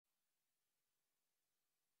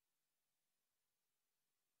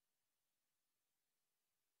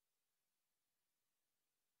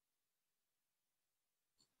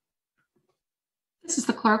This is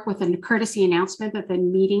the clerk with a courtesy announcement that the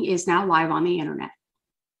meeting is now live on the internet.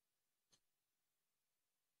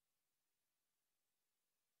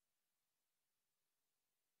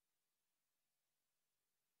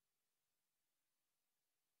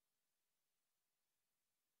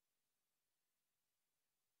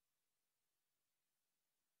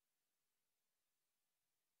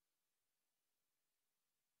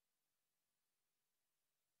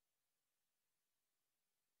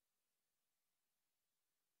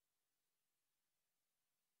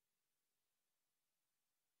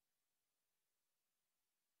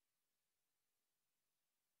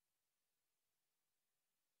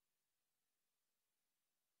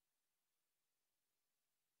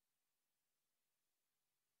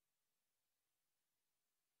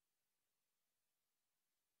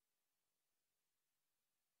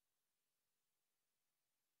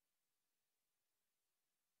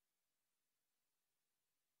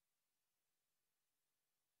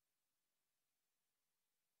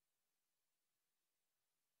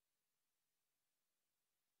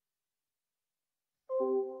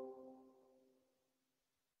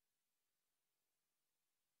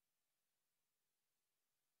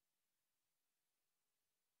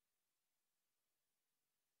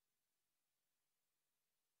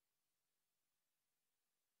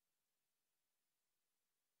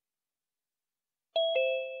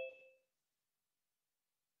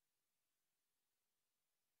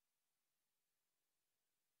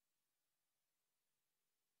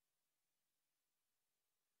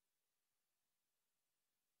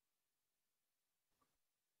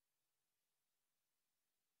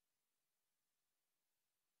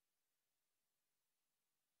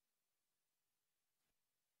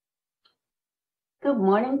 Good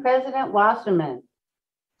morning, President Wasserman.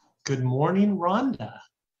 Good morning, Rhonda.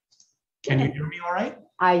 Can you hear me all right?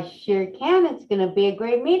 I sure can. It's going to be a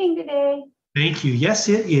great meeting today. Thank you. Yes,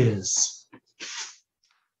 it is.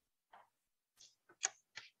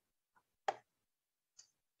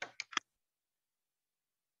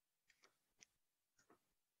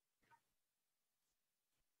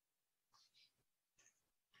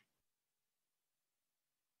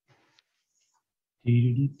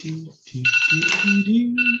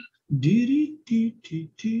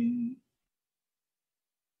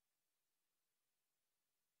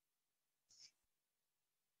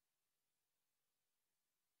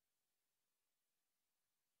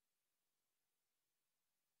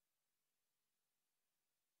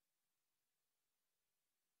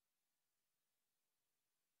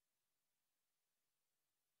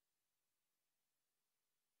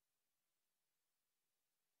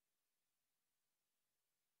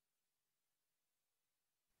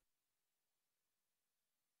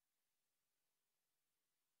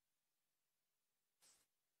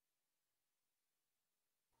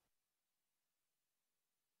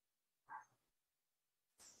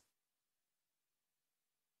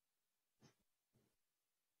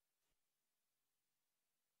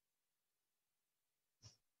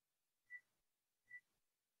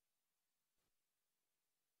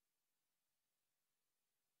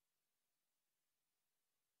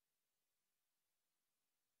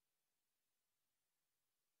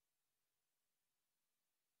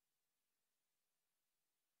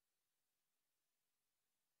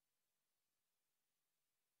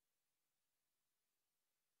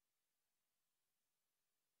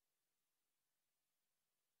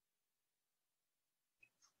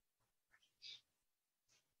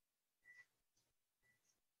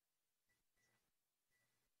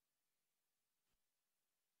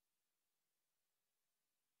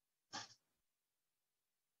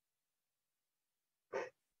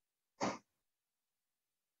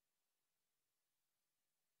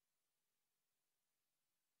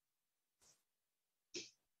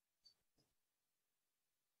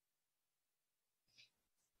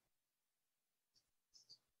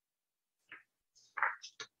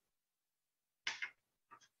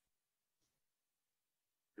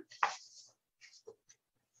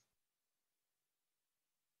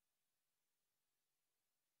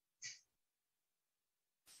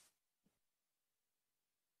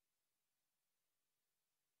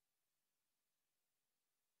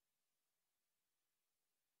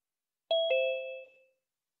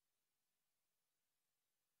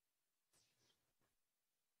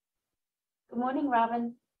 Good morning,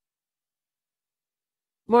 Robin.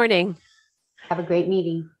 Morning. Have a great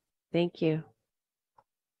meeting. Thank you.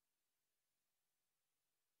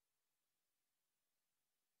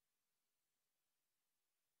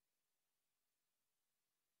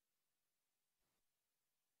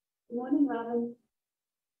 Good morning, Robin.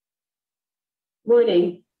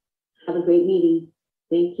 Morning. Have a great meeting.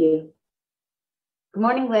 Thank you. Good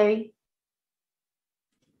morning, Larry.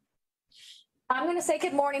 I'm going to say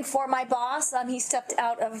good morning for my boss. He stepped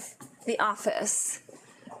out of the office.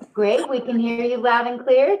 Great, we can hear you loud and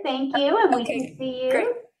clear. Thank you, and we Okay, can see Great.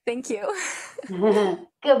 you. Thank you.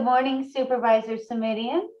 Good morning, Supervisor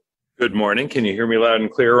Semidian. Good morning. Can you hear me loud and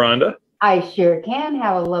clear, Rhonda? I sure can.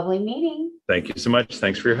 Have a lovely meeting. Thank you so much.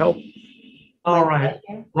 Thanks for your help. All My right,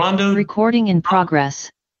 pleasure. Rhonda, Recording in progress.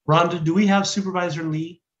 Rhonda, do we have Supervisor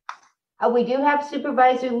Lee? We do have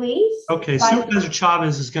Supervisor Lee. Okay, Supervisor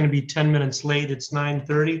Chavez is going to be 10 minutes late. It's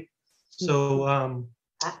 9:30. So,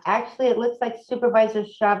 Actually, it looks like Supervisor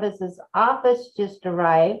Chavez's office just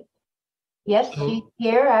arrived. Yes, So- she's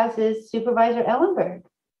here, as is Supervisor Ellenberg.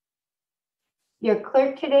 Your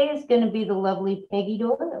clerk today is going to be the lovely Peggy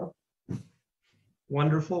Doyle.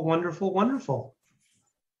 wonderful, wonderful, wonderful.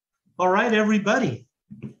 All right, everybody.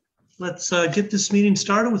 Let's get this meeting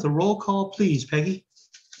started with a roll call, please. Peggy?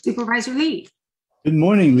 Supervisor Lee, Good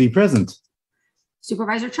morning, Lee present.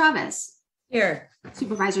 Supervisor Chavez, Here.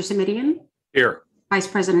 Supervisor Semidian, Here. Vice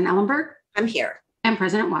President Ellenberg, I'm here. and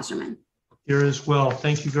President Wasserman. Here as well.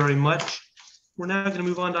 Thank you very much. We're now going to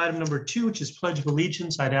move on to item number 2, which is Pledge of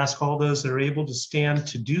Allegiance. I'd ask all those that are able to stand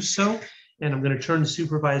to do so. And I'm going to turn to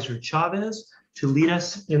Supervisor Chavez to lead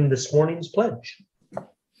us in this morning's pledge.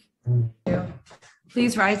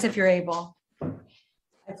 Please rise if you're able.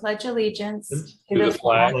 I pledge allegiance To the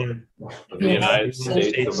flag of the United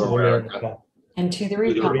States of America, and to the to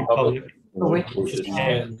the republic republic for which which it it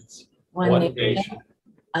stands, stands, one one nation, nation,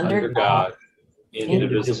 under under God, God,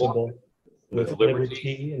 indivisible, with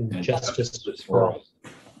liberty and justice for all.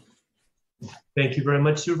 Thank you very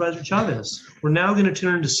much, Supervisor Chavez. We're now going to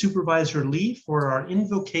turn to Supervisor Lee for our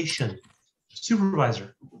invocation.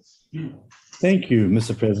 Supervisor. Thank you,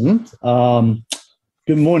 Mr. President.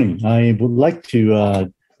 Good morning. I would like to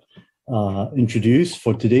introduce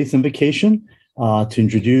for today's invocation,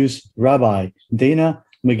 Rabbi Dana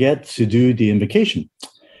Maggett to do the invocation.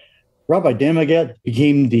 Rabbi Dana Maggett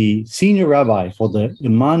became the senior rabbi for the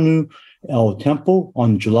Emmanuel Temple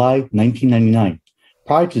on July 1999.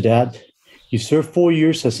 Prior to that, he served 4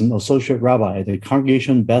 years as an associate rabbi at the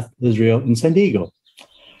Congregation Beth Israel in San Diego.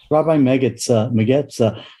 Rabbi Maggett's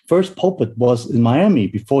first pulpit was in Miami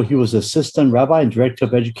before he was assistant rabbi and director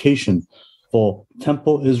of education for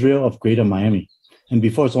Temple Israel of Greater Miami. And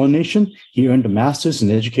before his ordination, he earned a master's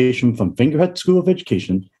in education from Fingerhut School of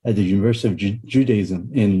Education at the University of Judaism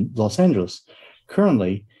in Los Angeles.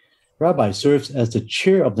 Currently, Rabbi serves as the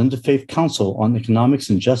chair of the Interfaith Council on Economics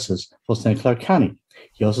and Justice for Santa Clara County.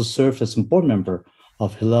 He also served as a board member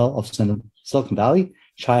of Hillel of Silicon Valley,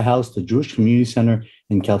 Chai House, the Jewish Community Center,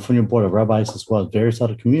 and California Board of Rabbis, as well as various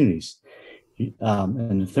other communities.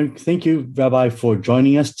 Thank you, Rabbi, for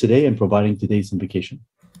joining us today and providing today's invocation.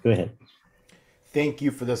 Go ahead. Thank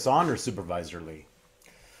you for this honor, Supervisor Lee.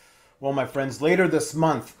 Well, my friends, later this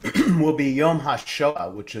month will be Yom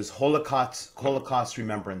HaShoah, which is Holocaust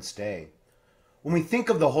Remembrance Day. When we think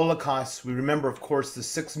of the Holocaust, we remember, of course, the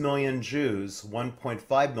 6 million Jews,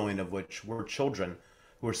 1.5 million of which were children,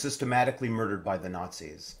 who were systematically murdered by the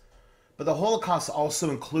Nazis. But the Holocaust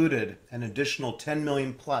also included an additional 10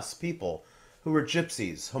 million plus people who were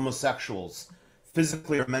gypsies, homosexuals,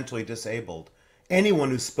 physically or mentally disabled,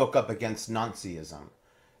 anyone who spoke up against Nazism,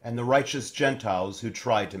 and the righteous Gentiles who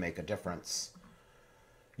tried to make a difference.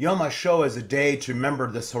 Yom HaShoah is a day to remember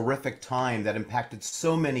this horrific time that impacted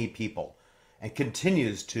so many people and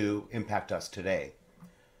continues to impact us today.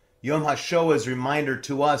 Yom HaShoah is a reminder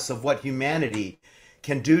to us of what humanity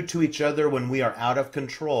can do to each other when we are out of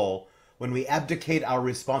control, when we abdicate our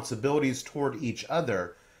responsibilities toward each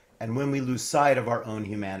other, and when we lose sight of our own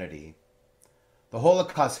humanity. The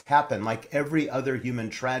Holocaust happened like every other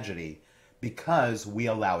human tragedy because we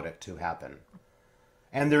allowed it to happen.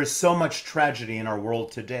 And there is so much tragedy in our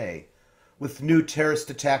world today, with new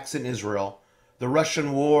terrorist attacks in Israel, the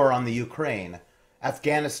Russian war on the Ukraine,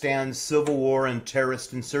 Afghanistan's civil war and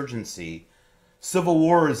terrorist insurgency, civil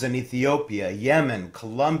wars in Ethiopia, Yemen,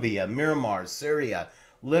 Colombia, Myanmar, Syria,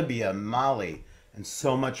 Libya, Mali, and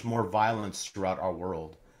so much more violence throughout our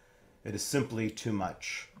world. It is simply too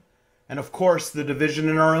much. And of course, the division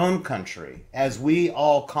in our own country, as we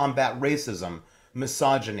all combat racism,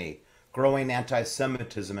 misogyny, growing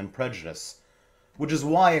anti-Semitism, and prejudice, which is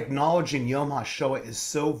why acknowledging Yom HaShoah is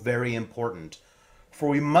so very important, for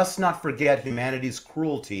we must not forget humanity's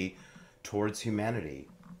cruelty towards humanity.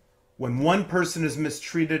 When one person is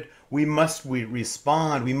mistreated, we must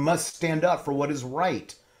respond. We must stand up for what is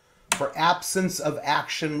right. For absence of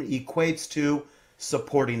action equates to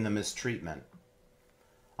supporting the mistreatment.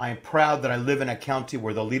 I am proud that I live in a county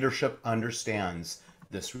where the leadership understands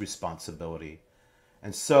this responsibility.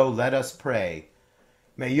 And so let us pray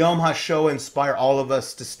May Yom HaShoah inspire all of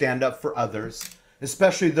us to stand up for others,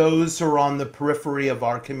 especially those who are on the periphery of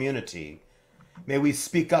our community. May we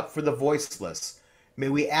speak up for the voiceless. May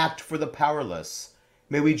we act for the powerless.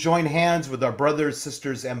 May we join hands with our brothers,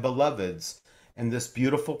 sisters, and beloveds in this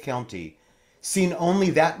beautiful county, seeing only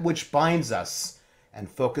that which binds us and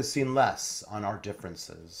focusing less on our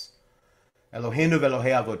differences. Eloheinu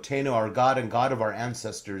v'Elohei Avotenu, our God and God of our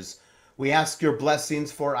ancestors, we ask your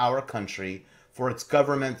blessings for our country, for its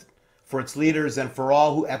government, for its leaders, and for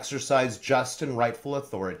all who exercise just and rightful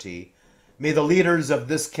authority. May the leaders of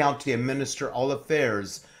this county administer all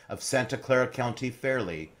affairs of Santa Clara County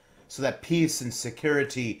fairly, so that peace and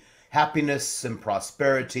security, happiness and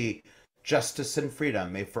prosperity, justice and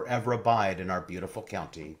freedom may forever abide in our beautiful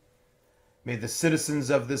county. May the citizens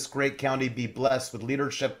of this great county be blessed with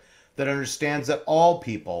leadership that understands that all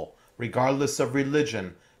people, regardless of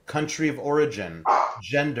religion, country of origin,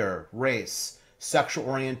 gender, race, sexual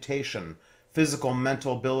orientation, physical,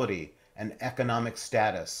 mental ability, and economic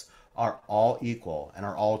status, are all equal and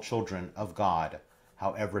are all children of God,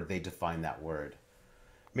 however they define that word.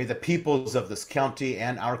 May the peoples of this county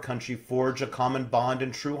and our country forge a common bond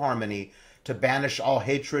in true harmony to banish all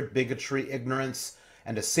hatred, bigotry, ignorance,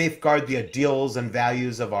 and to safeguard the ideals and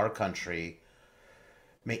values of our country.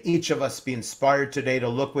 May each of us be inspired today to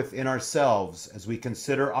look within ourselves as we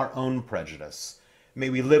consider our own prejudice. May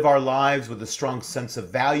we live our lives with a strong sense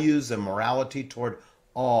of values and morality toward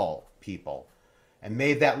all people. And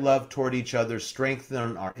may that love toward each other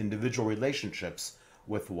strengthen our individual relationships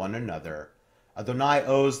with one another. Adonai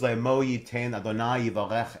oz le'mo yitein, Adonai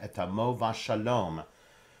yivarech et amo v'shalom.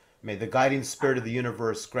 May the guiding spirit of the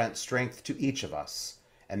universe grant strength to each of us,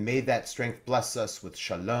 and may that strength bless us with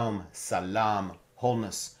shalom, salam,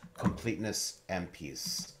 wholeness, completeness, and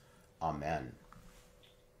peace. Amen.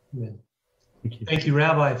 Amen. Thank you,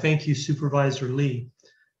 Rabbi. Thank you, Supervisor Lee.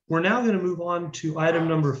 We're now going to move on to item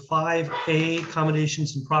number 5A,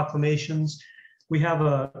 commendations and proclamations. We have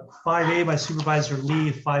a 5A by Supervisor Lee,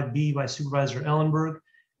 a 5B by Supervisor Ellenberg.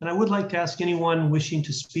 And I would like to ask anyone wishing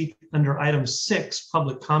to speak under item 6,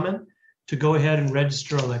 public comment, to go ahead and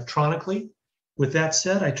register electronically. With that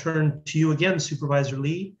said, I turn to you again, Supervisor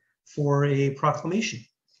Lee, for a proclamation.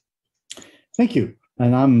 Thank you.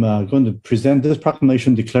 And I'm going to present this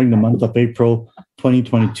proclamation declaring the month of April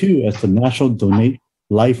 2022 as the National Donate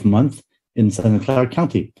Life Month in Santa Clara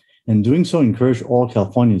County. And doing so, encourage all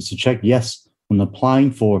Californians to check yes when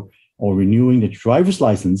applying for or renewing the driver's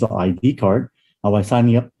license or ID card by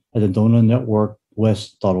signing up at the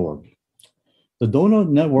DonorNetworkWest.org. The Donor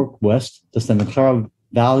Network West, the Santa Clara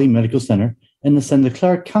Valley Medical Center, and the Santa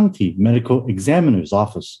Clara County Medical Examiner's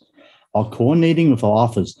Office are coordinating with our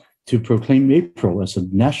office to proclaim April as a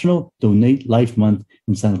National Donate Life Month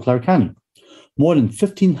in Santa Clara County. More than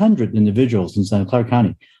 1,500 individuals in Santa Clara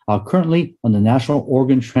County are currently on the National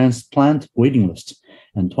Organ Transplant waiting list,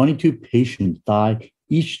 and 22 patients die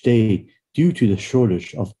each day due to the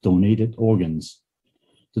shortage of donated organs.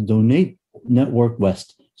 The Donate Network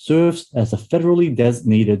West serves as a federally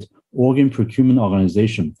designated organ procurement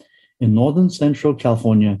organization in Northern Central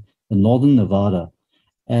California and Northern Nevada,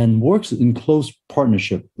 and works in close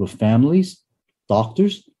partnership with families,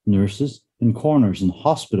 doctors, nurses, and coroners in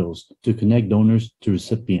hospitals to connect donors to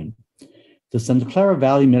recipients. The Santa Clara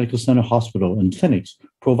Valley Medical Center Hospital and clinics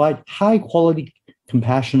provide high-quality,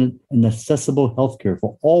 compassionate, and accessible healthcare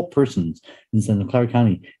for all persons in Santa Clara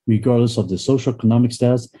County, regardless of their socioeconomic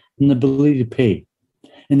status and ability to pay.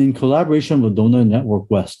 And in collaboration with Donor Network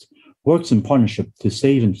West, works in partnership to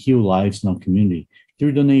save and heal lives in our community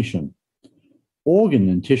through donation. Organ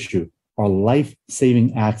and tissue are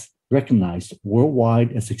life-saving acts recognized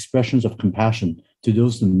worldwide as expressions of compassion to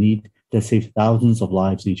those in need that save thousands of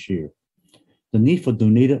lives each year. The need for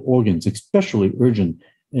donated organs is especially urgent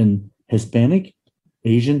in Hispanic,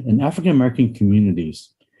 Asian, and African American communities.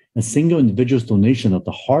 A single individual's donation of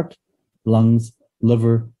the heart, lungs,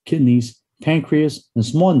 liver, kidneys, pancreas, and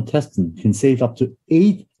small intestine can save up to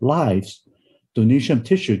 8 lives. Donation of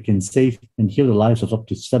tissue can save and heal the lives of up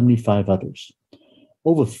to 75 others.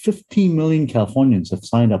 Over 15 million Californians have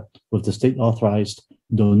signed up with the state-authorized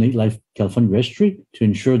Donate Life California Registry to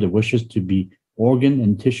ensure their wishes to be organ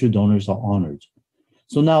and tissue donors are honored.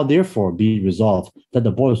 So now, therefore, be resolved that the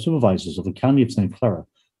Board of Supervisors of the County of Santa Clara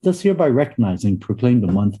does hereby recognize and proclaim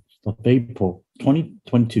the month of April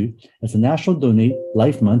 2022 as the National Donate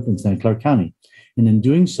Life Month in Santa Clara County. And in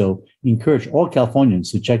doing so, encourage all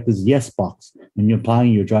Californians to check this yes box when you're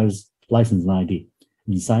applying your driver's license and ID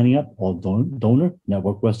and signing up on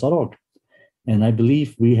DonorNetworkWest.org. And I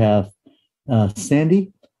believe we have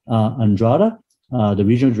Sandy Andrada the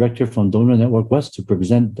regional director from Donor Network West, to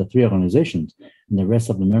present the three organizations, and the rest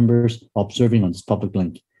of the members observing on this public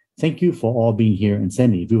link. Thank you for all being here. And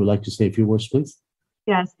Sandy, if you would like to say a few words, please.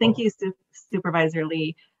 Yes, thank you, Supervisor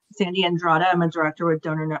Lee. Sandy Andrada, I'm a director with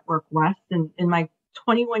Donor Network West, and in my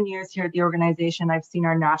 21 years here at the organization, I've seen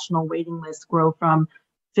our national waiting list grow from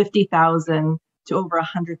 50,000 to over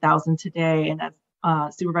 100,000 today. And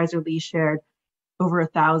as Supervisor Lee shared, over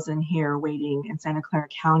 1,000 here waiting in Santa Clara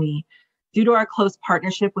County. Due to our close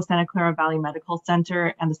partnership with Santa Clara Valley Medical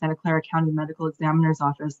Center and the Santa Clara County Medical Examiner's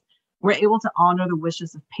Office, we're able to honor the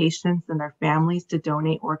wishes of patients and their families to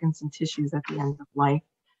donate organs and tissues at the end of life.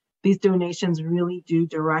 These donations really do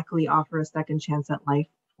directly offer a second chance at life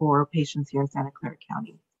for patients here in Santa Clara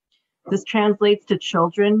County. This translates to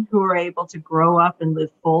children who are able to grow up and live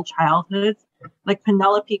full childhoods, like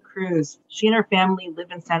Penelope Cruz. She and her family live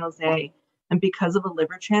in San Jose, and because of a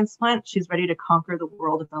liver transplant, she's ready to conquer the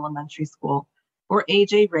world of elementary school. Or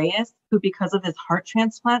AJ Reyes, who because of his heart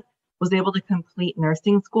transplant was able to complete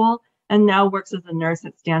nursing school and now works as a nurse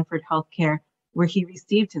at Stanford Healthcare, where he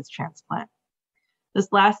received his transplant.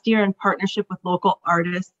 This last year, in partnership with local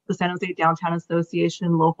artists, the San Jose Downtown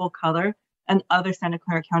Association, Local Color, and other Santa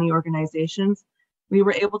Clara County organizations, we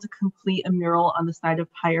were able to complete a mural on the side of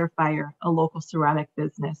Higher Fire, a local ceramic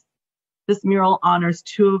business. This mural honors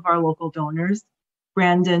two of our local donors,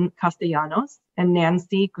 Brandon Castellanos and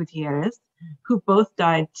Nancy Gutierrez, who both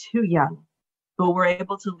died too young, but were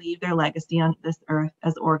able to leave their legacy on this earth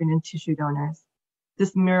as organ and tissue donors.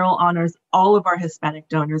 This mural honors all of our Hispanic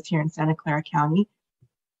donors here in Santa Clara County,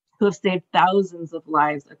 who have saved thousands of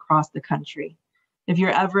lives across the country. If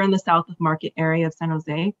you're ever in the South of Market area of San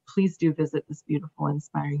Jose, please do visit this beautiful,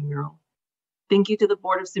 inspiring mural. Thank you to the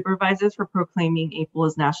Board of Supervisors for proclaiming April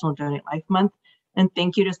as National Donate Life Month, and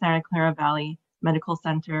thank you to Santa Clara Valley Medical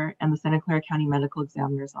Center and the Santa Clara County Medical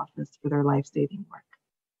Examiner's Office for their life-saving work.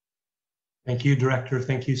 Thank you, Director.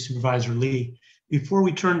 Thank you, Supervisor Lee. Before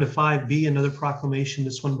we turn to 5B, another proclamation,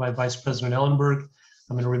 this one by Vice President Ellenberg.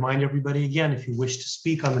 I'm going to remind everybody again, if you wish to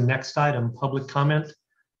speak on the next item, public comment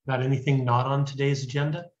about anything not on today's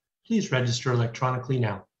agenda, please register electronically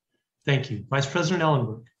now. Thank you. Vice President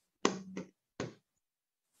Ellenberg.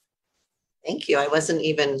 Thank you. I wasn't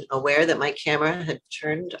even aware that my camera had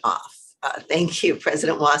turned off. Thank you,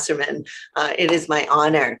 President Wasserman. It is my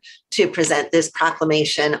honor to present this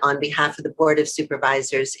proclamation on behalf of the Board of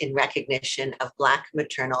Supervisors in recognition of Black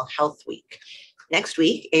Maternal Health Week. Next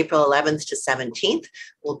week, April 11th to 17th,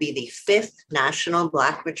 will be the 5th National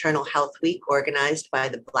Black Maternal Health Week organized by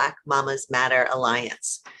the Black Mamas Matter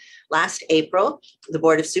Alliance. Last April, the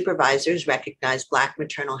Board of Supervisors recognized Black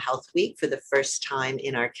Maternal Health Week for the first time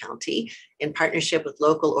in our county in partnership with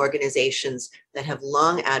local organizations that have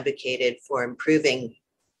long advocated for improving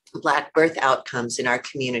Black birth outcomes in our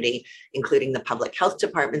community, including the Public Health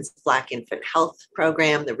Department's Black Infant Health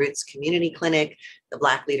Program, the Roots Community Clinic, the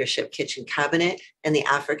Black Leadership Kitchen Cabinet, and the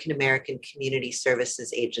African American Community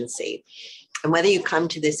Services Agency. And whether you come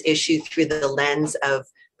to this issue through the lens of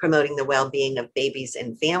promoting the well-being of babies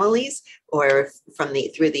and families, or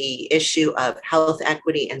through the issue of health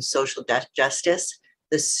equity and social justice,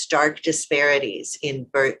 the stark disparities in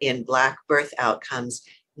Black birth outcomes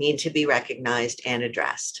need to be recognized and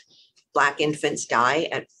addressed. Black infants die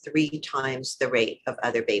at 3 times the rate of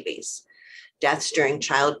other babies. Deaths during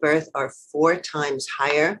childbirth are 4 times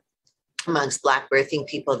higher amongst Black birthing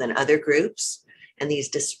people than other groups. And these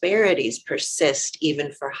disparities persist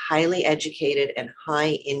even for highly educated and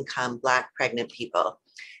high-income Black pregnant people.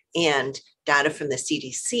 And data from the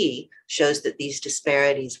CDC shows that these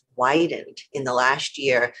disparities widened in the last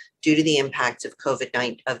year due to the impacts of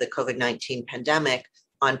the COVID-19 pandemic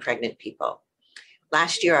on pregnant people.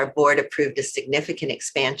 Last year, our board approved a significant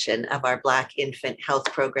expansion of our Black Infant Health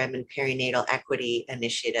Program and Perinatal Equity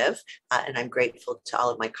Initiative, and I'm grateful to all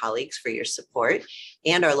of my colleagues for your support.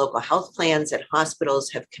 And our local health plans and hospitals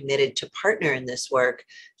have committed to partner in this work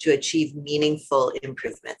to achieve meaningful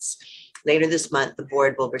improvements. Later this month, the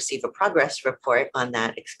board will receive a progress report on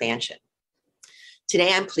that expansion.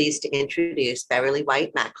 Today, I'm pleased to introduce Beverly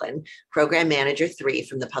White Macklin, Program Manager 3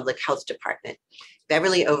 from the Public Health Department.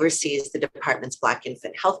 Beverly oversees the department's Black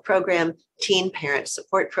Infant Health Program, Teen Parent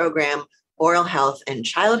Support Program, Oral Health and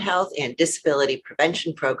Child Health, and Disability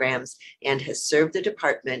Prevention Programs, and has served the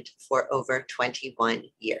department for over 21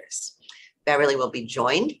 years. Beverly will be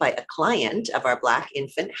joined by a client of our Black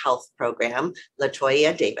Infant Health Program,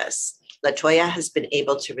 LaToya Davis. LaToya has been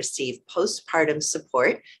able to receive postpartum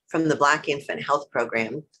support from the Black Infant Health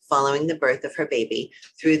Program following the birth of her baby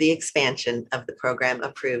through the expansion of the program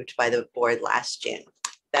approved by the board last June.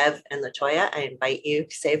 Bev and LaToya, I invite you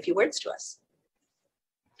to say a few words to us.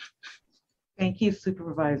 Thank you,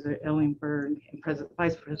 Supervisor Ellenberg and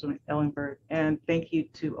Vice President Ellenberg, and thank you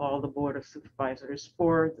to all the Board of Supervisors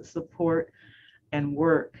for the support and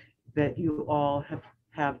work that you all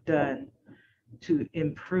have done to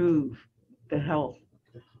improve the health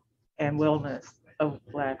and wellness of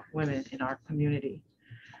Black women in our community.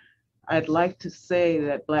 I'd like to say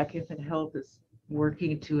that Black Infant Health is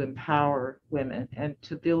working to empower women and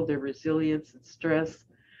to build their resilience and stress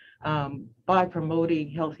by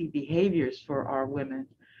promoting healthy behaviors for our women.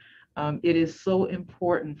 It is so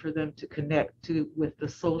important for them to connect with the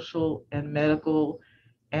social and medical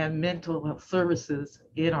and mental health services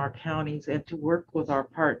in our counties and to work with our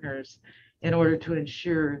partners in order to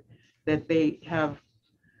ensure that they have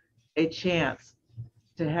a chance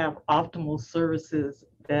to have optimal services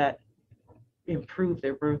that improve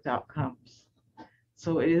their birth outcomes.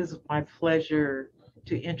 So it is my pleasure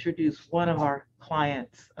to introduce one of our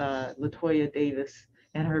clients, Latoya Davis,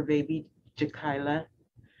 and her baby, Jakila,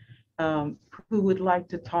 who would like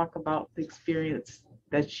to talk about the experience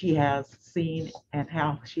that she has seen and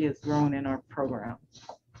how she has grown in our program.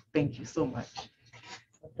 Thank you so much.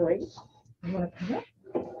 Latoya, you want to come up?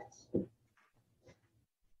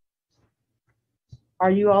 Are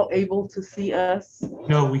you all able to see us?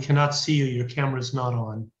 No, we cannot see you. Your camera's not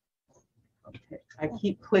on. Okay. I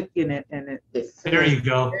keep clicking it and it's There you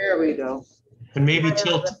go. There we go. And maybe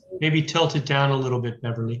tilt it down a little bit,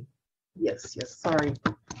 Beverly. Yes, sorry.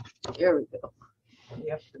 There we go. We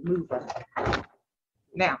have to move on.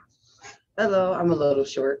 Now. Hello, I'm a little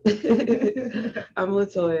short. I'm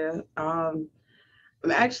Latoya. I'm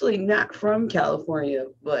actually not from California,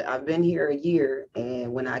 but I've been here a year.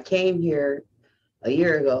 And when I came here a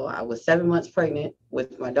year ago, I was 7 months pregnant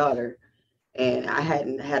with my daughter. And I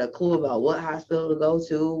hadn't had a clue about what hospital to go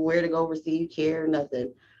to, where to go receive care,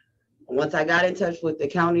 nothing. Once I got in touch with the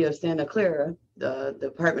County of Santa Clara, the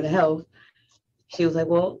Department of Health, she was like,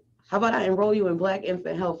 well, how about I enroll you in Black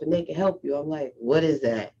Infant Health and they can help you? I'm like, what is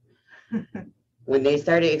that? When they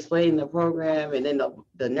started explaining the program and then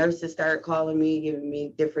the nurses started calling me, giving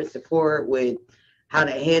me different support with how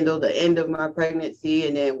to handle the end of my pregnancy.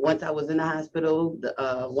 And then once I was in the hospital,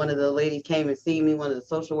 one of the ladies came and see me. One of the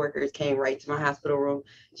social workers came right to my hospital room.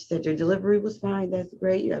 She said, your delivery was fine. That's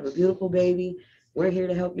great. You have a beautiful baby. We're here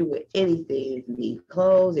to help you with anything. If you need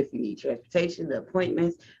clothes, if you need transportation, the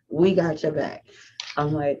appointments, we got your back.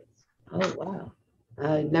 I'm like, oh, wow.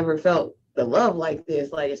 I never felt the love like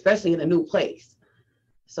this, like especially in a new place.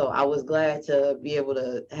 So I was glad to be able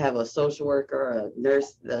to have a social worker or a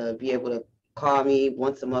nurse be able to call me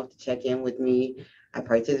once a month to check in with me. I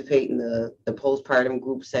participate in the postpartum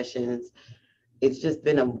group sessions. It's just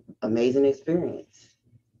been an amazing experience.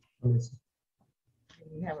 You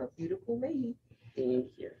have a beautiful baby.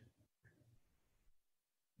 Thank you.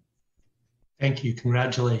 Thank you.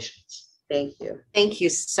 Congratulations. Thank you. Thank you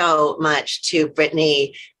so much to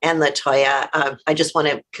Brittany and Latoya. I just want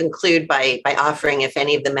to conclude by offering, if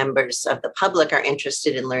any of the members of the public are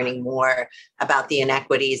interested in learning more about the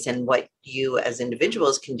inequities and what you as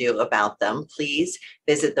individuals can do about them, please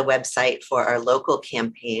visit the website for our local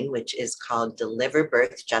campaign, which is called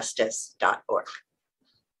deliverbirthjustice.org.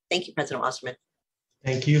 Thank you, President Wasserman.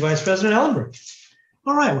 Thank you, Vice President Ellenberg.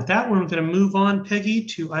 All right, with that, we're going to move on, Peggy,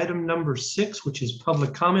 to item number 6, which is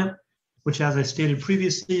public comment, which, as I stated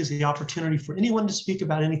previously, is the opportunity for anyone to speak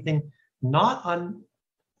about anything not on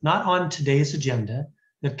today's agenda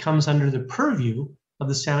that comes under the purview of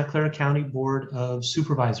the Santa Clara County Board of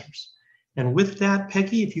Supervisors. And with that,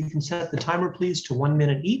 Peggy, if you can set the timer, please, to 1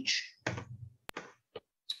 minute each.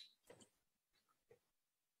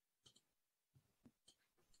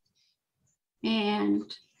 And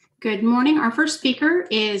good morning. Our first speaker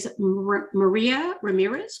is Maria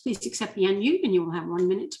Ramirez. Please accept the unmute and you will have 1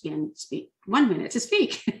 minute to speak. 1 minute to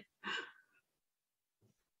speak.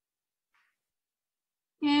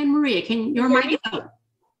 And Maria, your mic is up.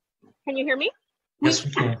 Can you hear me? Yes,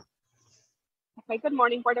 we can. Okay, good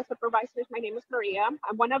morning, Board of Supervisors. My name is Maria.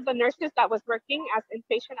 I'm one of the nurses that was working as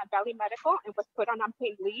inpatient at Valley Medical and was put on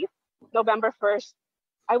unpaid leave November 1st.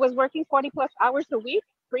 I was working 40 plus hours a week,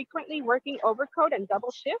 frequently working overtime and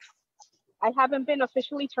double shifts. I haven't been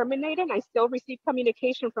officially terminated. I still receive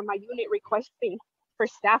communication from my unit requesting for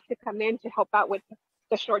staff to come in to help out with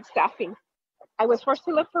the short staffing. I was forced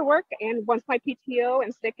to look for work, and once my PTO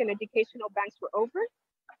and sick and educational banks were over,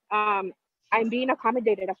 I'm being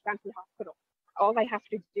accommodated at Stanford Hospital. All I have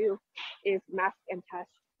to do is mask and test.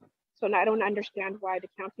 So I don't understand why the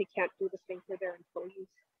county can't do the same for their employees.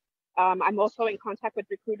 I'm also in contact with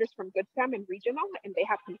recruiters from Good Sam and Regional, and they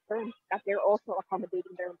have confirmed that they're also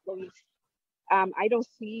accommodating their employees. I don't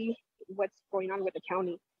see what's going on with the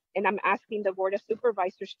county. And I'm asking the Board of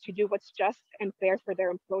Supervisors to do what's just and fair for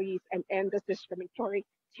their employees and end this discriminatory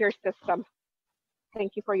tier system.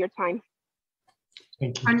 Thank you for your time.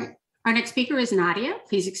 Thank you. Our next speaker is Nadia.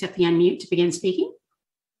 Please accept the unmute to begin speaking.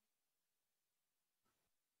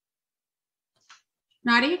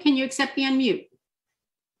 Nadia, can you accept the unmute?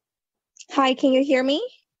 Hi, can you hear me?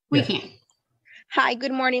 We can. Hi,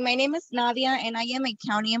 good morning. My name is Nadia, and I am a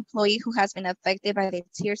county employee who has been affected by the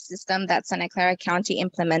tier system that Santa Clara County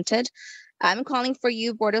implemented. I'm calling for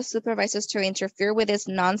you, Board of Supervisors, to interfere with this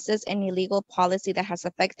nonsense and illegal policy that has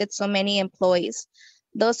affected so many employees.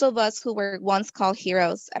 Those of us who were once called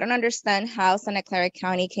heroes. I don't understand how Santa Clara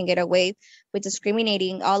County can get away with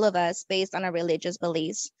discriminating all of us based on our religious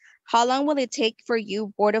beliefs. How long will it take for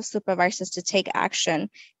you, Board of Supervisors, to take action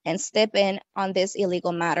and step in on this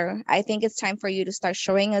illegal matter? I think it's time for you to start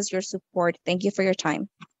showing us your support. Thank you for your time.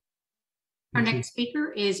 Our next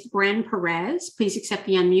speaker is Bren Perez. Please accept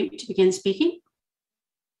the unmute to begin speaking.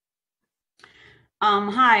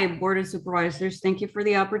 Hi, Board of Supervisors. Thank you for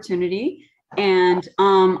the opportunity. And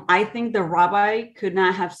I think the rabbi could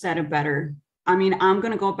not have said it better. I mean, I'm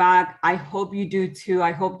going to go back. I hope you do too.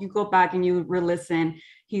 I hope you go back and you re-listen.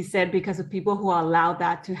 He said because of people who allowed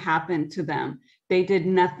that to happen to them. They did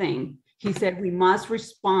nothing. He said we must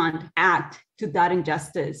respond, act to that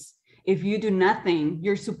injustice. If you do nothing,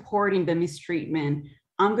 you're supporting the mistreatment.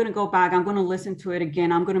 I'm going to go back. I'm going to listen to it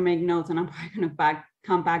again. I'm going to make notes, and I'm probably going to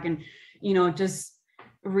come back and, just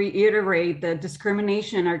reiterate the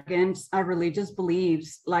discrimination against our religious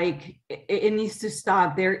beliefs. Like it needs to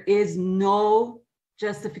stop. There is no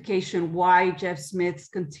justification why Jeff Smith's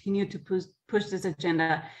continue to push this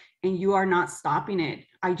agenda, and you are not stopping it.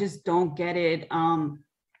 I just don't get it.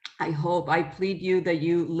 I plead you that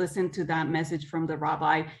you listen to that message from the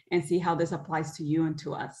rabbi and see how this applies to you and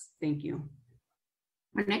to us. Thank you.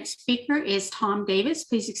 Our next speaker is Tom Davis.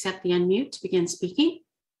 Please accept the unmute to begin speaking.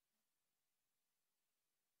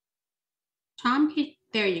 Tom,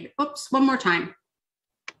 there you go. Oops, one more time.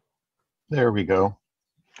 There we go.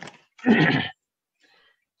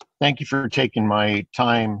 Thank you for taking my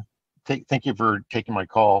time. Thank you for taking my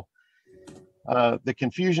call. The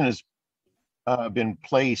confusion has been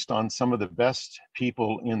placed on some of the best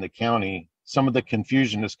people in the county. Some of the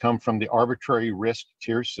confusion has come from the arbitrary risk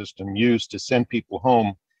tier system used to send people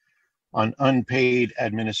home on unpaid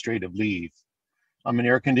administrative leave. I'm an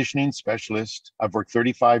air conditioning specialist. I've worked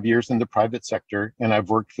 35 years in the private sector, and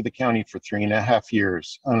I've worked for the county for 3.5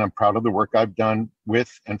 years, and I'm proud of the work I've done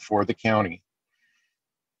with and for the county.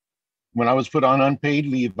 When I was put on unpaid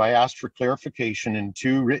leave, I asked for clarification in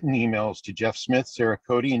 2 written emails to Jeff Smith, Sarah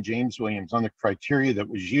Cody, and James Williams on the criteria that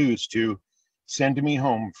was used to send me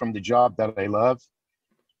home from the job that I love.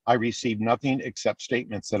 I received nothing except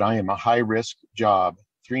statements that I am a high-risk job.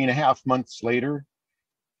 3.5 months later,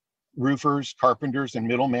 roofers, carpenters, and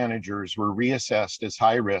middle managers were reassessed as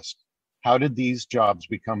high risk. How did these jobs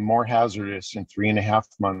become more hazardous in 3.5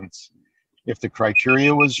 months? If the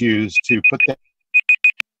criteria was used to put them.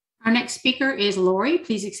 Our next speaker is Lori.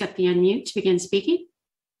 Please accept the unmute to begin speaking.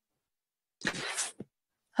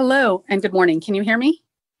 Hello and good morning. Can you hear me?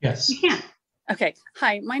 Yes. You can. Okay.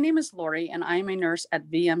 Hi, my name is Lori and I am a nurse at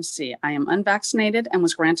VMC. I am unvaccinated and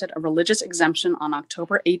was granted a religious exemption on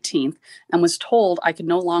October 18th and was told I could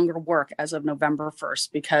no longer work as of November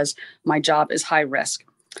 1st because my job is high risk.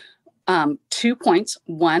 2 points.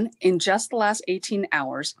 One, in just the last 18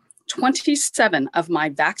 hours, 27 of my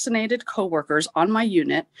vaccinated coworkers on my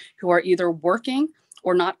unit who are either working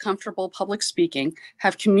or not comfortable public speaking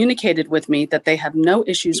have communicated with me that they have no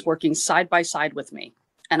issues working side by side with me.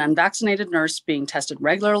 An unvaccinated nurse being tested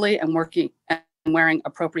regularly and working and wearing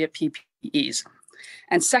appropriate PPEs.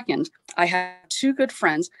 And second, I have 2 good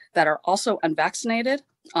friends that are also unvaccinated,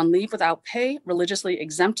 on leave without pay, religiously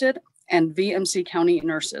exempted, and VMC County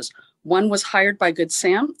nurses. One was hired by Good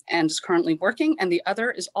Sam and is currently working, and the other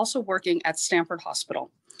is also working at Stanford Hospital.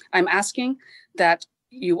 I'm asking that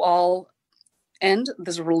you all end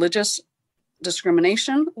this religious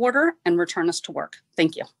discrimination order and return us to work.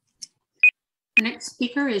 Thank you. Next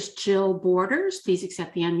speaker is Jill Borders. Please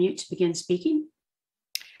accept the unmute to begin speaking.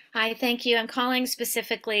 Hi, thank you. I'm calling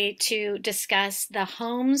specifically to discuss the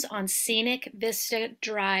homes on Scenic Vista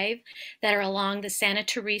Drive that are along the Santa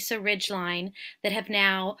Teresa Ridgeline that have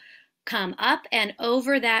now come up and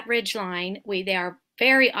over that ridgeline. They are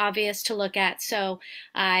very obvious to look at. So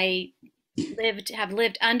I have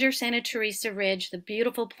lived under Santa Teresa Ridge, the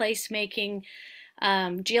beautiful placemaking,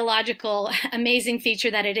 geological amazing feature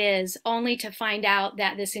that it is, only to find out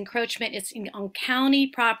that this encroachment is on county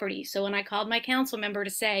property. So when I called my council member to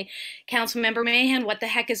say, Councilmember Mahan, what the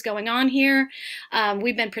heck is going on here?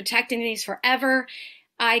 We've been protecting these forever.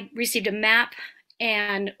 I received a map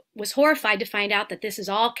and was horrified to find out that this is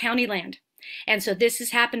all county land. And so this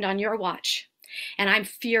has happened on your watch. And I'm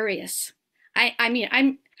furious. I mean,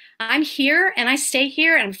 I'm here and I stay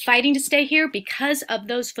here and I'm fighting to stay here because of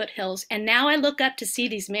those foothills. And now I look up to see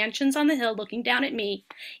these mansions on the hill looking down at me,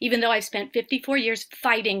 even though I've spent 54 years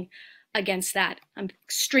fighting against that. I'm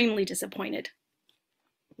extremely disappointed.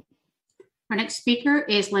 Our next speaker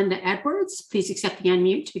is Linda Edwards. Please accept the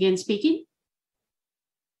unmute to begin speaking.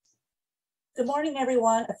 Good morning,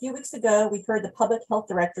 everyone. A few weeks ago, we heard the public health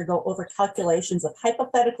director go over calculations of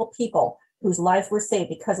hypothetical people whose lives were saved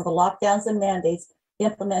because of the lockdowns and mandates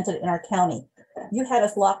implemented in our county. You had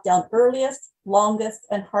us locked down earliest, longest,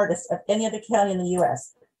 and hardest of any other county in the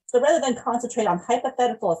US. So rather than concentrate on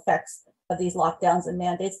hypothetical effects of these lockdowns and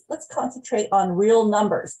mandates, let's concentrate on real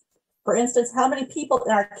numbers. For instance, how many people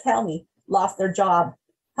in our county lost their job?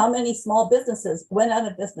 How many small businesses went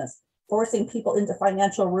out of business, forcing people into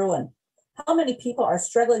financial ruin? How many people are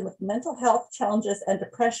struggling with mental health challenges and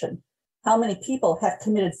depression? How many people have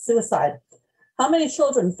committed suicide? How many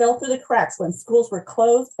children fell through the cracks when schools were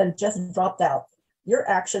closed and just dropped out? Your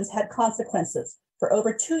actions had consequences. For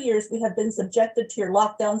over 2 years, we have been subjected to your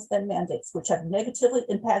lockdowns and mandates, which have negatively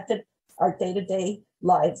impacted our day-to-day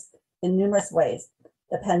lives in numerous ways.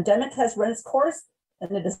 The pandemic has run its course,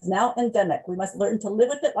 and it is now endemic. We must learn to live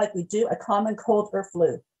with it like we do a common cold or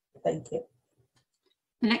flu. Thank you.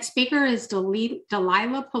 The next speaker is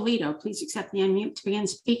Delilah Polito. Please accept the unmute to begin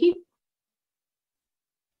speaking.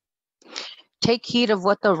 Take heed of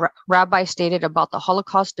what the rabbi stated about the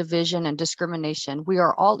Holocaust, division, and discrimination. We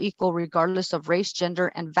are all equal regardless of race,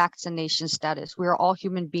 gender, and vaccination status. We are all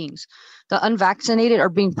human beings. The unvaccinated are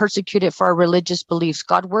being persecuted for our religious beliefs.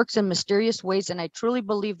 God works in mysterious ways, and I truly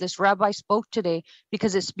believe this rabbi spoke today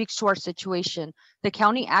because it speaks to our situation. The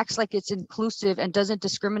county acts like it's inclusive and doesn't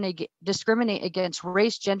discriminate against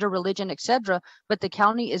race, gender, religion, etc., but the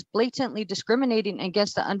county is blatantly discriminating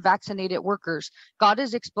against the unvaccinated workers. God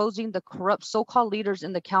is exposing the corrupt so-called leaders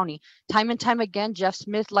in the county. Time and time again, Jeff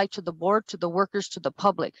Smith lied to the board, to the workers, to the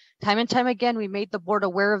public. Time and time again, we made the board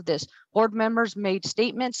aware of this. Board members made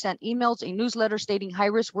statements, sent emails, a newsletter stating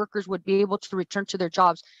high-risk workers would be able to return to their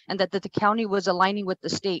jobs and that the county was aligning with the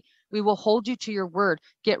state. We will hold you to your word.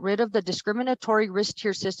 Get rid of the discriminatory risk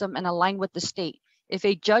tier system and align with the state. If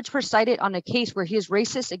a judge presided on a case where he is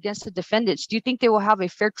racist against the defendants, do you think they will have a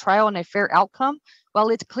fair trial and a fair outcome? Well,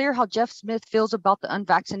 it's clear how Jeff Smith feels about the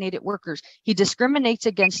unvaccinated workers. He discriminates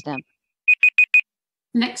against them.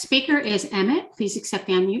 Next speaker is Emmett. Please accept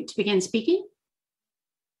the unmute to begin speaking.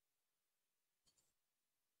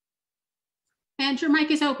 And your mic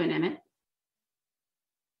is open, Emmett.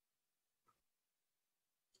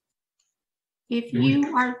 If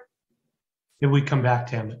you are... If we come back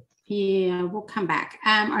to Emmett. Yeah, we'll come back.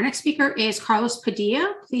 Our next speaker is Carlos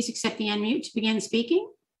Padilla. Please accept the unmute to begin speaking.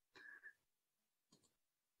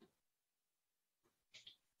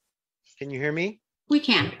 Can you hear me? We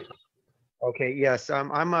can. Okay, yes.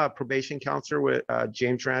 I'm a probation counselor with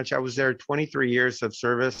James Ranch. I was there 23 years of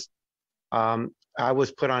service. I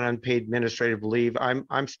was put on unpaid administrative leave.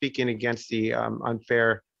 I'm speaking against the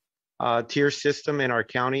unfair tier system in our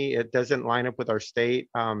county. It doesn't line up with our state.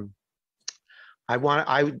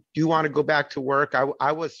 I do want to go back to work.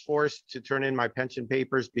 I was forced to turn in my pension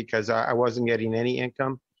papers because I wasn't getting any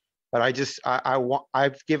income. But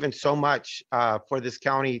I've given so much for this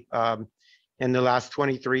county in the last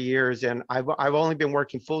 23 years, and I've only been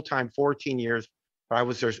working full time 14 years. But I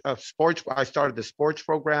was a sports. I started the sports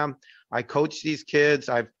program. I coached these kids.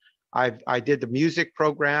 I did the music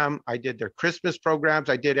program. I did their Christmas programs.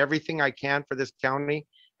 I did everything I can for this county.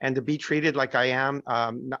 And to be treated like I am,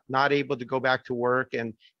 not able to go back to work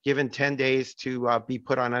and given 10 days to be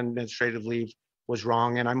put on administrative leave was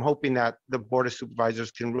wrong. And I'm hoping that the Board of Supervisors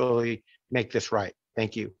can really make this right.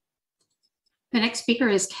 Thank you. The next speaker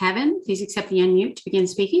is Kevin. Please accept the unmute to begin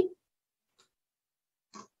speaking.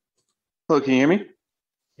 Hello, can you hear me?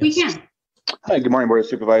 We can. Hi, good morning, Board of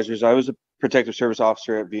Supervisors. I was a protective service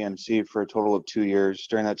officer at VMC for a total of 2 years.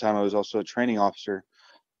 During that time, I was also a training officer.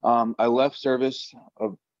 I left service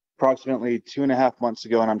approximately 2.5 months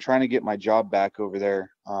ago, and I'm trying to get my job back over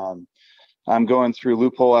there. I'm going through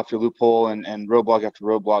loophole after loophole and roadblock after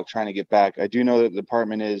roadblock trying to get back. I do know that the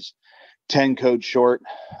department is 10 codes short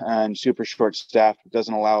and super short staffed. It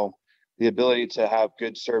doesn't allow the ability to have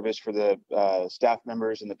good service for the staff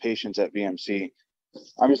members and the patients at VMC.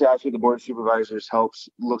 I'm just asking the Board of Supervisors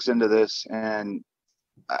looks into this and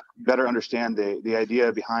better understand the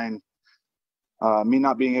idea behind me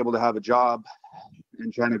not being able to have a job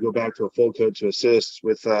and trying to go back to a full code to assist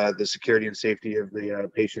with the security and safety of the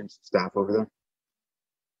patients and staff over there.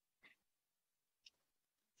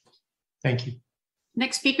 Thank you.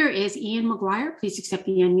 Next speaker is Ian McGuire. Please accept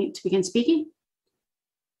the unmute to begin speaking.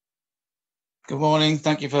 Good morning.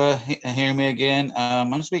 Thank you for hearing me again.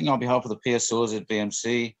 I'm speaking on behalf of the PSOs at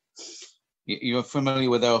BMC. You're familiar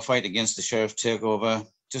with our fight against the sheriff takeover.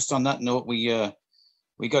 Just on that note, we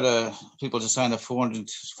got people to sign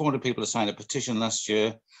 400 people to sign a petition last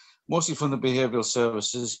year, mostly from the behavioral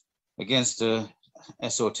services against the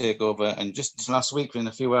SO takeover. And just last week, in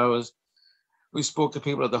a few hours, we spoke to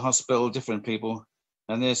people at the hospital, different people,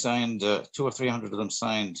 and they signed, 200 or 300 of them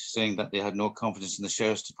signed, saying that they had no confidence in the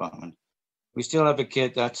sheriff's department. We still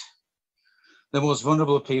advocate that the most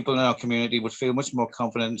vulnerable people in our community would feel much more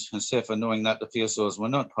confident and safer knowing that the PSOs were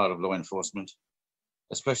not part of law enforcement,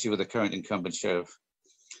 especially with the current incumbent sheriff.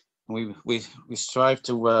 And we strive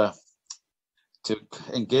to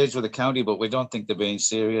engage with the county, but we don't think they're being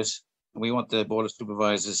serious. And we want the Board of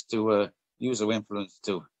Supervisors to use their influence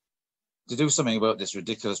to do something about this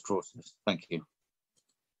ridiculous process. Thank you.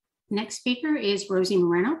 Next speaker is Rosie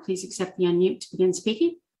Moreno. Please accept the unmute to begin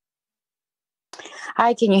speaking.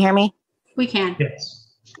 Hi, can you hear me? We can.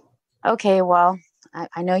 Yes. Okay, well,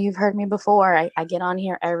 I know you've heard me before. I get on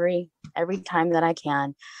here every time that I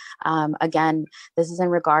can. Again, this is in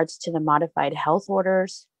regards to the modified health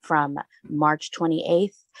orders from March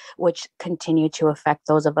 28th, which continue to affect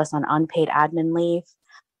those of us on unpaid admin leave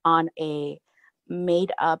on a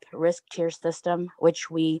made up risk tier system, which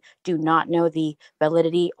we do not know the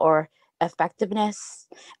validity or effectiveness.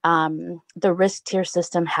 The risk tier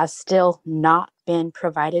system has still not been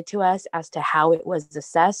provided to us as to how it was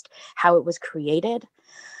assessed, how it was created.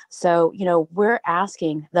 So, we're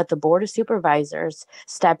asking that the Board of Supervisors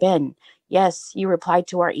step in. Yes, you replied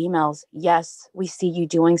to our emails. Yes, we see you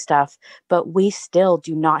doing stuff, but we still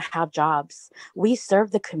do not have jobs. We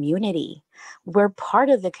serve the community. We're part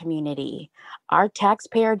of the community. Our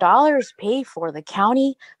taxpayer dollars pay for the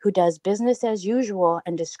county who does business as usual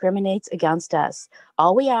and discriminates against us.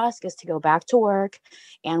 All we ask is to go back to work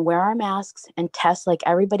and wear our masks and test like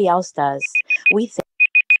everybody else does.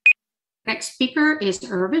 Next speaker is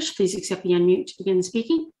Irvish. Please accept the unmute to begin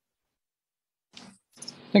speaking.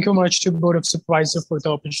 Thank you very much to Board of Supervisors for the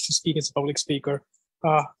opportunity to speak as a public speaker.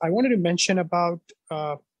 I wanted to mention about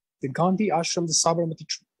the Gandhi Ashram, the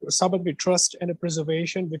Sabarmati Trust and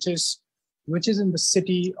Preservation, which is in the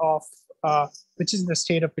city of, which is in the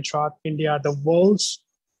state of Gujarat, India, the world's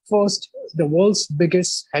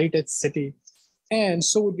biggest heritage city. And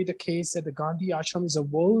so would be the case that the Gandhi Ashram is a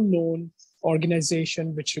well-known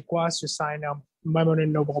organization which requires to sign a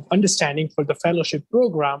memorandum of understanding for the fellowship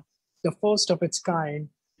program, the first of its kind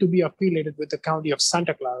to be affiliated with the county of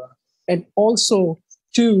Santa Clara, and also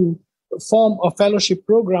to form a fellowship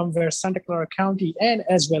program where Santa Clara County and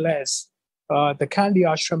as well as the Gandhi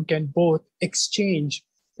Ashram can both exchange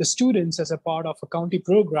the students as a part of a county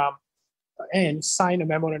program and sign a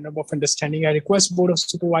memorandum of understanding. I request Board of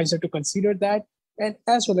Supervisors to consider that, and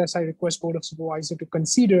as well as I request Board of Supervisors to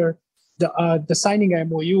consider the signing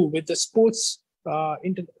MOU with the sports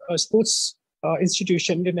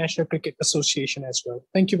institution, International Cricket Association as well.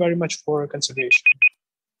 Thank you very much for consideration.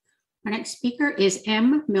 Our next speaker is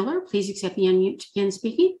M. Miller. Please accept the unmute to begin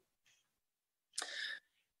speaking.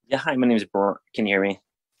 Yeah, hi, my name is Brian. Can you hear me?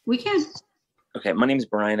 We can. Okay, my name is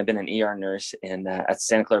Brian. I've been an ER nurse at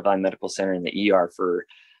Santa Clara Valley Medical Center in the ER for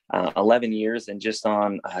 11 years. And just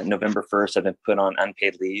on November 1st, I've been put on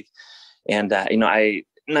unpaid leave. And,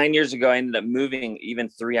 9 years ago, I ended up moving even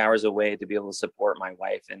 3 hours away to be able to support my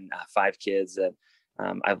wife and 5 kids.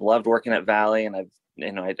 I've loved working at Valley, and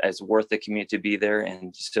it's worth the commute to be there.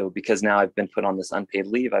 And so because now I've been put on this unpaid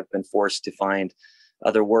leave, I've been forced to find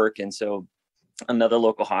other work. And so another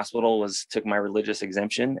local hospital took my religious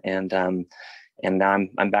exemption, and now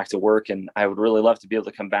I'm back to work. And I would really love to be able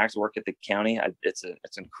to come back to work at the county. It's an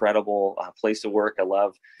incredible place to work. I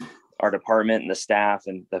love our department and the staff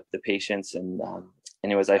and the patients. And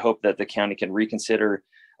anyways, I hope that the county can reconsider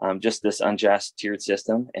just this unjust tiered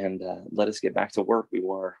system and let us get back to work.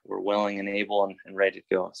 We're willing and able and ready to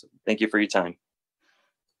go. So thank you for your time.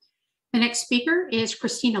 The next speaker is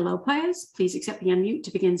Christina Lopez. Please accept the unmute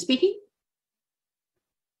to begin speaking.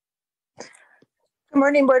 Good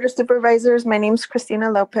morning, Board of Supervisors. My name is Christina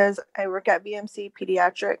Lopez. I work at BMC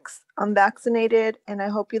Pediatrics. I'm vaccinated, and I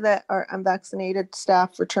hope you let our unvaccinated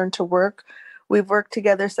staff return to work. We've worked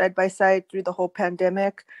together side by side through the whole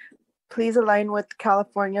pandemic. Please align with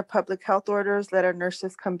California public health orders. Let our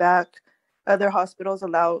nurses come back. Other hospitals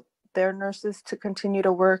allow their nurses to continue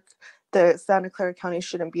to work. The Santa Clara County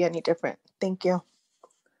shouldn't be any different. Thank you.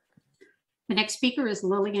 The next speaker is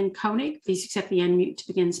Lillian Koenig. Please accept the unmute to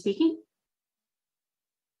begin speaking.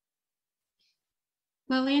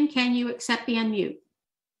 Lillian, can you accept the unmute?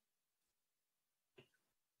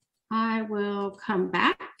 I will come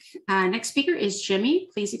back. Next speaker is Jimmy.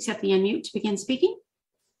 Please accept the unmute to begin speaking.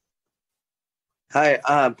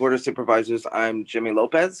 Hi, Board of Supervisors. I'm Jimmy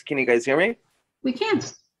Lopez. Can you guys hear me? We can.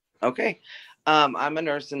 Okay. I'm a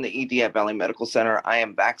nurse in the ED at Valley Medical Center. I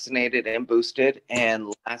am vaccinated and boosted,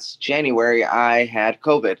 and last January I had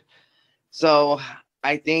COVID. So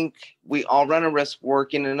I think we all run a risk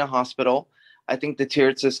working in a hospital. I think the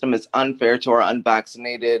tiered system is unfair to our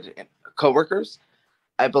unvaccinated coworkers.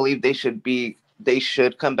 I believe they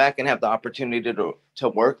should come back and have the opportunity to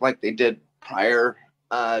work like they did prior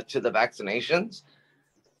to the vaccinations.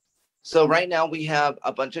 So right now we have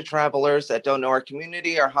a bunch of travelers that don't know our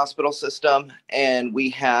community, our hospital system, and we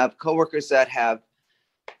have coworkers that have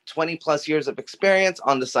 20 plus years of experience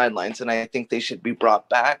on the sidelines. And I think they should be brought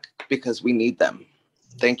back because we need them.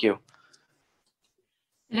 Thank you.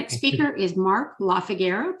 The next speaker is Mark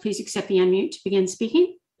LaFiguera. Please accept the unmute to begin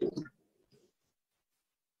speaking.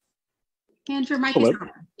 And your mic is on.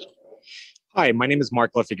 Hi, my name is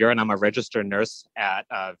Mark LaFiguera, and I'm a registered nurse at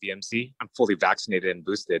VMC. I'm fully vaccinated and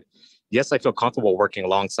boosted. Yes, I feel comfortable working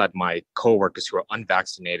alongside my coworkers who are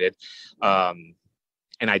unvaccinated, and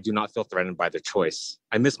I do not feel threatened by their choice.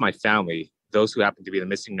 I miss my family, those who happen to be the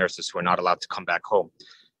missing nurses who are not allowed to come back home.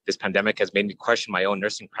 This pandemic has made me question my own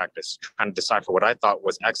nursing practice, trying to decipher what I thought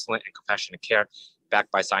was excellent and compassionate care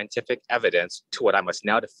backed by scientific evidence to what I must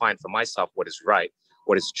now define for myself what is right,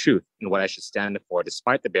 what is truth, and what I should stand for,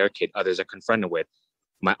 despite the barricade others are confronted with.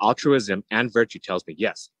 My altruism and virtue tells me,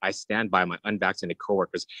 yes, I stand by my unvaccinated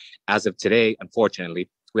coworkers. As of today, unfortunately,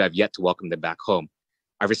 we have yet to welcome them back home.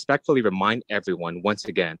 I respectfully remind everyone once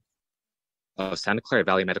again of Santa Clara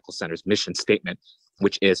Valley Medical Center's mission statement,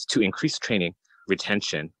 which is to increase training,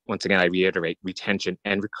 retention. Once again, I reiterate, retention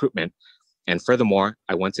and recruitment. And furthermore,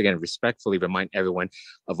 I once again respectfully remind everyone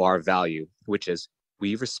of our value, which is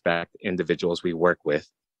we respect individuals we work with.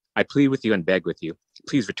 I plead with you and beg with you,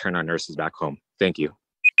 please return our nurses back home. Thank you.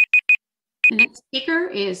 The next speaker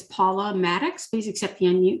is Paula Maddox. Please accept the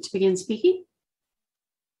unmute to begin speaking.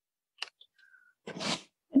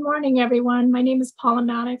 Good morning, everyone. My name is Paula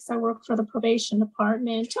Maddox. I work for the probation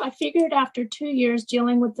department. I figured after 2 years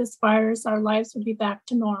dealing with this virus, our lives would be back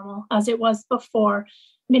to normal as it was before.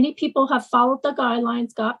 Many people have followed the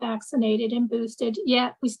guidelines, got vaccinated and boosted,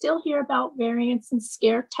 yet we still hear about variants and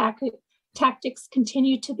scare tactics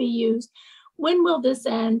continue to be used. When will this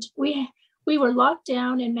end? We were locked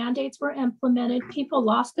down and mandates were implemented. People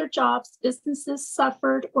lost their jobs, businesses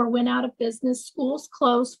suffered or went out of business, schools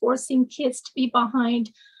closed, forcing kids to be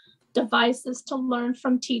behind devices to learn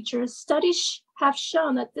from teachers. Studies have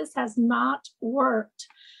shown that this has not worked.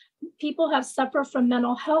 People have suffered from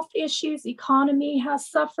mental health issues. Economy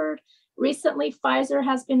has suffered. Recently, Pfizer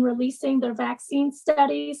has been releasing their vaccine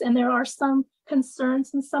studies, and there are some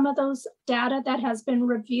concerns in some of those data that has been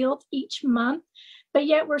revealed each month. But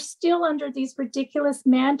yet we're still under these ridiculous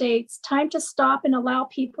mandates. Time to stop and allow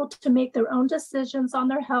people to make their own decisions on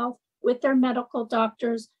their health with their medical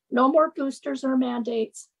doctors. No more boosters or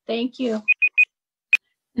mandates. Thank you.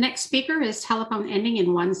 The next speaker is telephone ending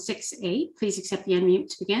in 168. Please accept the unmute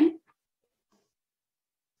to begin.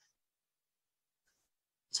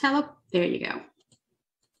 There you go.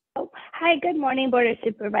 Oh, hi, good morning, Board of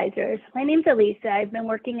Supervisors. My name's Elisa. I've been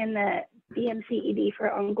working in the VMC ED for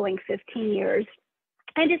ongoing 15 years.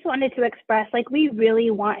 I just wanted to express, we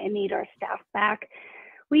really want and need our staff back.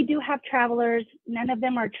 We do have travelers. None of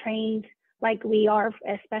them are trained like we are,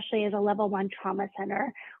 especially as a level 1 trauma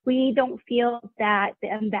center. We don't feel that the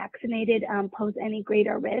unvaccinated pose any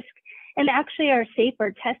greater risk, and actually are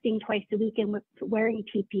safer testing twice a week and wearing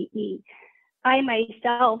PPE. I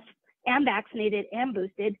myself am vaccinated and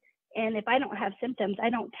boosted, and if I don't have symptoms, I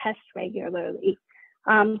don't test regularly.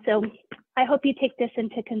 So I hope you take this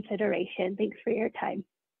into consideration. Thanks for your time.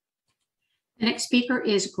 The next speaker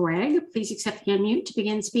is Greg. Please accept the unmute to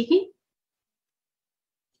begin speaking.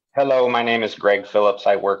 Hello, my name is Greg Phillips.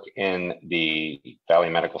 I work in the Valley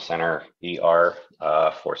Medical Center ER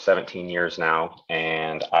for 17 years now,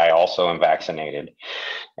 and I also am vaccinated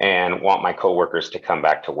and want my coworkers to come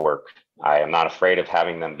back to work. I am not afraid of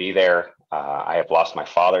having them be there. I have lost my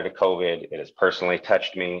father to COVID. It has personally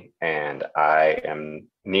touched me, and I am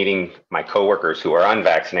needing my coworkers who are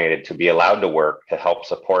unvaccinated to be allowed to work to help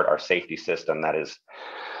support our safety system that is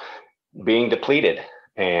being depleted.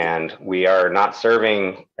 And we are not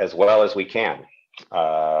serving as well as we can.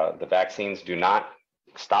 The vaccines do not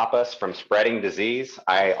stop us from spreading disease.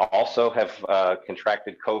 I also have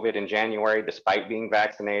contracted COVID in January despite being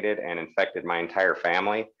vaccinated, and infected my entire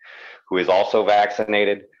family, who is also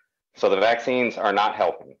vaccinated. So the vaccines are not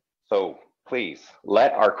helping. So please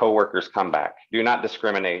let our coworkers come back. Do not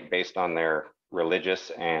discriminate based on their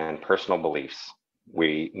religious and personal beliefs.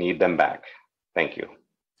 We need them back. Thank you.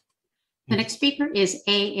 The next speaker is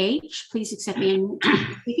AH. Please accept the unmute to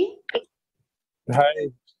begin speaking. Hi,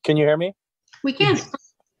 can you hear me? We can.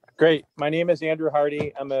 Great. My name is Andrew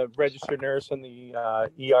Hardy. I'm a registered nurse in the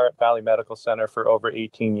ER at Valley Medical Center for over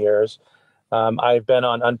 18 years. I've been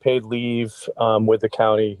on unpaid leave with the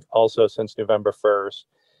county also since November 1st.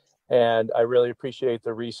 And I really appreciate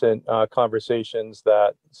the recent conversations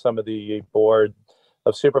that some of the board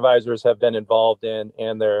of supervisors have been involved in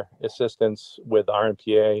and their assistance with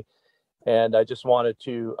RMPA. And I just wanted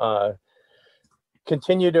to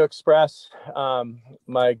continue to express I'm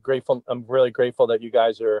really grateful that you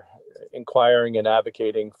guys are inquiring and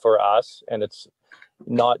advocating for us. And it's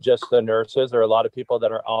not just the nurses. There are a lot of people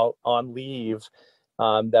that are all on leave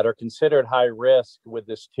that are considered high risk with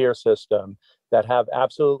this tier system that have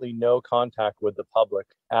absolutely no contact with the public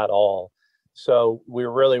at all. So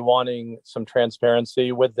we're really wanting some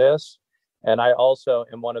transparency with this. And I also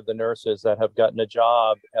am one of the nurses that have gotten a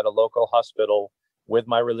job at a local hospital with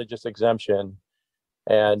my religious exemption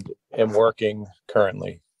and am working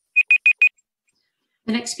currently.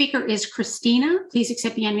 The next speaker is Christina. Please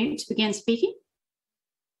accept the unmute to begin speaking.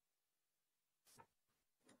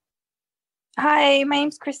 Hi, my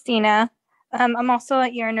name's Christina. I'm also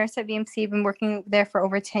an ER nurse at VMC. I've been working there for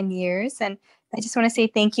over 10 years. And I just want to say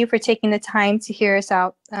thank you for taking the time to hear us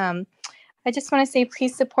out. I just want to say,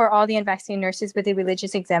 please support all the unvaccinated nurses with the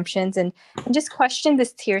religious exemptions and just question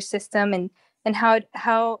this tier system and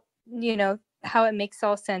how it makes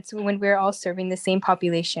all sense when we're all serving the same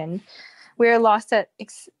population. We're lost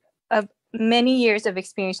of many years of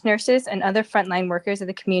experienced nurses and other frontline workers of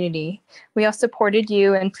the community. We all supported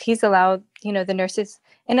you, and please allow the nurses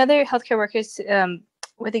and other healthcare workers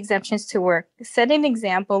with exemptions to work. Set an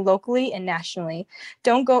example locally and nationally.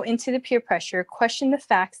 Don't go into the peer pressure. Question the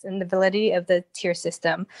facts and the validity of the tier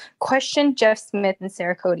system. Question Jeff Smith and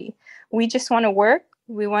Sarah Cody. We just want to work.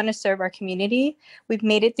 We want to serve our community. We've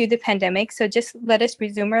made it through the pandemic, so just let us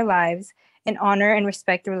resume our lives and honor and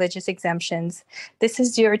respect the religious exemptions. This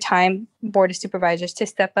is your time, Board of Supervisors, to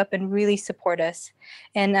step up and really support us.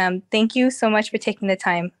 And thank you so much for taking the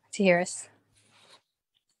time to hear us.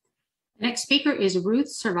 The next speaker is Ruth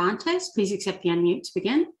Cervantes. Please accept the unmute to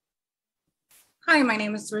begin. Hi, my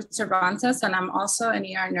name is Ruth Cervantes, and I'm also an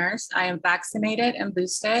ER nurse. I am vaccinated and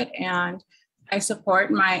boosted, and I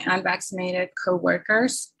support my unvaccinated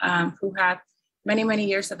coworkers who have many, many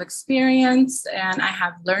years of experience, and I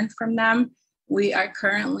have learned from them. We are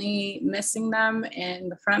currently missing them in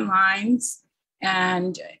the front lines,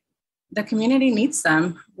 and the community needs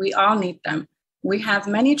them. We all need them. We have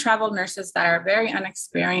many travel nurses that are very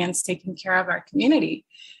inexperienced taking care of our community.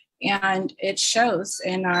 And it shows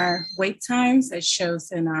in our wait times, it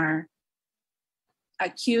shows in our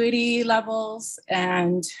acuity levels,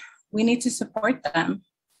 and we need to support them.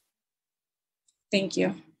 Thank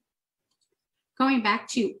you. Going back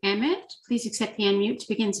to Emmett, please accept the unmute to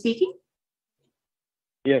begin speaking.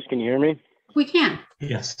 Yes, can you hear me? We can.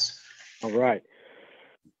 Yes. All right.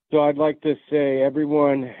 So I'd like to say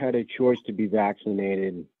everyone had a choice to be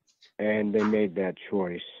vaccinated, and they made that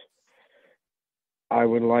choice. I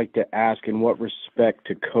would like to ask, in what respect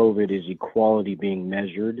to COVID is equality being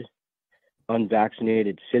measured?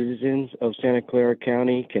 Unvaccinated citizens of Santa Clara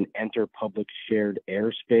County can enter public shared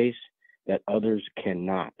airspace that others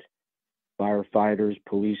cannot. Firefighters,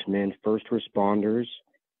 policemen, first responders,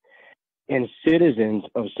 and citizens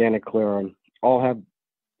of Santa Clara all have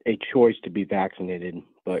a choice to be vaccinated,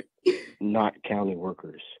 but not county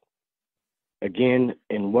workers. Again,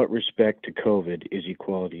 in what respect to COVID is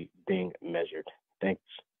equality being measured? Thanks.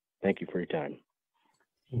 Thank you for your time.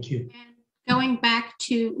 Thank you. And going back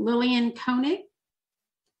to Lillian Koenig,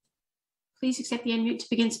 please accept the unmute to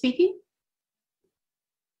begin speaking.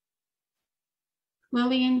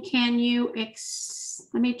 Lillian, can you,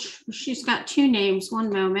 she's got two names, one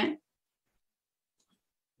moment.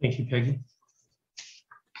 Thank you, Peggy.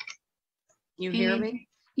 You hear me?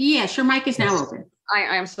 Yes, your mic is now open.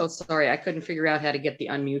 I'm so sorry. I couldn't figure out how to get the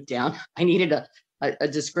unmute down. I needed a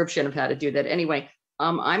description of how to do that. Anyway,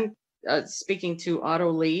 I'm speaking to Otto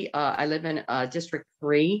Lee. I live in District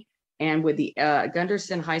 3, and with the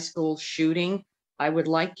Gunderson High School shooting, I would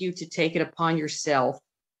like you to take it upon yourself,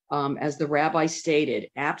 as the rabbi stated,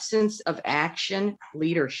 absence of action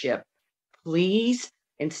leadership. Please,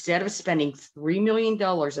 instead of spending $3 million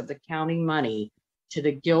of the county money to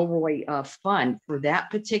the Gilroy Fund for that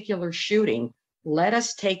particular shooting, let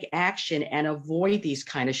us take action and avoid these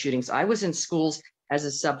kind of shootings. I was in schools as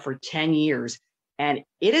a sub for 10 years, and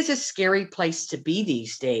it is a scary place to be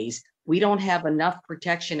these days. We don't have enough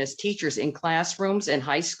protection as teachers in classrooms and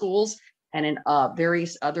high schools, and in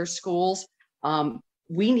various other schools.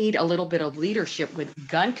 We need a little bit of leadership with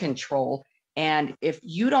gun control. And if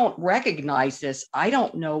you don't recognize this, I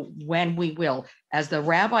don't know when we will. As the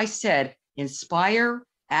rabbi said, inspire,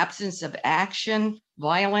 absence of action,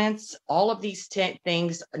 violence, all of these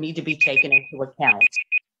things need to be taken into account.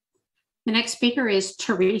 The next speaker is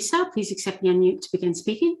Teresa. Please accept the unmute to begin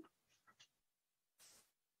speaking.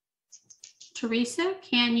 Teresa,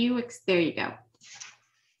 can you, there you go.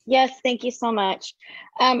 Yes, thank you so much.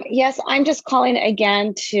 Yes, I'm just calling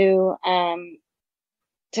again to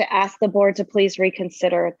ask the board to please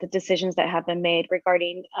reconsider the decisions that have been made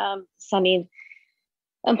regarding sending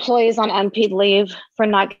employees on unpaid leave for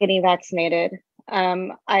not getting vaccinated.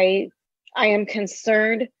 I am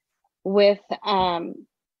concerned with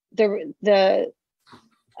the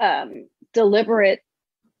deliberate,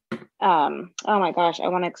 oh my gosh, I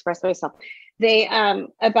want to express myself. They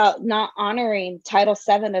about not honoring Title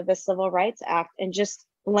VII of the Civil Rights Act and just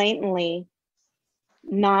blatantly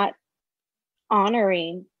not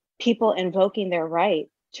honoring people invoking their right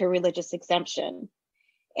to religious exemption.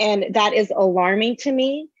 And that is alarming to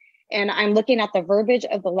me. And I'm looking at the verbiage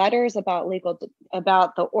of the letters about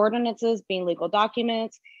the ordinances being legal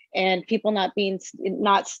documents and people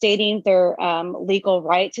not stating their legal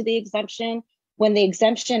right to the exemption when the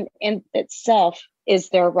exemption in itself is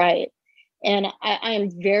their right. And I am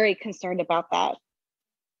very concerned about that.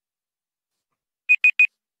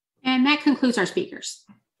 And that concludes our speakers.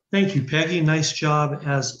 Thank you, Peggy. Nice job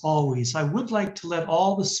as always. I would like to let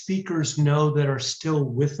all the speakers know that are still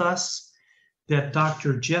with us that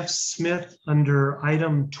Dr. Jeff Smith under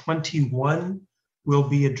item 21 will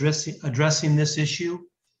be addressing this issue.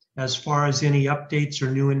 As far as any updates or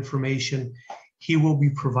new information, he will be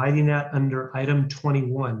providing that under item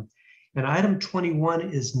 21. And item 21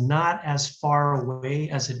 is not as far away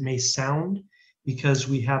as it may sound because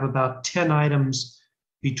we have about 10 items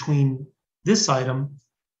between this item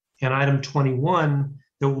and item 21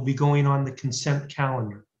 that will be going on the consent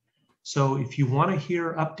calendar. So if you want to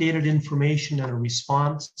hear updated information and a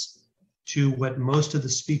response to what most of the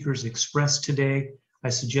speakers expressed today, I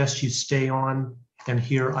suggest you stay on and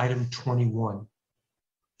hear item 21.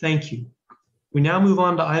 Thank you. We now move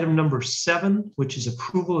on to item number 7, which is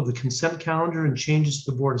approval of the consent calendar and changes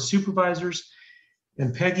to the Board of Supervisors.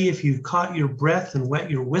 And Peggy, if you've caught your breath and wet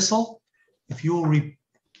your whistle, if you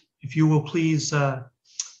will please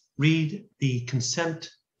read the consent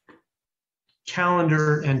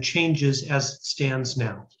calendar and changes as it stands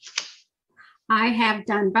now. I have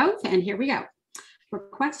done both, and here we go.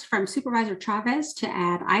 Request from Supervisor Chavez to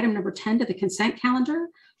add item number 10 to the consent calendar.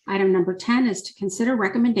 Item number 10 is to consider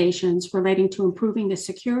recommendations relating to improving the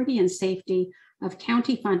security and safety of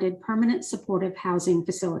county-funded permanent supportive housing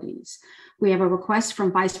facilities. We have a request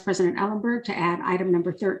from Vice President Ellenberg to add item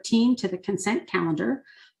number 13 to the consent calendar.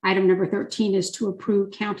 Item number 13 is to approve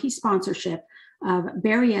county sponsorship of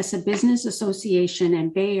Berryessa Business Association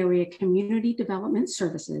and Bay Area Community Development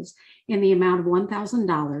Services in the amount of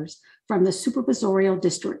 $1,000 from the Supervisorial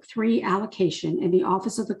District 3 allocation in the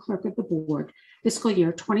Office of the Clerk of the Board fiscal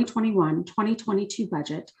year 2021-2022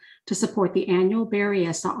 budget to support the annual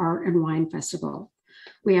Berryessa Art and Wine Festival.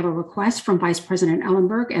 We have a request from Vice President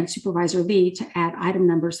Ellenberg and Supervisor Lee to add item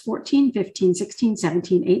numbers 14, 15, 16,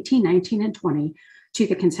 17, 18, 19, and 20 to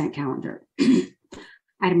the consent calendar.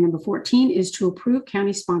 Item number 14 is to approve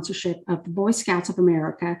county sponsorship of the Boy Scouts of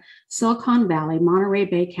America Silicon Valley Monterey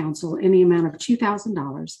Bay Council in the amount of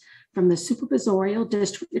 $2,000 from the Supervisorial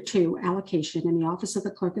District 2 allocation in the Office of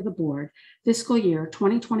the Clerk of the Board fiscal year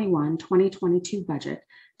 2021-2022 budget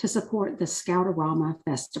to support the Scoutorama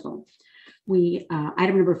Festival.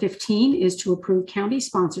 Item number 15 is to approve county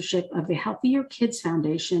sponsorship of the Healthier Kids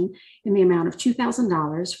Foundation in the amount of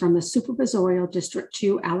 $2,000 from the Supervisorial District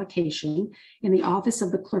 2 allocation in the Office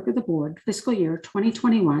of the Clerk of the Board fiscal year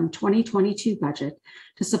 2021-2022 budget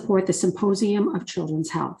to support the Symposium of Children's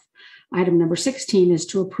Health. Item number 16 is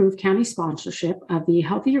to approve county sponsorship of the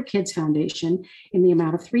Healthier Kids Foundation in the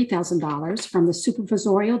amount of $3,000 from the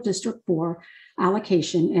Supervisorial District 4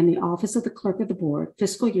 allocation in the Office of the Clerk of the Board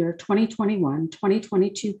fiscal year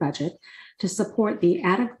 2021-2022 budget to support the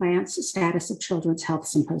At a Glance Status of Children's Health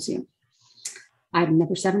Symposium. Item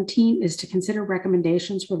number 17 is to consider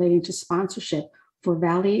recommendations relating to sponsorship for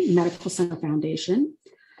Valley Medical Center Foundation.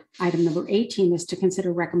 Item number 18 is to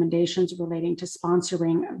consider recommendations relating to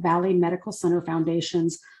sponsoring Valley Medical Center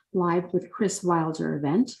Foundation's Live with Chris Wilder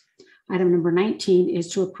event. Item number 19 is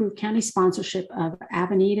to approve county sponsorship of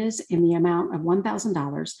Avenidas in the amount of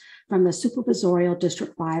 $1,000 from the Supervisorial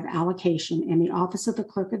District 5 allocation in the Office of the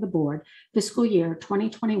Clerk of the Board fiscal year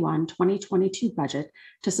 2021-2022 budget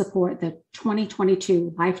to support the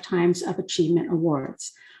 2022 Lifetimes of Achievement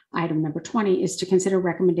Awards. Item number 20 is to consider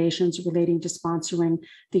recommendations relating to sponsoring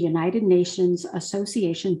the United Nations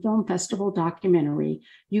Association Film Festival documentary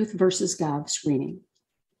Youth versus Gov screening.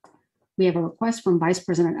 We have a request from Vice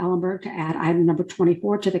President Ellenberg to add item number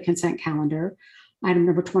 24 to the consent calendar. Item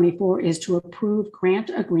number 24 is to approve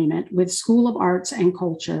grant agreement with School of Arts and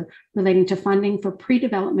Culture relating to funding for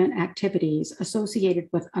pre-development activities associated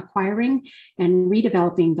with acquiring and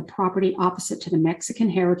redeveloping the property opposite to the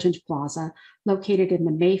Mexican Heritage Plaza located in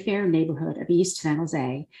the Mayfair neighborhood of East San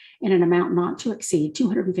Jose in an amount not to exceed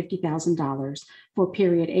 $250,000 for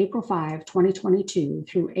period April 5, 2022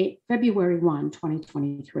 through February 1,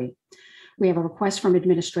 2023. We have a request from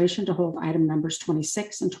administration to hold item numbers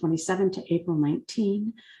 26 and 27 to April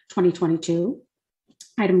 19, 2022.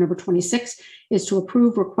 Item number 26 is to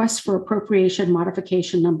approve request for appropriation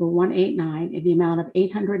modification number 189 in the amount of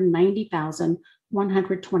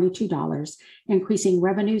 $890,122, increasing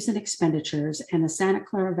revenues and expenditures in the Santa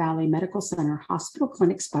Clara Valley Medical Center Hospital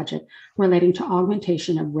Clinics budget relating to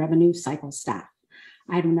augmentation of revenue cycle staff.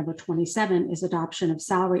 Item number 27 is adoption of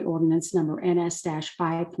salary ordinance number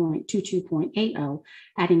NS-5.22.80,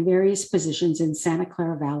 adding various positions in Santa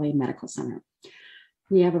Clara Valley Medical Center.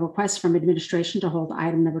 We have a request from administration to hold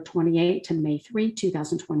item number 28 to May 3,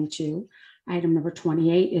 2022. Item number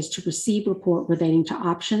 28 is to receive report relating to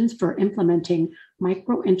options for implementing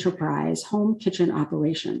micro-enterprise home kitchen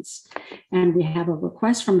operations. And we have a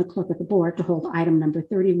request from the clerk of the board to hold item number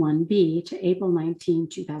 31B to April 19,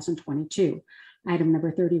 2022. Item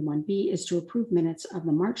number 31B is to approve minutes of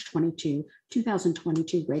the March 22,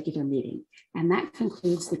 2022 regular meeting. And that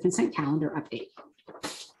concludes the consent calendar update.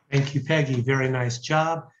 Thank you, Peggy. Very nice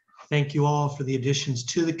job. Thank you all for the additions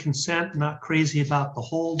to the consent. Not crazy about the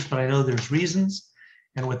holds, but I know there's reasons.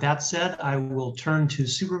 And with that said, I will turn to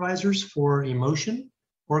supervisors for a motion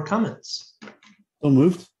or comments. So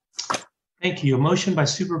moved. Thank you. A motion by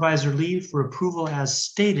Supervisor Lee for approval as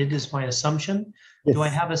stated is my assumption. Yes. Do I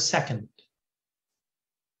have a second?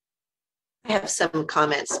 I have some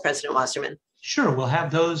comments, President Wasserman. Sure, we'll have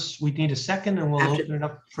those. We need a second and we'll open it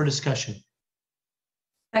up for discussion.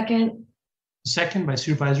 Second. Second by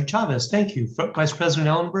Supervisor Chavez. Thank you. Vice President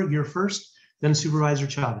Ellenberg, you're first, then Supervisor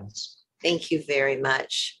Chavez. Thank you very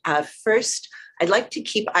much. First, I'd like to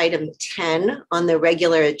keep item 10 on the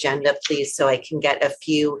regular agenda, please, so I can get a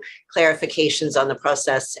few clarifications on the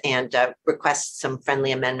process and request some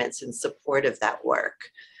friendly amendments in support of that work.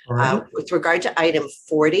 Right. With regard to item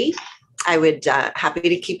 40, I would happy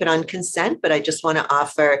to keep it on consent, but I just want to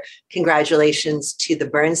offer congratulations to the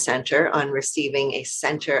Burn Center on receiving a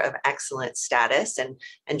Center of Excellence status and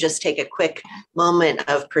just take a quick moment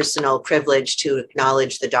of personal privilege to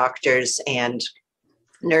acknowledge the doctors and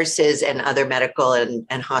nurses and other medical and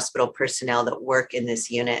hospital personnel that work in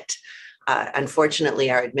this unit.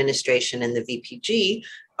 Unfortunately, our administration and the VPG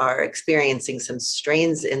are experiencing some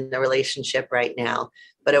strains in the relationship right now.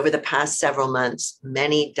 But over the past several months,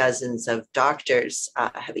 many dozens of doctors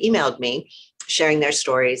have emailed me sharing their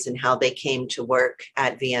stories and how they came to work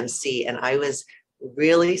at VMC. And I was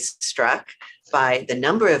really struck by the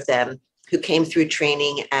number of them who came through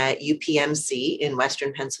training at UPMC in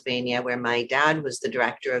Western Pennsylvania, where my dad was the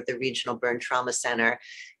director of the Regional Burn Trauma Center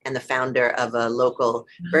and the founder of a local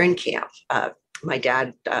burn camp. My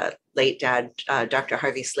dad, late dad, Dr.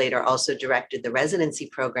 Harvey Slater, also directed the residency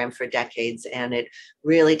program for decades, and it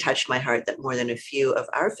really touched my heart that more than a few of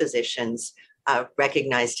our physicians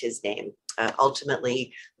recognized his name.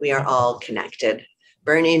 Ultimately, we are all connected.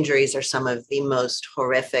 Burn injuries are some of the most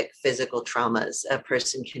horrific physical traumas a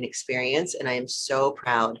person can experience, and I am so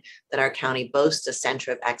proud that our county boasts a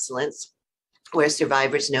center of excellence where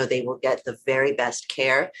survivors know they will get the very best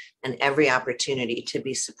care and every opportunity to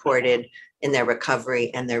be supported in their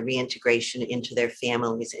recovery and their reintegration into their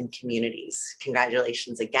families and communities.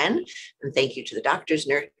 Congratulations again, and thank you to the doctors,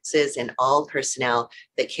 nurses, and all personnel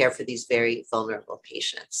that care for these very vulnerable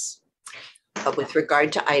patients. With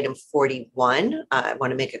regard to item 41, I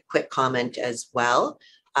want to make a quick comment as well.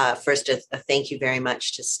 First, a thank you very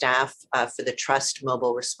much to staff for the Trust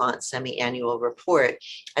Mobile Response Semi-Annual Report.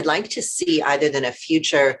 I'd like to see either in a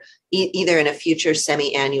future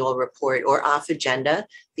semi-annual report or off agenda,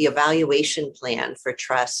 the evaluation plan for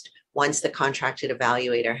Trust once the contracted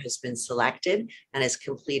evaluator has been selected and has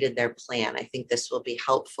completed their plan. I think this will be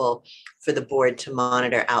helpful for the board to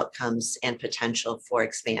monitor outcomes and potential for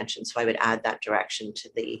expansion. So I would add that direction to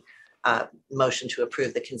the motion to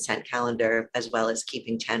approve the consent calendar as well as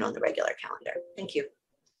keeping 10 on the regular calendar. Thank you.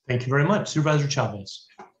 Thank you very much. Supervisor Chavez.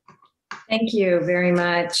 Thank you very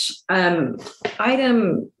much.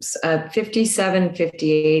 Items 57,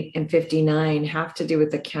 58, and 59 have to do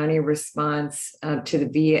with the county response to the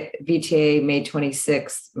VTA May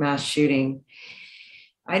 26th mass shooting.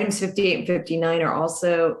 Items 58 and 59 are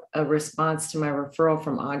also a response to my referral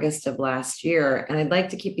from August of last year. And I'd like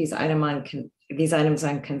to keep these items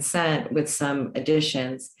on consent with some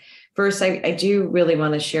additions. First, I do really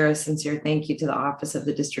want to share a sincere thank you to the Office of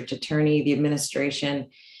the District Attorney, the administration,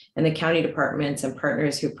 and the county departments and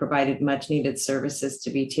partners who provided much needed services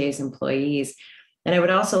to VTA's employees. And I would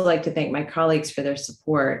also like to thank my colleagues for their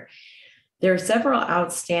support. There are several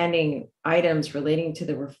outstanding items relating to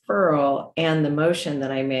the referral and the motion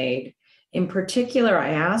that I made. In particular, I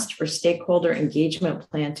asked for stakeholder engagement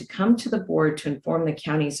plan to come to the board to inform the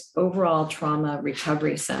county's overall trauma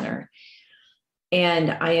recovery center.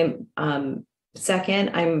 And I am, second,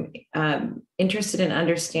 I'm interested in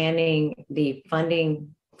understanding the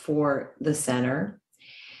funding for the center.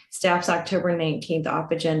 Staff's October 19th off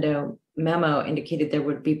agenda memo indicated there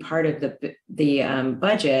would be part of the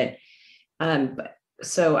budget.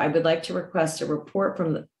 So I would like to request a report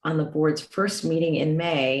on the board's first meeting in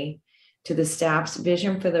May to the staff's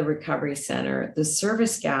vision for the recovery center, the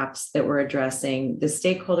service gaps that we're addressing, the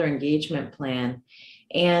stakeholder engagement plan,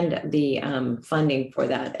 and the funding for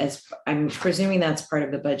that. As I'm presuming that's part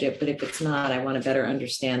of the budget, but if it's not, I want to better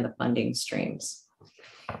understand the funding streams.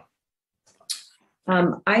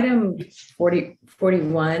 Item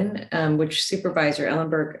 41, which Supervisor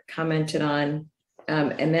Ellenberg commented on,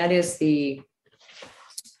 and that is the,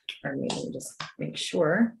 pardon me, let me just make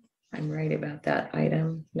sure I'm right about that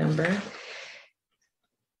item number.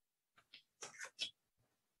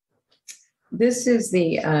 This is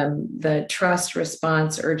the trust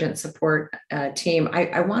response urgent support team.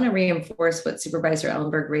 I want to reinforce what Supervisor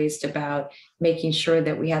Ellenberg raised about making sure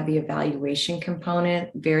that we have the evaluation component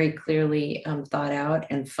very clearly thought out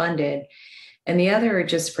and funded. And the other,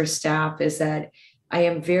 just for staff, is that I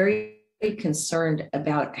am very concerned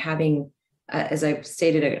about having, as I've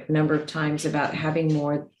stated a number of times, about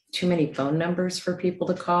having too many phone numbers for people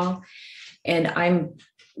to call. And I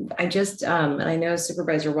just, and I know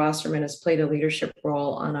Supervisor Wasserman has played a leadership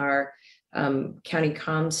role on our county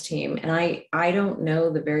comms team. And I don't know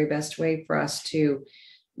the very best way for us to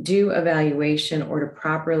do evaluation or to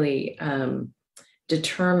properly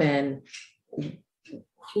determine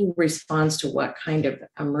who responds to what kind of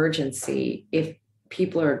emergency if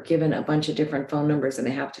people are given a bunch of different phone numbers and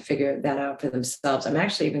they have to figure that out for themselves. I'm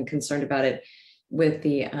actually even concerned about it with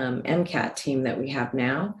the MCAT team that we have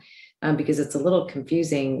now. Because it's a little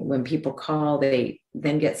confusing when people call, they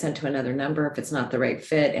then get sent to another number if it's not the right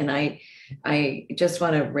fit. And I just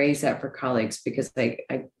want to raise that for colleagues because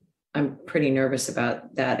I'm pretty nervous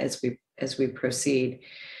about that as we proceed.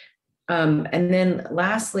 And then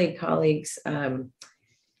lastly, colleagues, I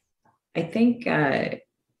think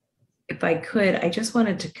if I could, I just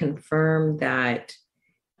wanted to confirm that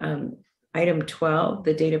item 12,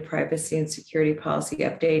 the data privacy and security policy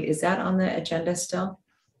update, is that on the agenda still?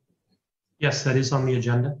 Yes, that is on the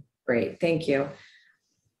agenda. Great, thank you.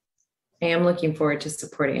 I am looking forward to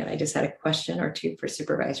supporting it. I just had a question or two for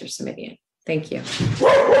Supervisor Simidian. Thank you.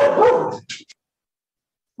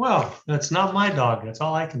 Well, that's not my dog. That's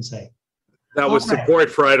all I can say. That was support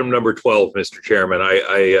for item number 12, Mr. Chairman.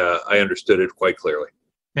 I understood it quite clearly.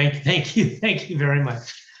 Thank you very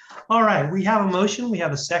much. All right, we have a motion, we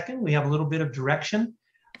have a second, we have a little bit of direction.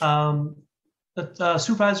 Supervisor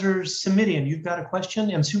Simidian, you've got a question,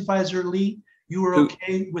 and Supervisor Lee, you were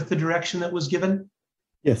okay with the direction that was given?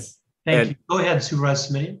 Yes. Thank you. Go ahead,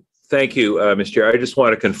 Supervisor Simidian. Thank you, Mr. Chair. I just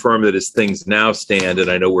want to confirm that as things now stand, and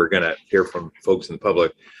I know we're going to hear from folks in the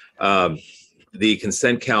public, the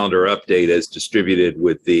consent calendar update as distributed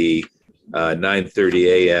with the 9:30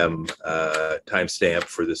 a.m. timestamp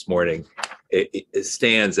for this morning, it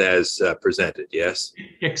stands as presented, yes?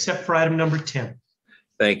 Except for item number 10.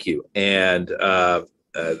 Thank you. And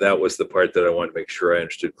that was the part that I wanted to make sure I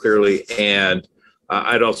understood clearly. And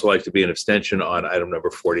I'd also like to be an abstention on item number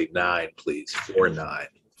 49, please, 49.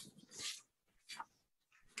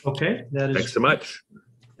 Okay, Thanks so much.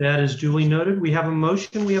 That is duly noted. We have a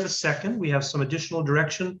motion, we have a second. We have some additional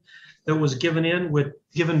direction that was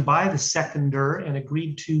given by the seconder and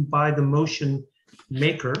agreed to by the motion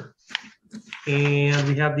maker. And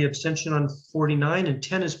we have the abstention on 49 and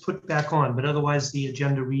 10 is put back on, but otherwise the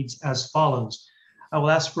agenda reads as follows. I will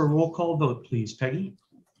ask for a roll call vote, please. Peggy?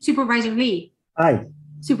 Supervisor Lee? Aye.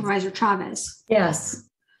 Supervisor Chavez? Yes.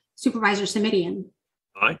 Supervisor Simidian?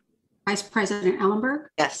 Aye. Vice President Ellenberg?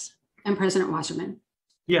 Yes. and President Wasserman.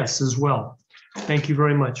 Yes, as well. Thank you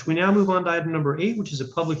very much. We now move on to item number 8, which is a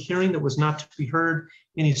public hearing that was not to be heard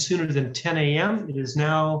any sooner than 10 a.m. It is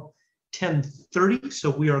now 10:30, so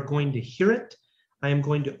we are going to hear it. I am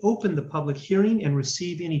going to open the public hearing and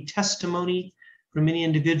receive any testimony from any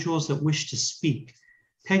individuals that wish to speak.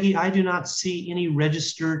 Peggy, I do not see any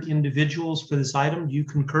registered individuals for this item. Do you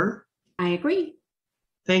concur? I agree.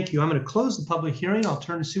 Thank you. I'm going to close the public hearing. I'll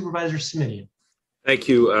turn to Supervisor Simitian. Thank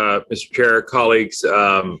you, Mr. Chair, colleagues.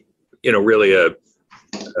 Really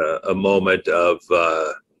a moment of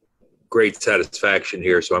great satisfaction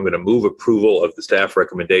here. So I'm going to move approval of the staff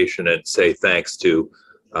recommendation and say thanks to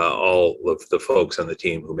all of the folks on the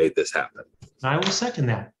team who made this happen. I will second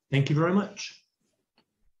that. Thank you very much.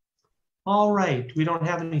 All right, we don't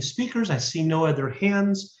have any speakers. I see no other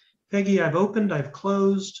hands. Peggy, I've opened, I've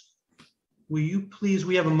closed. Will you please,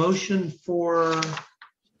 we have a motion for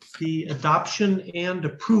the adoption and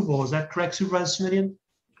approval. Is that correct, Supervisor Simitian?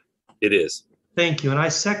 It is. Thank you, and I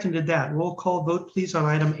seconded that. Roll call vote, please, on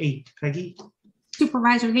item 8. Peggy?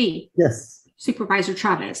 Supervisor Lee? Yes. Supervisor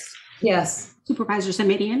Chavez? Yes. Supervisor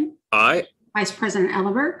Simitian? Aye. Vice President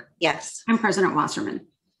Ellenberg? Yes. And President Wasserman.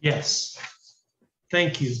 Yes.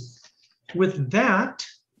 Thank you. With that,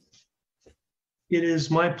 it is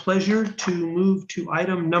my pleasure to move to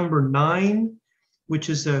item number 9, which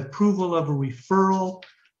is the approval of a referral.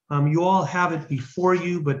 You all have it before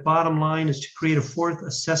you, but bottom line is to create a 4th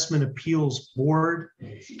Assessment Appeals Board.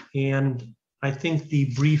 And I think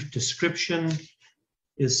the brief description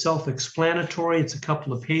is self-explanatory. It's a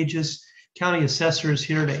couple of pages. County Assessor is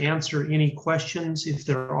here to answer any questions if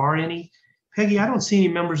there are any. Peggy, I don't see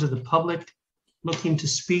any members of the public looking to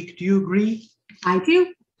speak. Do you agree? I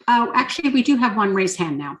do. Oh, actually, we do have one raised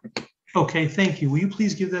hand now. Okay, thank you. Will you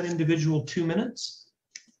please give that individual 2 minutes?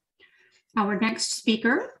 Our next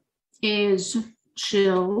speaker is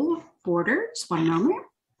Jill Borders. One moment.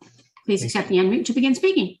 Please accept the unmute to begin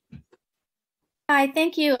speaking. Hi,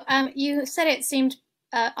 thank you. You said it seemed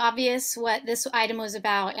obvious what this item was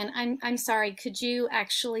about, and I'm sorry, could you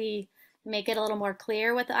actually make it a little more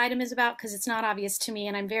clear what the item is about? Because it's not obvious to me,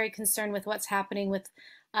 and I'm very concerned with what's happening with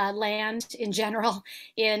land in general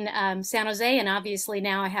in San Jose, and obviously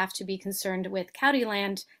now I have to be concerned with county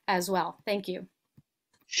land as well. Thank you.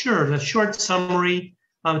 Sure, the short summary,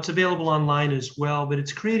 it's available online as well, but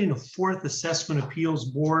it's creating a 4th Assessment Appeals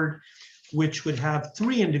Board, which would have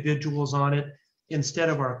 3 individuals on it instead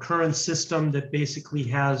of our current system that basically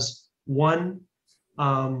has 1.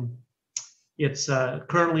 It's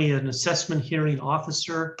currently an assessment hearing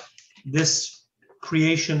officer. This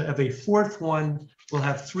creation of a 4th one will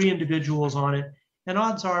have 3 individuals on it. And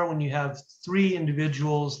odds are when you have 3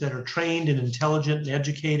 individuals that are trained and intelligent and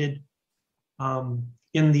educated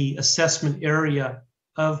in the assessment area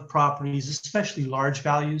of properties, especially large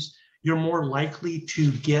values, you're more likely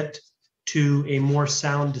to get to a more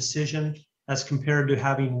sound decision as compared to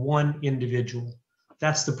having 1 individual.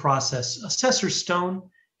 That's the process. Assessor Stone,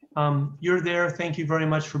 you're there. Thank you very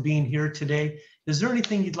much for being here today. Is there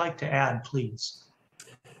anything you'd like to add, please?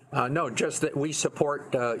 No, just that we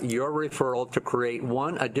support your referral to create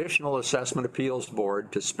 1 additional assessment appeals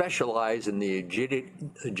board to specialize in the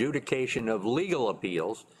adjudication of legal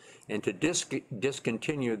appeals and to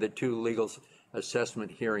discontinue the 2 legal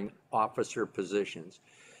assessment hearing officer positions.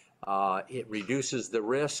 It reduces the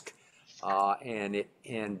risk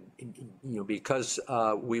because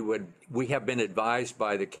we have been advised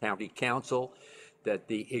by the county council that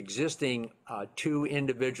the existing 2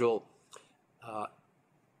 individual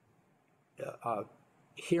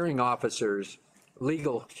hearing officers,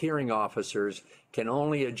 legal hearing officers, can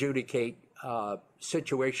only adjudicate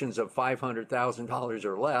situations of $500,000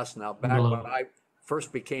 or less. Now, back when I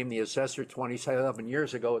first became the assessor 27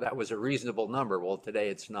 years ago, that was a reasonable number. Well, today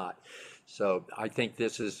it's not. So I think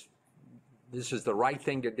this is the right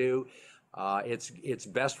thing to do. It's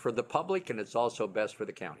best for the public, and it's also best for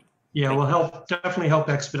the county. Yeah, will definitely help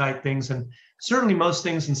expedite things, and certainly most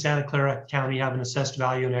things in Santa Clara County have an assessed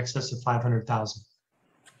value in excess of $500,000.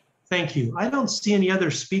 Thank you. I don't see any other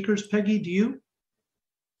speakers. Peggy, do you?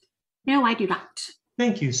 No, I do not.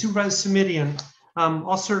 Thank you. Supervisor Simitian,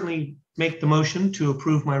 I'll certainly make the motion to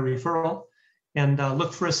approve my referral and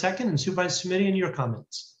look for a second. And Supervisor Simitian, your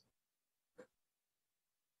comments.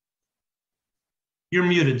 You're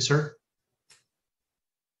muted, sir.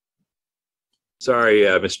 Sorry,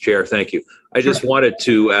 Mr. Chair, thank you. I just wanted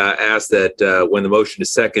to ask that when the motion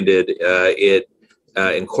is seconded, it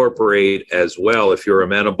incorporate as well, if you're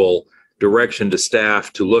amenable, direction to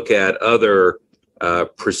staff to look at other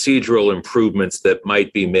procedural improvements that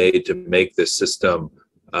might be made to make this system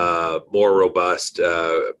more robust.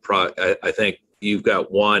 I think you've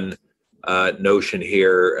got one notion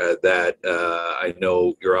here that I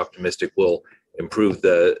know you're optimistic will improve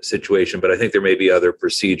the situation, but I think there may be other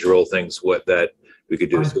procedural things that we could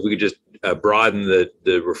do. So we could just broaden the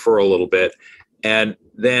referral a little bit. And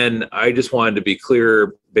then I just wanted to be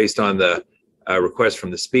clear, based on the request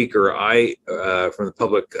from the speaker, from the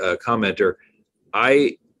public commenter,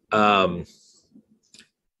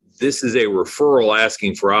 this is a referral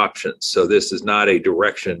asking for options. So this is not a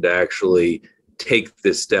direction to actually take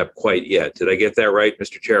this step quite yet. Did I get that right,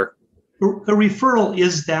 Mr. Chair? A referral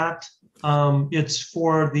is that. It's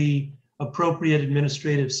for the appropriate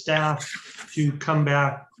administrative staff to come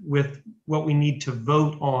back with what we need to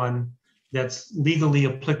vote on that's legally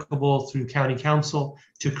applicable through county council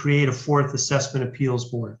to create a fourth assessment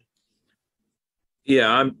appeals board.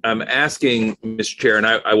 Yeah, I'm asking, Mr. Chair, and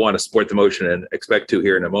I want to support the motion and expect to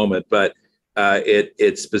here in a moment, but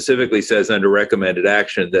it specifically says under recommended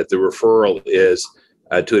action that the referral is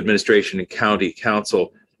to administration and county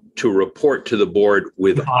council to report to the board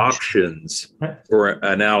with options for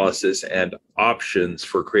analysis and options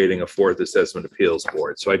for creating a fourth assessment appeals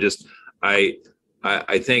board. So I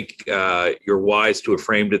think you're wise to have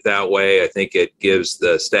framed it that way. I think it gives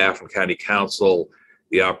the staff and county council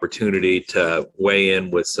the opportunity to weigh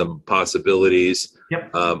in with some possibilities.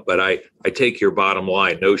 Yep. But I take your bottom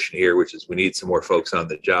line notion here, which is we need some more folks on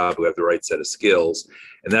the job who have the right set of skills.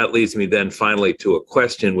 And that leads me then finally to a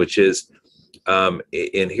question, which is,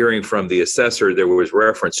 in hearing from the assessor, there was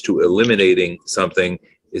reference to eliminating something.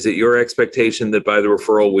 Is it your expectation that by the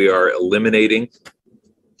referral we are eliminating?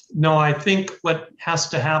 No, I think what has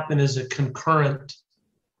to happen is a concurrent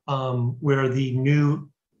where the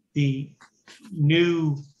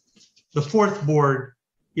fourth board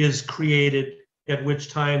is created, at which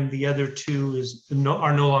time the other two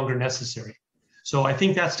are no longer necessary. So I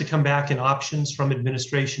think that's to come back in options from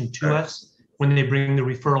administration to us when they bring the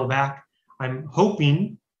referral back. I'm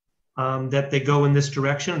hoping that they go in this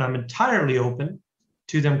direction, and I'm entirely open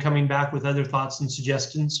to them coming back with other thoughts and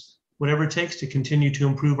suggestions, whatever it takes to continue to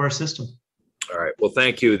improve our system. All right. Well,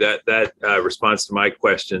 thank you. That responds to my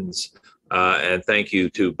questions. And thank you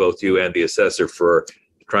to both you and the assessor for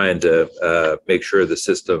trying to make sure the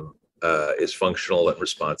system is functional and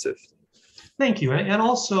responsive. Thank you. And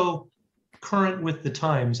also current with the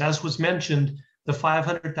times. As was mentioned, the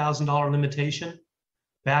 $500,000 limitation,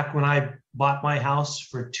 back when I bought my house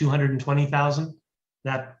for $220,000,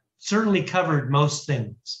 that certainly covered most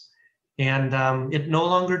things. And it no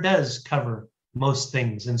longer does cover most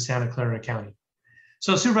things in Santa Clara County.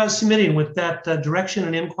 So Supervisor Submitting, with that direction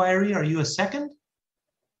and inquiry, are you a second?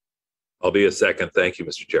 I'll be a second. Thank you,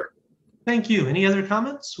 Mr. Chair. Thank you. Any other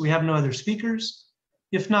comments? We have no other speakers.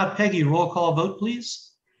 If not, Peggy, roll call vote,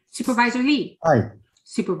 please. Supervisor Lee. Aye.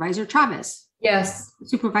 Supervisor Chavez. Yes.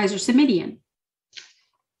 Supervisor Simidian.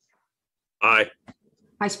 Aye.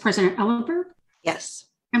 Vice President Ellenberg. Yes.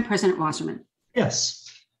 And President Wasserman.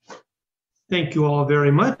 Yes. Thank you all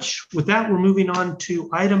very much. With that, we're moving on to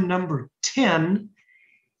item number 10.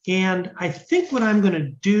 And I think what I'm going to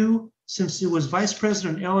do, since it was Vice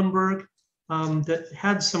President Ellenberg that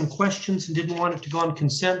had some questions and didn't want it to go on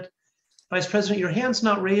consent. Vice President, your hand's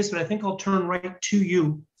not raised, but I think I'll turn right to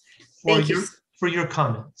you for your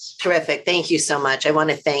comments. Terrific. Thank you so much. I want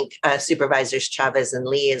to thank Supervisors Chavez and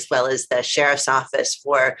Lee, as well as the Sheriff's Office,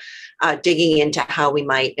 for digging into how we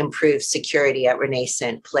might improve security at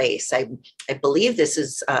Renaissance Place. I believe this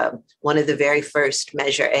is one of the very first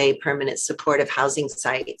Measure A permanent supportive housing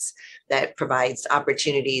sites that provides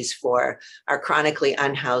opportunities for our chronically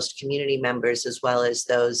unhoused community members, as well as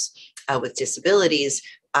those with disabilities,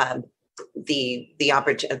 the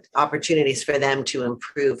opportunities for them to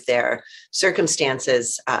improve their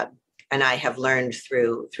circumstances. And I have learned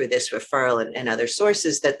through this referral and other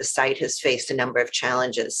sources that the site has faced a number of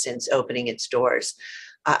challenges since opening its doors.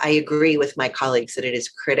 I agree with my colleagues that it is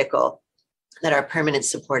critical that our permanent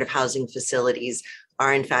supportive housing facilities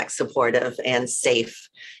are in fact supportive and safe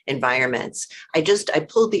environments. I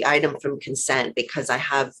pulled the item from consent because I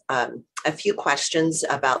have a few questions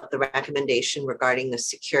about the recommendation regarding the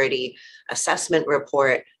security assessment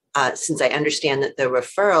report, since I understand that the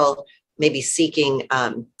referral may be seeking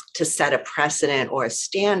to set a precedent or a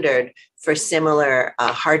standard for similar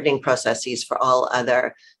hardening processes for all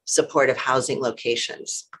other supportive housing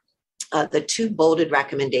locations. The two bolded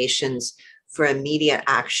recommendations for immediate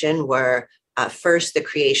action were first, the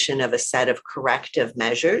creation of a set of corrective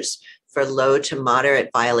measures for low to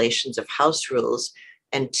moderate violations of house rules,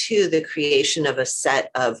 and two, the creation of a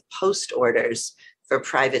set of post orders for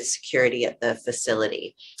private security at the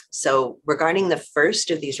facility. So regarding the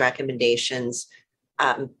first of these recommendations,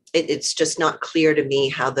 it's just not clear to me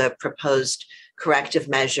how the proposed corrective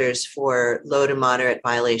measures for low to moderate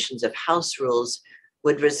violations of house rules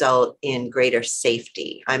would result in greater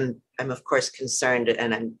safety. I'm of course concerned,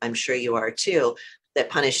 and I'm sure you are too, that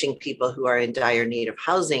punishing people who are in dire need of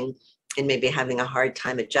housing and maybe having a hard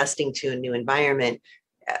time adjusting to a new environment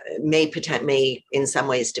may in some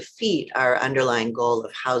ways defeat our underlying goal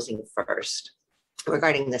of housing first.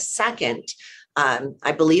 Regarding the second,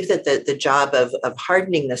 I believe that the job of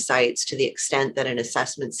hardening the sites to the extent that an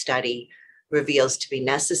assessment study reveals to be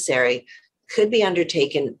necessary could be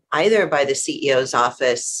undertaken either by the CEO's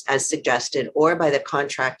office as suggested or by the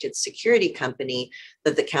contracted security company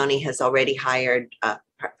that the county has already hired,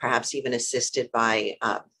 perhaps even assisted by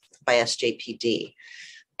SJPD.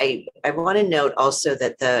 I want to note also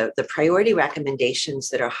that the priority recommendations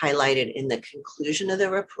that are highlighted in the conclusion of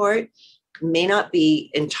the report may not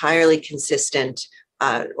be entirely consistent,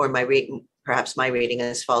 or perhaps my reading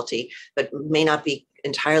is faulty, but may not be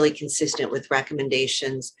entirely consistent with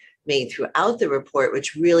recommendations made throughout the report,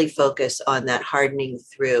 which really focus on that hardening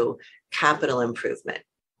through capital improvement.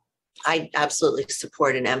 I absolutely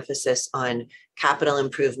support an emphasis on capital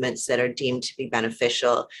improvements that are deemed to be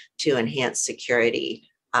beneficial to enhance security.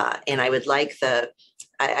 And I would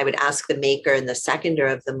ask the maker and the seconder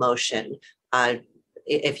of the motion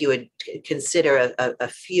if you would consider a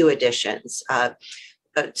few additions.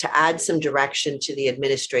 To add some direction to the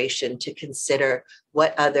administration to consider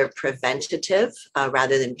what other preventative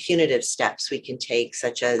rather than punitive steps we can take,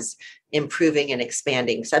 such as improving and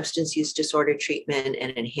expanding substance use disorder treatment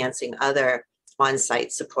and enhancing other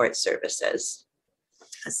on-site support services.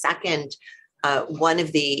 Second, one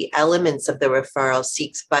of the elements of the referral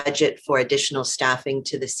seeks budget for additional staffing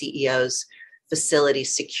to the CEO's facility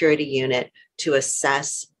security unit to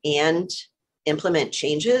assess and implement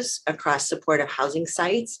changes across supportive housing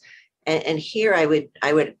sites. And here I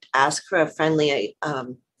would ask for a friendly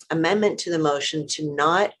amendment to the motion to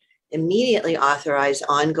not immediately authorize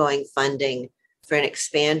ongoing funding for an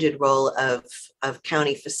expanded role of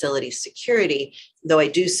county facility security, though I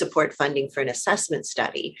do support funding for an assessment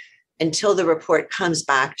study, until the report comes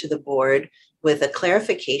back to the board with a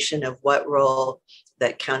clarification of what role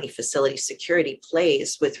that county facility security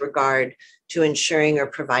plays with regard to ensuring or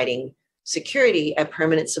providing security at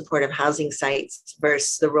permanent supportive housing sites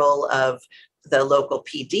versus the role of the local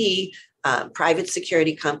PD, private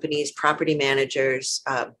security companies, property managers,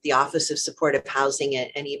 the Office of Supportive Housing,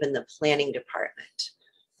 and even the planning department.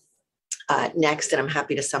 Next, and I'm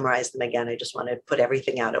happy to summarize them again, I just want to put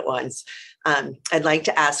everything out at once. I'd like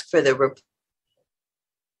to ask for the report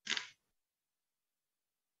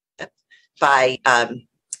by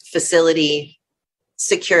facility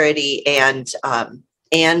security and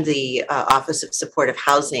the Office of Supportive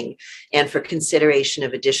Housing, and for consideration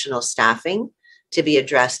of additional staffing to be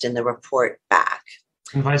addressed in the report back.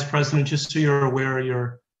 And Vice President, just so you're aware,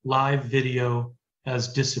 your live video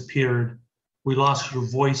has disappeared. We lost your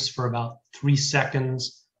voice for about 3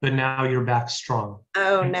 seconds, but now you're back strong.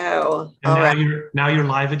 Oh no! And now you're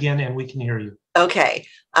live again, and we can hear you. Okay.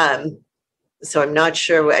 So I'm not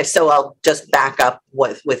sure. So I'll just back up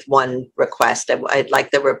with one request. I'd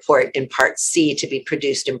like the report in Part C to be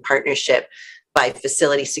produced in partnership by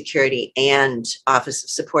Facility Security and Office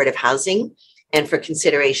of Supportive Housing, and for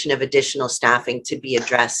consideration of additional staffing to be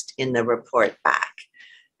addressed in the report back.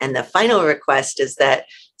 And the final request is that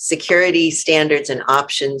security standards and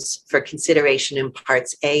options for consideration in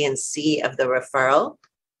Parts A and C of the referral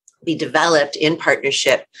be developed in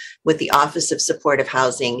partnership with the Office of Supportive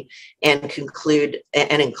Housing and include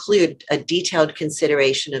a detailed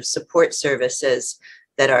consideration of support services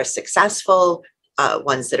that are successful,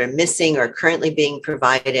 ones that are missing or currently being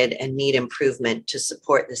provided and need improvement to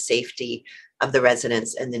support the safety of the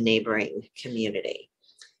residents and the neighboring community.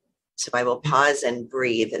 So I will pause and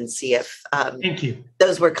breathe and see if Thank you.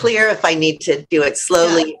 Those were clear, if I need to do it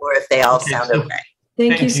slowly or if they all sound okay.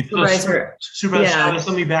 Thank you, Supervisor. Supervisor Chavez,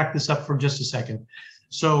 let me back this up for just a second.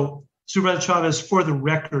 So Supervisor Chavez, for the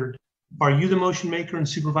record, are you the motion maker and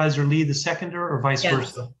Supervisor Lee the seconder, or vice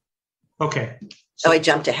versa? Okay. So I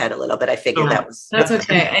jumped ahead a little bit. I figured that was. That's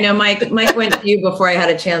okay. I know Mike went to you before I had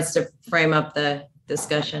a chance to frame up the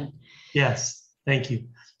discussion. Yes, thank you.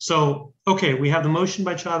 So, okay, we have the motion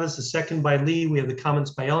by Chavez, the second by Lee. We have the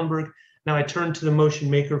comments by Ellenberg. Now I turn to the motion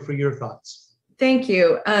maker for your thoughts. Thank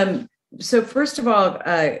you. So first of all,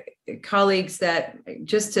 colleagues, that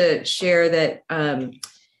just to share that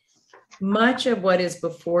much of what is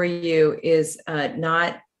before you is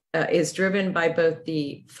is driven by both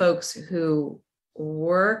the folks who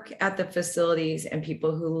work at the facilities and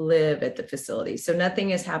people who live at the facilities. So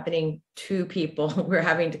nothing is happening to people. We're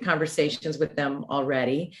having conversations with them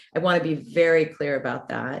already. I want to be very clear about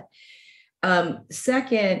that.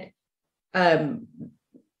 Second,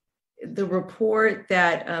 the report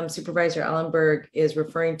that Supervisor Ellenberg is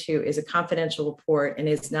referring to is a confidential report and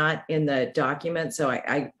is not in the document. So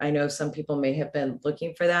I know some people may have been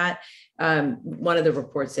looking for that, one of the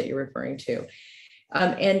reports that you're referring to.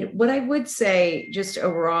 And what I would say just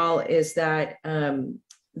overall is that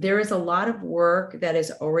there is a lot of work that has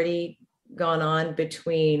already gone on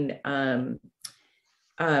between all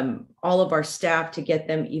of our staff to get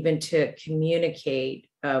them even to communicate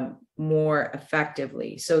more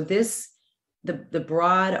effectively. So the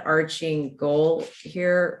broad arching goal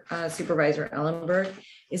here, Supervisor Ellenberg,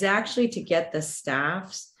 is actually to get the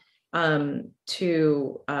staffs to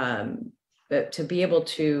be able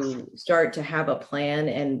to start to have a plan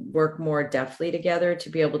and work more deftly together to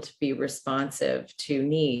be able to be responsive to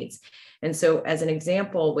needs. And so as an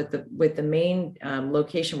example, with the main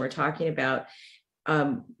location we're talking about,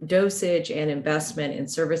 dosage and investment in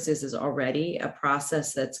services is already a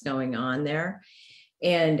process that's going on there.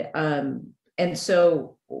 And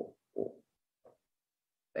so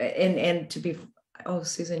to be, oh,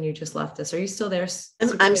 Susan, you just left us. Are you still there?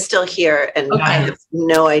 I'm still here, and okay. I have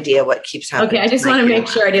no idea what keeps happening. Okay, I just want to make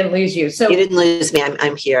sure I didn't lose you. So you didn't lose me.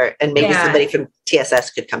 I'm here, and maybe somebody from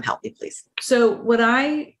TSS could come help me, please. So what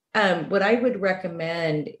I would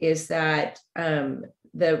recommend is that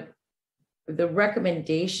the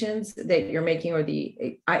recommendations that you're making, or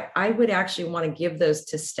I would actually want to give those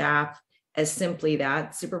to staff as simply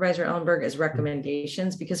that, Supervisor Ellenberg, as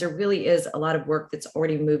recommendations, because there really is a lot of work that's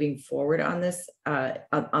already moving forward on this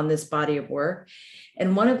body of work.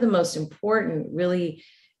 And one of the most important, really,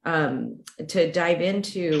 to dive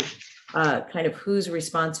into kind of whose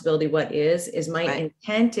responsibility what is my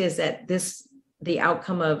intent is that the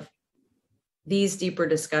outcome of these deeper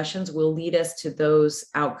discussions will lead us to those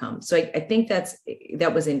outcomes. So I think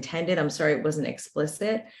that was intended. I'm sorry it wasn't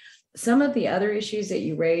explicit. Some of the other issues that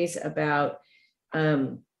you raise about,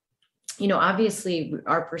 obviously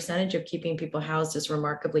our percentage of keeping people housed is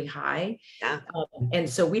remarkably high. Yeah. And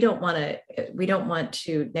so we don't want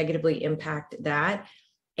to negatively impact that.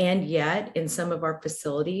 And yet in some of our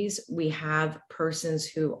facilities, we have persons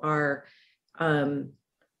who are,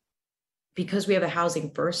 because we have a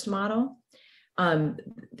housing first model, are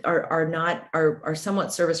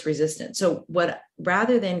somewhat service resistant. So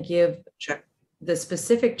rather than give the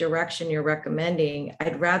specific direction you're recommending,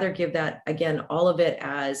 I'd rather give that, again, all of it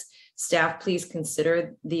as staff, please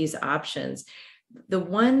consider these options. The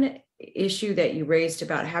one issue that you raised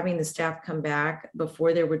about having the staff come back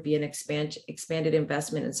before there would be an expanded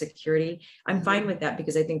investment in security, I'm fine with that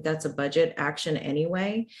because I think that's a budget action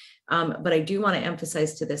anyway. But I do want to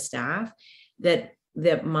emphasize to the staff that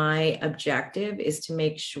my objective is to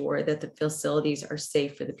make sure that the facilities are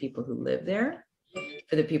safe for the people who live there,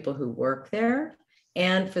 for the people who work there,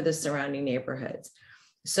 and for the surrounding neighborhoods.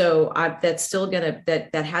 So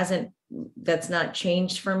that's not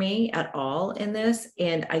changed for me at all in this.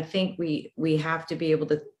 And I think we have to be able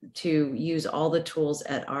to use all the tools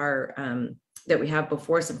at our that we have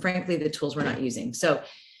before us, and frankly, the tools we're not using. So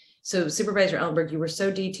Supervisor Ellenberg, you were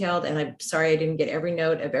so detailed, and I'm sorry I didn't get every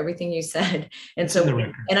note of everything you said. And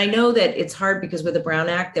I know that it's hard because with the Brown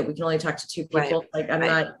Act that we can only talk to two people.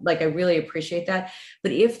 Right. I really appreciate that.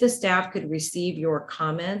 But if the staff could receive your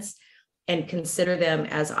comments and consider them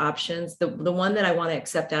as options, the one that I want to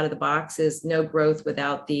accept out of the box is no growth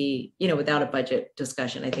without without a budget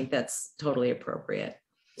discussion. I think that's totally appropriate.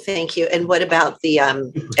 Thank you. And what about the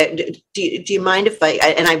do you mind if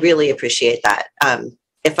I really appreciate that.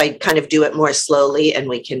 If I kind of do it more slowly and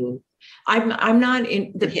we can. I'm not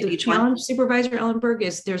in the challenge, Supervisor Ellenberg,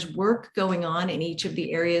 is there's work going on in each of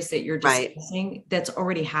the areas that you're discussing that's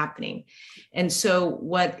already happening. And so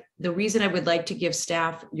the reason I would like to give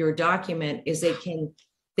staff your document is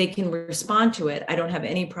they can respond to it. I don't have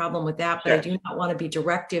any problem with that, but I do not want to be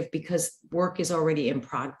directive because work is already in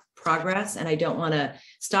progress and I don't want to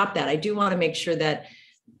stop that. I do want to make sure that,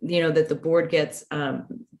 that the board gets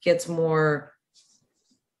more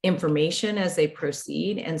information as they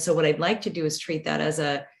proceed. And so what I'd like to do is treat that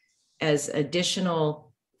as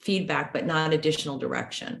additional feedback, but not additional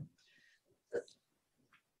direction.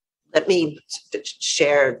 Let me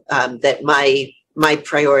share that my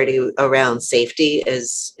priority around safety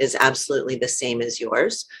is absolutely the same as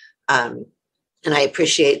yours. And I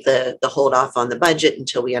appreciate the hold off on the budget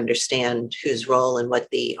until we understand whose role and what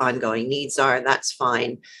the ongoing needs are. That's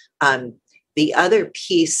fine. The other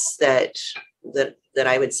piece that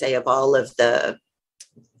I would say of all of the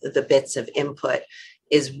the bits of input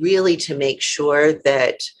is really to make sure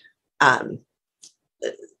that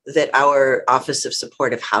that our Office of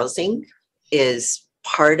Supportive Housing is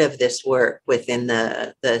part of this work within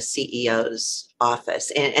the CEO's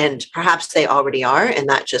office. And perhaps they already are, and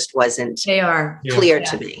that just wasn't clear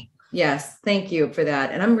to me. Yes, thank you for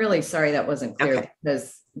that. And I'm really sorry that wasn't clear Okay.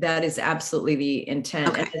 because that is absolutely the intent.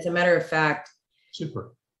 Okay. And as a matter of fact,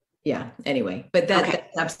 Super. yeah, anyway, but that, Okay.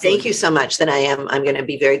 that's absolutely. Thank you so much. Then I'm going to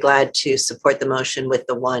be very glad to support the motion with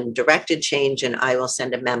the one directed change, and I will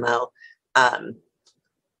send a memo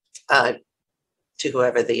to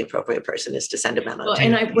whoever the appropriate person is to send a memo. Well, to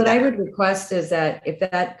and do what I that. would request is that if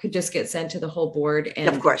that could just get sent to the whole board and,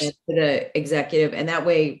 Of course. and to the executive, and that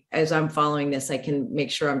way, as I'm following this, I can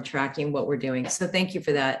make sure I'm tracking what we're doing. So thank you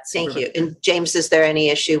for that. Thank you. And James, is there any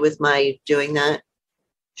issue with my doing that?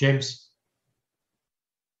 James?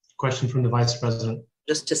 Question from the Vice President.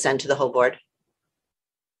 Just to send to the whole board?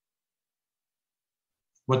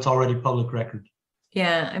 What's already public record?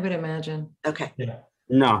 Yeah, I would imagine. Okay. Yeah.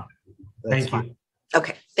 No. Thank you.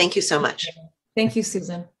 Okay. Thank you so much. Thank you,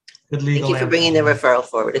 Susan. Good legal. Thank you for bringing the referral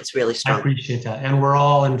forward. It's really I strong. appreciate that. And we're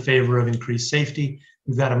all in favor of increased safety.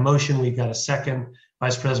 We've got a motion. We've got a second.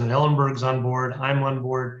 Vice President Ellenberg's on board. I'm on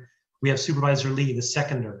board. We have Supervisor Lee, the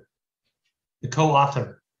seconder, the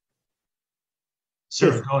co-author.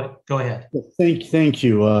 Sir, go ahead. Thank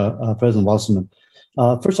you, President Wasserman.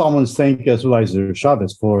 First of all, I want to thank Supervisor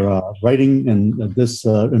Chavez for writing and this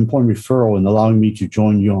important referral and allowing me to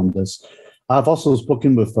join you on this. I've also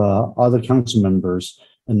spoken with other council members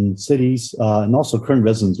and cities and also current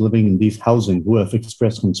residents living in these housing who have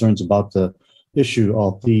expressed concerns about the issue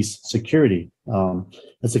of these security.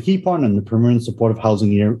 As a key partner in the permanent supportive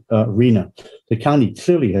housing arena, the county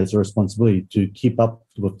clearly has a responsibility to keep up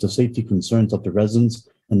with the safety concerns of the residents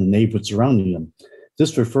and the neighborhoods surrounding them.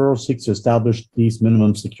 This referral seeks to establish these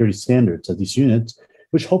minimum security standards at these units,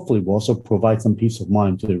 which hopefully will also provide some peace of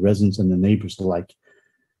mind to the residents and the neighbors alike.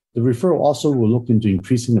 The referral also will look into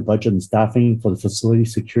increasing the budget and staffing for the facility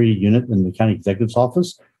security unit in the county executive's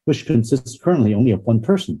office, which consists currently only of one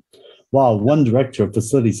person. While one director of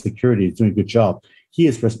facility security is doing a good job, he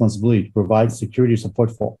has responsibility to provide security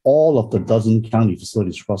support for all of the dozen county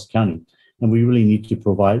facilities across the county. And we really need to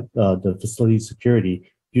provide the facility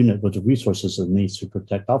security unit with the resources it needs to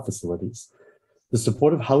protect our facilities. The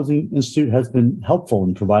Supportive Housing Institute has been helpful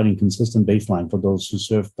in providing consistent baseline for those who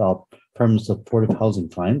serve our permanent supportive housing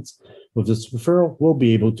clients. With this referral, we'll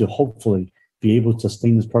be able to hopefully be able to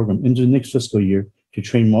sustain this program into the next fiscal year to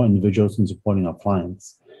train more individuals in supporting our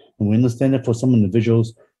clients. And we understand that for some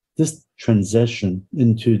individuals, this transition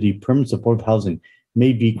into the permanent supportive housing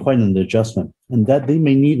may be quite an adjustment and that they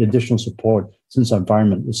may need additional support since our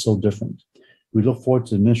environment is so different. We look forward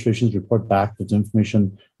to the administration's report back with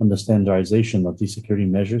information on the standardization of these security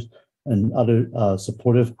measures and other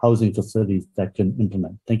supportive housing facilities that can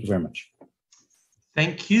implement. Thank you very much.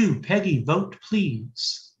 Thank you. Peggy, vote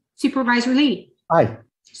please. Supervisor Lee. Aye.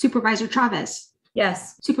 Supervisor Chavez.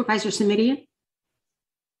 Yes. Supervisor Semidian.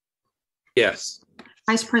 Yes.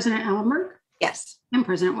 Vice President Ellenberg. Yes. And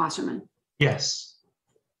President Wasserman. Yes.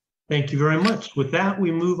 Thank you very much. With that,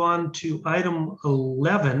 we move on to item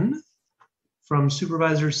 11 from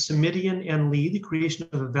Supervisors Semidian and Lee, the creation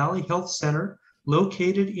of a Valley Health Center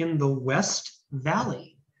located in the West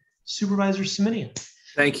Valley. Supervisor Semidian.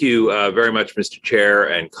 Thank you very much, Mr. Chair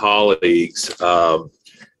and colleagues.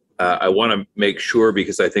 I want to make sure,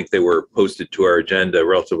 because I think they were posted to our agenda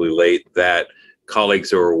relatively late, that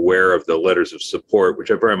colleagues are aware of the letters of support,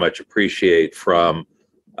 which I very much appreciate from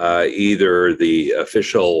either the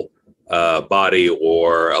official body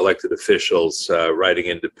or elected officials writing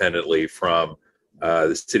independently from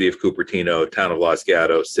the City of Cupertino, Town of Los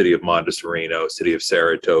Gatos, City of Montezurino, City of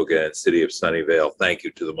Saratoga, and City of Sunnyvale. Thank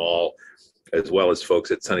you to them all, as well as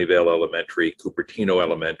folks at Sunnyvale Elementary, Cupertino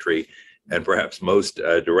Elementary, and perhaps most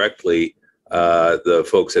directly, the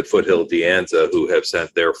folks at Foothill De Anza who have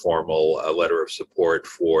sent their formal letter of support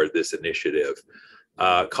for this initiative.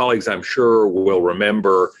 Colleagues, I'm sure will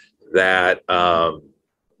remember that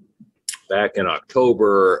back in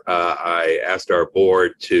October, I asked our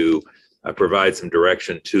board to provide some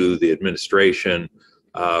direction to the administration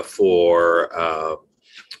for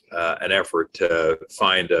an effort to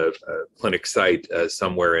find a clinic site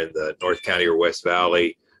somewhere in the North County or West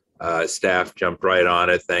Valley. Staff jumped right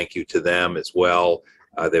on it. Thank you to them as well.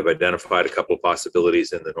 They've identified a couple of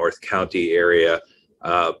possibilities in the North County area.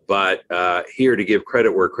 But here, to give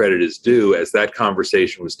credit where credit is due, as that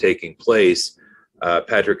conversation was taking place,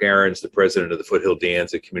 Patrick Aarons, the president of the Foothill De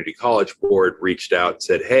Anza Community College Board, reached out and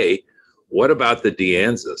said, hey, what about the De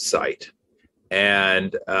Anza site?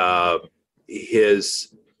 And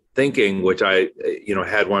his thinking, which I,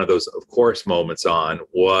 had one of those of course moments on,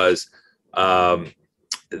 was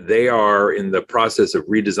they are in the process of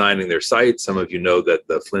redesigning their site. Some of you know that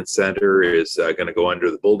the Flint Center is going to go under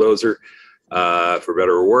the bulldozer, for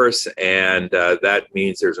better or worse. And that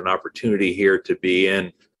means there's an opportunity here to be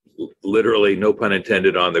in, literally, no pun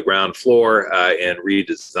intended, on the ground floor and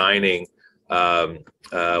redesigning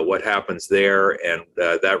what happens there. And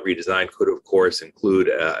that redesign could, of course, include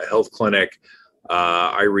a health clinic.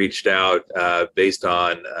 I reached out based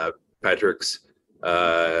on Patrick's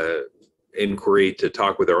inquiry to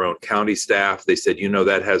talk with our own county staff. They said,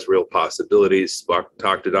 that has real possibilities.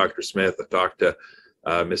 Talked to Dr. Smith, I talked to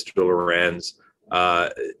Mr. Lorenz.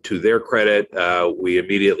 To their credit, we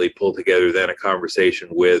immediately pulled together then a conversation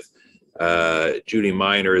with Judy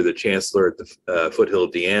Miner, the chancellor at the Foothill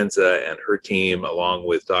De Anza, and her team, along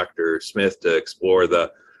with Dr. Smith, to explore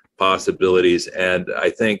the possibilities. And I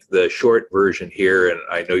think the short version here, and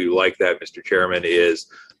I know you like that, Mr. Chairman, is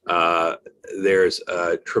there's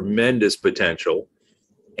tremendous potential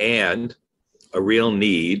and a real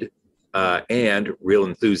need and real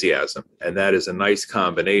enthusiasm. And that is a nice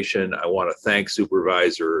combination. I want to thank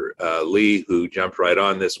Supervisor Lee, who jumped right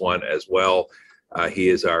on this one as well. He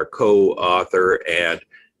is our co-author, and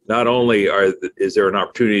not only is there an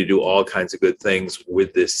opportunity to do all kinds of good things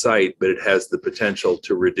with this site, but it has the potential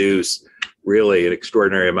to reduce really an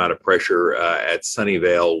extraordinary amount of pressure at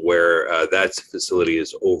Sunnyvale, where that facility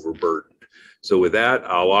is overburdened. So with that,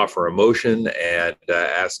 I'll offer a motion and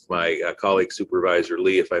ask my colleague Supervisor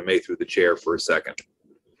Lee, if I may, through the chair, for a second.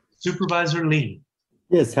 Supervisor Lee.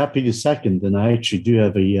 Yes, happy to second. And I actually do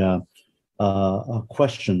have a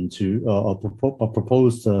question to a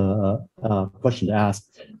proposed question to ask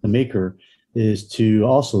the maker, is to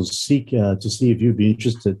also seek to see if you'd be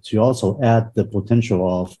interested to also add the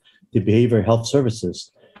potential of the behavioral health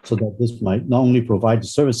services, so that this might not only provide the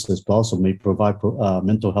services, but also may provide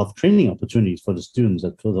mental health training opportunities for the students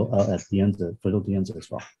at the end as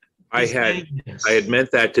well. I had meant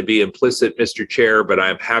that to be implicit, Mr. Chair, but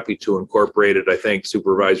I'm happy to incorporate it. I think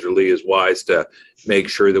Supervisor Lee is wise to make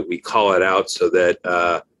sure that we call it out so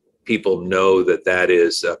that people know that that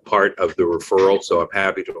is a part of the referral. So I'm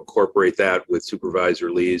happy to incorporate that with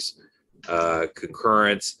Supervisor Lee's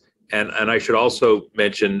concurrence. And I should also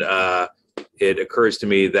mention, it occurs to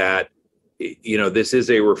me that, this is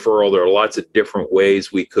a referral. There are lots of different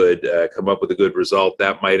ways we could come up with a good result.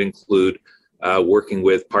 That might include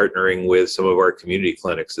partnering with some of our community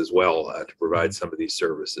clinics as well to provide some of these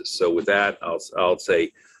services. So with that, I'll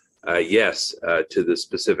say yes to the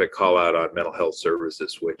specific call out on mental health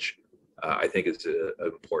services, which I think is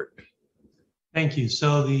important. Thank you.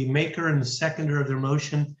 So the maker and the seconder of their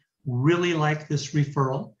motion really like this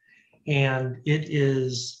referral, and it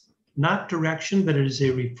is not direction, but it is a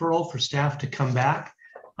referral for staff to come back.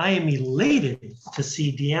 I am elated to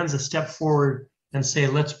see De Anza step forward and say,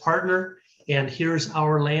 let's partner, and here's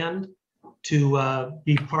our land to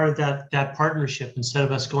be part of that partnership, instead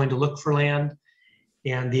of us going to look for land.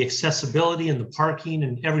 And the accessibility and the parking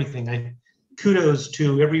and everything. Kudos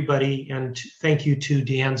to everybody, and thank you to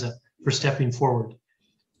De Anza for stepping forward.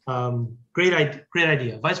 Great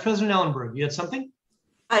idea. Vice President Ellenberg, you had something?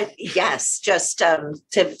 Yes, just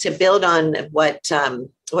to build on what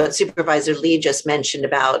Supervisor Lee just mentioned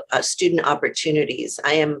about student opportunities.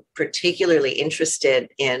 I am particularly interested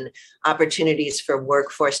in opportunities for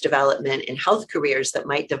workforce development and health careers that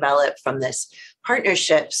might develop from this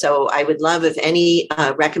partnership. So I would love if any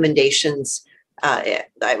recommendations, I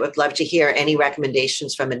would love to hear any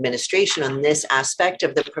recommendations from administration on this aspect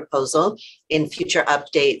of the proposal in future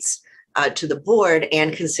updates to the board,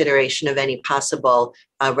 and consideration of any possible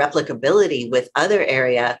replicability with other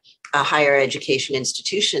higher education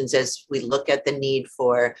institutions as we look at the need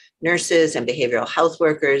for nurses and behavioral health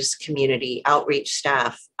workers, community outreach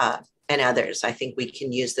staff, and others. I think we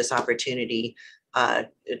can use this opportunity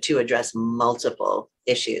to address multiple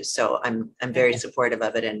issues. So I'm very supportive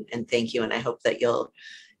of it, and thank you. And I hope that you'll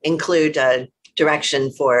include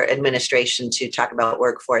direction for administration to talk about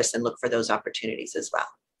workforce and look for those opportunities as well.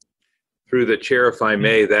 Through the chair, if I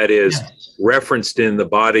may, that is referenced in the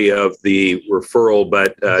body of the referral,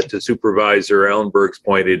 but to Supervisor Ellenberg's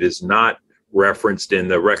point, it is not referenced in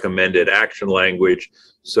the recommended action language.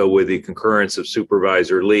 So with the concurrence of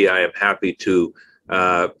Supervisor Lee, I am happy to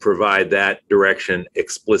provide that direction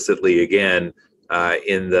explicitly again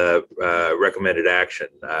in the recommended action.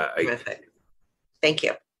 Terrific. Thank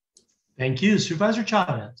you. Thank you. Supervisor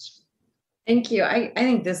Chavez. Thank you. I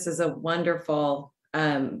think this is a wonderful,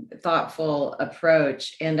 thoughtful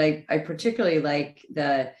approach. And I particularly like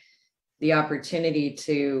the the opportunity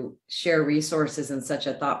to share resources in such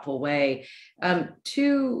a thoughtful way.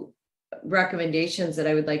 Two recommendations that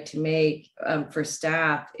I would like to make for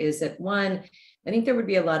staff is that, one, I think there would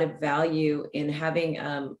be a lot of value in having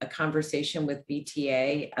a conversation with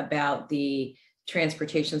BTA about the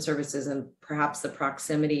transportation services and perhaps the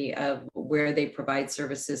proximity of where they provide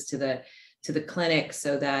services to the clinic,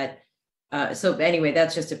 so that so anyway,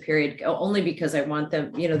 that's just a period, only because I want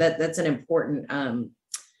them, that's an important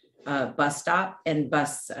bus stop and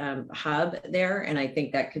bus hub there. And I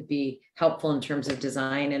think that could be helpful in terms of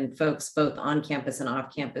design and folks both on campus and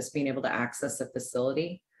off campus being able to access the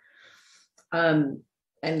facility. And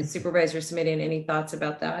Supervisor Simitian, any thoughts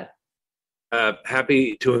about that?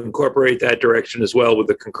 Happy to incorporate that direction as well with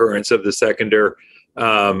the concurrence of the seconder.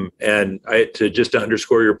 And to just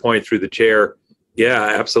underscore your point through the chair,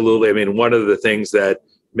 yeah, absolutely. I mean, one of the things that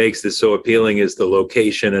makes this so appealing is the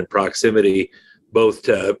location and proximity, both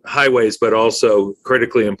to highways, but also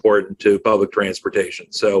critically important to public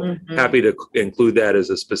transportation. So happy to include that as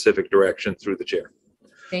a specific direction through the chair.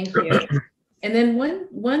 Thank you. And then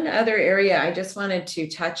one other area I just wanted to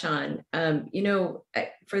touch on,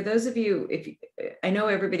 for those of you, I know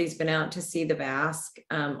everybody's been out to see the VASC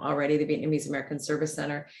already, the Vietnamese American Service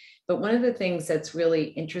Center, but one of the things that's really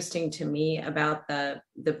interesting to me about the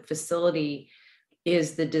facility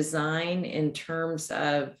is the design in terms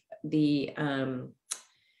of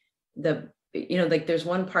like there's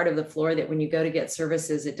one part of the floor that when you go to get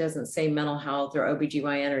services, it doesn't say mental health or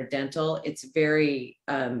OBGYN or dental. It's very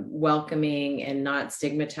welcoming and not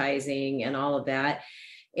stigmatizing and all of that.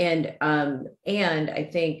 And I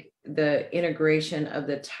think the integration of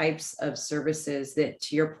the types of services that,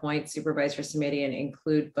 to your point, Supervisor Simitian,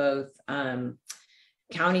 include both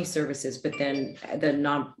county services, but then the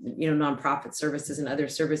nonprofit services and other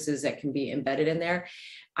services that can be embedded in there.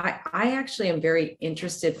 I actually am very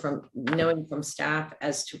interested from knowing from staff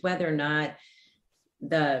as to whether or not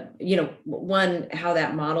one, how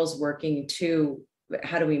that model's working, two,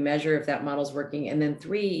 how do we measure if that model's working? And then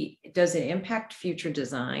three, does it impact future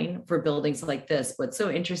design for buildings like this? What's so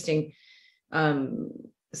interesting,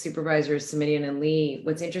 Supervisors Simitian and Lee,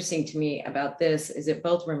 what's interesting to me about this is it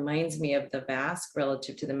both reminds me of the VASC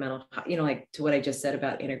relative to the mental, like to what I just said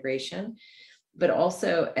about integration, but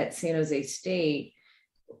also at San Jose State,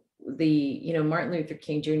 the Martin Luther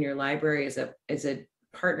King Jr. Library is a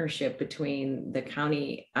partnership between the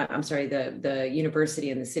county, the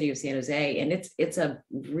university and the city of San Jose, and it's a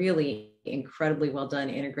really incredibly well done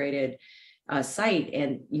integrated site,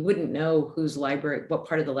 and you wouldn't know whose library, what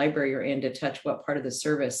part of the library you're in to touch what part of the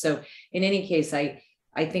service. So in any case, I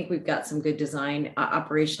think we've got some good design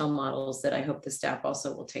operational models that I hope the staff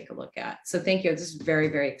also will take a look at. So thank you. This is very,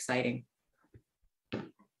 very exciting.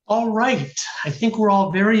 All right, I think we're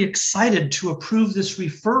all very excited to approve this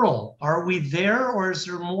referral. Are we there, or is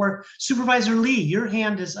there more? Supervisor Lee, your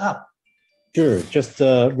hand is up. Sure, just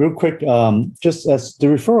real quick, just as the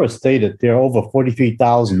referral stated, there are over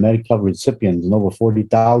 43,000 Medi-Cal recipients and over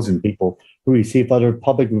 40,000 people who receive other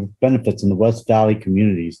public benefits in the West Valley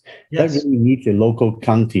communities. Yes. That really needs a local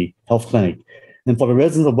county health clinic. And for the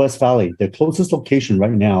residents of West Valley, the closest location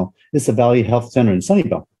right now is the Valley Health Center in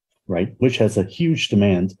Sunnyvale, right, which has a huge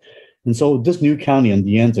demand. And so this new county on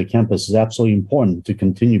the end of campus is absolutely important to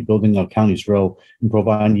continue building our county's role in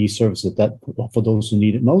providing these services that for those who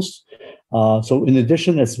need it most. So in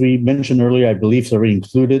addition, as we mentioned earlier, I believe it's already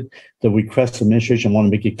included, the request administration want to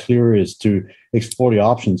make it clear is to explore the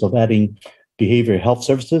options of adding behavioral health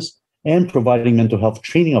services and providing mental health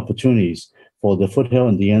training opportunities for the Foothill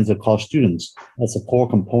and De Anza college students as a core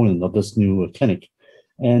component of this new clinic.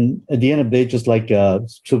 And at the end of the day, just like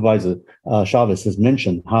Supervisor Chavez has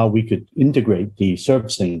mentioned, how we could integrate the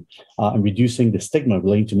servicing and reducing the stigma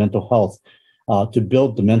relating to mental health to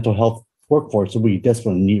build the mental health workforce that we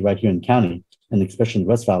desperately need right here in the county, and especially in the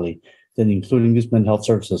West Valley, then including these mental health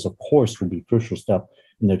services, of course, will be a crucial step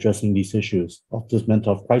in addressing these issues of this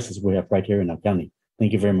mental health crisis we have right here in our county.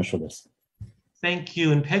 Thank you very much for this. Thank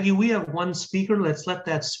you. And Peggy, we have one speaker. Let's let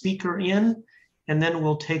that speaker in, and then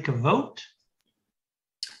we'll take a vote.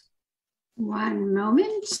 One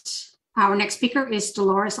moment. Our next speaker is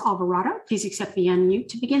Dolores Alvarado. Please accept the unmute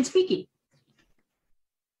to begin speaking.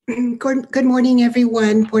 Good morning,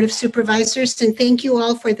 everyone, Board of Supervisors, and thank you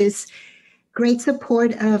all for this great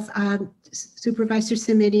support of Supervisor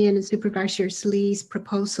Simitian and Supervisor Lee's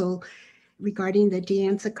proposal regarding the De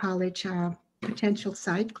Anza College potential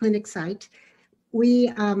site, clinic site.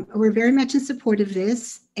 We're very much in support of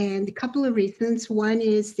this, and a couple of reasons. One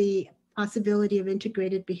is the possibility of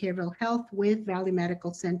integrated behavioral health with Valley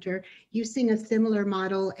Medical Center using a similar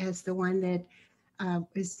model as the one that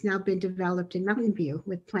is now been developed in Mountain View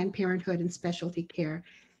with Planned Parenthood and specialty care.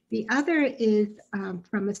 The other is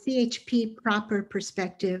from a CHP proper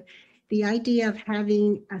perspective, the idea of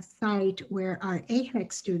having a site where our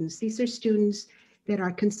AHEC students, these are students that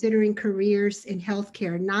are considering careers in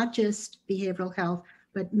healthcare, not just behavioral health,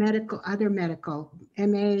 but medical, other medical,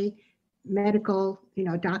 MA, medical,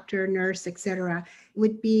 doctor, nurse, etc.,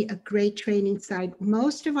 would be a great training site.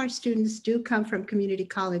 Most of our students do come from community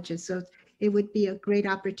colleges, so it would be a great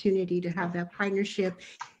opportunity to have that partnership.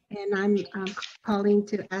 And I'm calling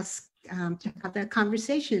to ask to have that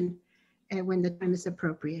conversation when the time is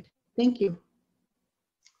appropriate. Thank you.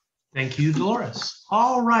 Thank you, Dolores.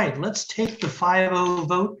 All right, let's take the 5-0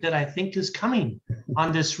 vote that I think is coming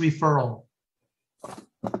on this referral.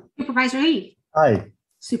 Supervisor Lee. Aye.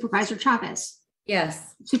 Supervisor Chavez.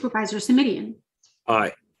 Yes. Supervisor Simidian.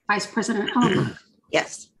 Aye. Vice President Ellenberg.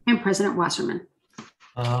 Yes. And President Wasserman.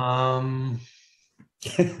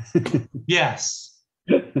 Yes.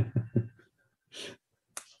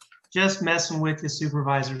 Just messing with you,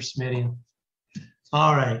 Supervisor Smitty.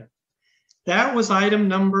 All right. That was item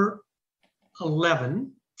number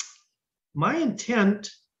 11. My intent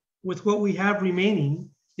with what we have remaining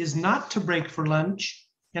is not to break for lunch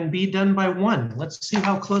and be done by 1. Let's see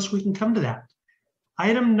how close we can come to that.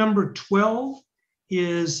 Item number 12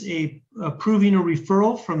 is approving a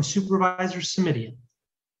referral from Supervisor Simidian.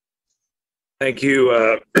 Thank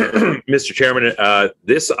you, Mr. Chairman.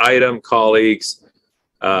 This item, colleagues,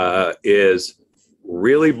 is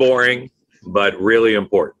really boring, but really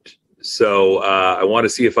important. So I want to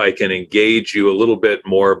see if I can engage you a little bit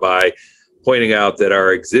more by pointing out that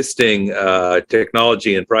our existing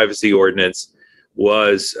technology and privacy ordinance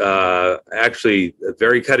was actually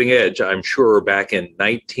very cutting edge, I'm sure, back in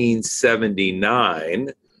 1979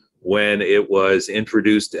 when it was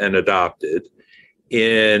introduced and adopted.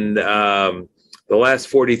 In the last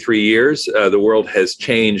 43 years, the world has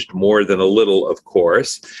changed more than a little, of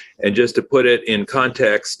course. And just to put it in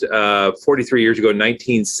context, 43 years ago,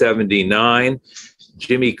 1979,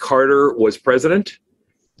 Jimmy Carter was president.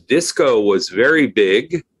 Disco was very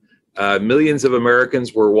big. Millions of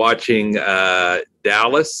Americans were watching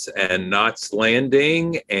Dallas and Knots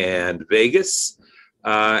Landing and Vegas.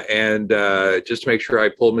 And just to make sure I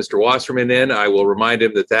pull Mr. Wasserman in, I will remind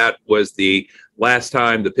him that that was the last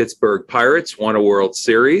time the Pittsburgh Pirates won a World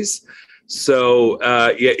Series. So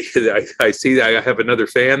yeah, I see that I have another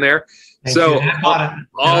fan there. Thank so you. I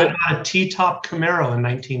bought a T-top Camaro in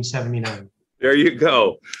 1979. There you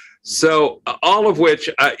go. So all of which,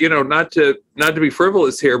 not to be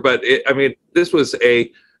frivolous here, but I mean, this was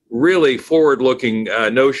a really forward-looking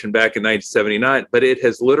notion back in 1979, but it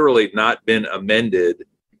has literally not been amended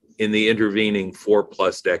in the intervening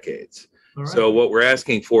 4+ decades. Right. So what we're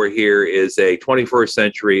asking for here is a 21st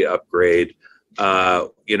century upgrade.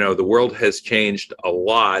 The world has changed a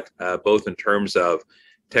lot, both in terms of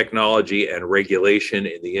technology and regulation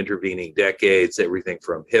in the intervening decades, everything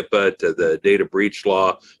from HIPAA to the data breach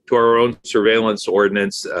law to our own surveillance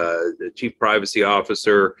ordinance, the chief privacy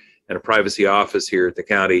officer and a privacy office here at the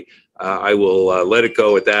county. I will let it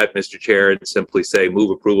go at that, Mr. Chair, and simply say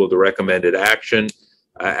move approval of the recommended action.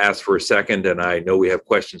 Ask for a second, and I know we have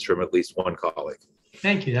questions from at least one colleague.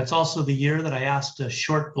 Thank you. That's also the year that I asked a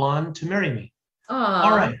short blonde to marry me. Aww.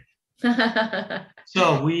 All right.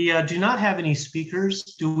 So we do not have any speakers.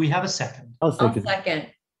 Do we have a second? I'll second.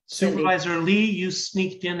 Supervisor Lee, you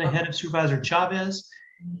sneaked in ahead of Supervisor Chavez.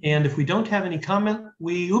 And if we don't have any comment,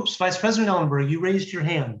 Vice President Ellenberg, you raised your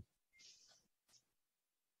hand.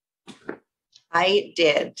 I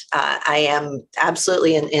did. I am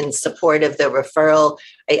absolutely in support of the referral.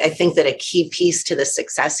 I think that a key piece to the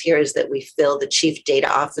success here is that we fill the chief data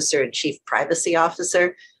officer and chief privacy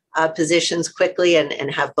officer positions quickly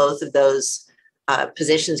and have both of those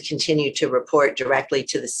positions continue to report directly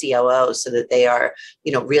to the COO so that they are,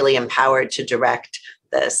 really empowered to direct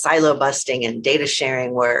the silo busting and data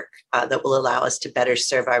sharing work that will allow us to better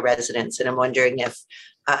serve our residents. And I'm wondering if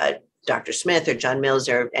Dr. Smith or John Mills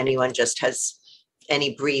or anyone just has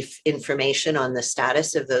any brief information on the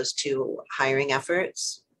status of those two hiring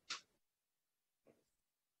efforts.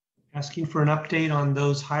 Asking for an update on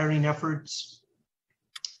those hiring efforts.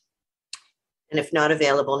 And if not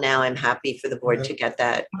available now, I'm happy for the board to get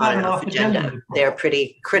that on and off agenda. They're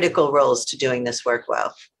pretty critical roles to doing this work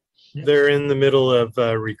well. They're in the middle of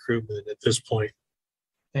recruitment at this point.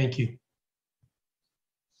 Thank you.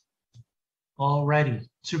 All righty.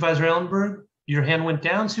 Supervisor Ellenberg, your hand went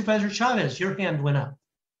down. Supervisor Chavez, your hand went up.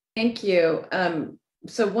 Thank you.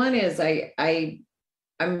 So one is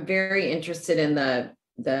I'm very interested in the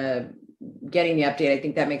getting the update. I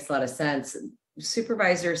think that makes a lot of sense.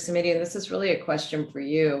 Supervisor Samidi, and this is really a question for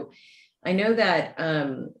you. I know that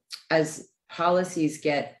as policies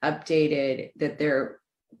get updated, that there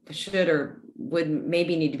should or would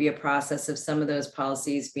maybe need to be a process of some of those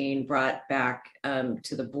policies being brought back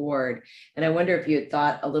to the board. And I wonder if you had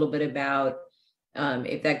thought a little bit about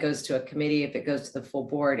if that goes to a committee, if it goes to the full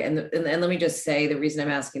board. And let me just say, the reason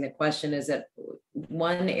I'm asking the question is that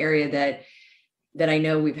one area that I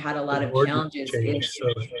know we've had a lot of challenges is.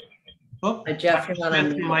 Oh, Jeff, you're not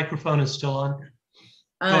on your microphone is still on.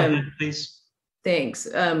 Go ahead, please. Thanks.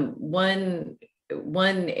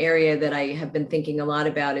 One area that I have been thinking a lot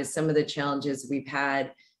about is some of the challenges we've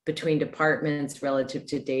had between departments relative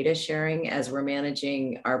to data sharing as we're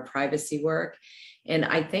managing our privacy work. And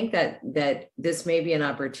I think that this may be an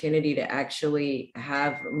opportunity to actually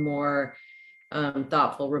have more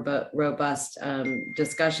thoughtful, robust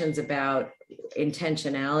discussions about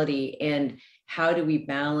intentionality and how do we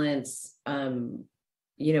balance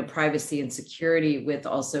privacy and security with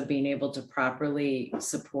also being able to properly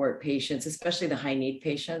support patients, especially the high need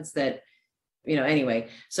patients that, anyway.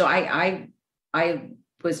 So I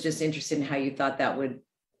was just interested in how you thought that would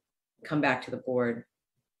come back to the board.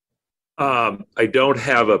 I don't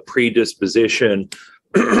have a predisposition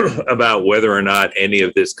about whether or not any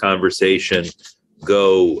of this conversation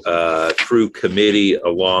go through committee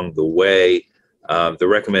along the way. The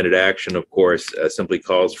recommended action, of course, simply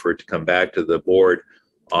calls for it to come back to the board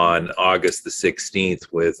on August the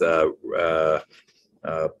 16th with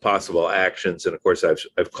possible actions. And of course,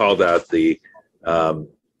 I've called out the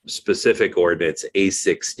specific ordinance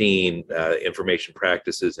A16, information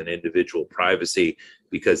practices and individual privacy,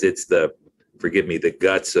 because it's the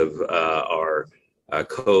guts of our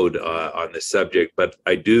code on this subject. But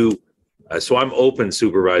I do, so I'm open,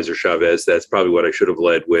 Supervisor Chavez. That's probably what I should have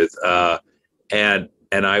led with. And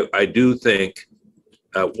I do think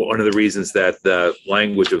one of the reasons that the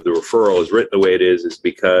language of the referral is written the way it is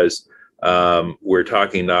because we're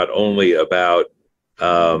talking not only about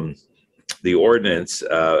the ordinance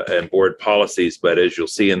and board policies, but as you'll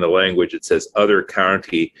see in the language, it says other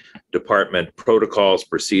county department protocols,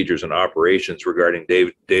 procedures, and operations regarding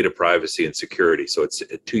data privacy and security. So it's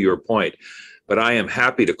to your point, but I am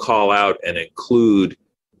happy to call out and include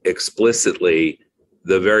explicitly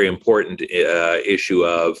the very important issue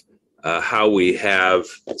of how we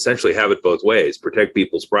essentially have it both ways, protect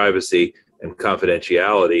people's privacy and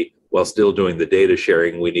confidentiality while still doing the data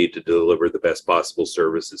sharing. We need to deliver the best possible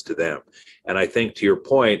services to them. And I think to your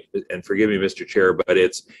point, and forgive me, Mr. Chair, but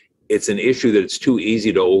it's an issue that it's too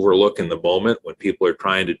easy to overlook in the moment when people are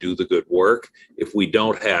trying to do the good work. If we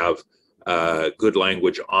don't have good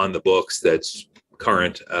language on the books that's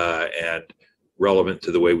current and relevant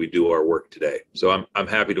to the way we do our work today. So I'm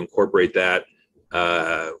happy to incorporate that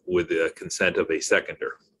with the consent of a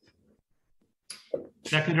seconder.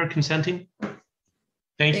 Seconder consenting?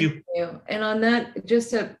 Thank you. And on that,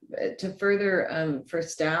 just to further for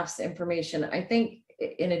staff's information, I think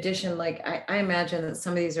in addition, like I imagine that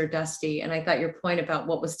some of these are dusty, and I thought your point about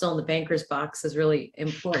what was still in the banker's box is really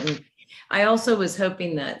important. I also was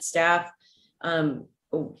hoping that staff,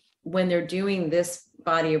 when they're doing this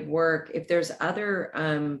body of work, if there's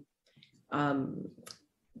other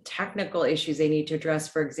technical issues they need to address,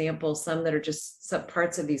 for example, some that are just some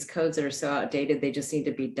parts of these codes that are so outdated, they just need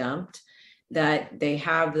to be dumped, that they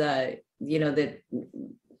have the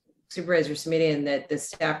supervisor submitting and that the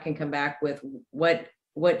staff can come back with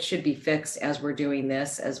what should be fixed as we're doing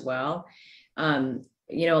this as well.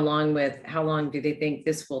 Along with how long do they think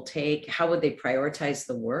this will take? How would they prioritize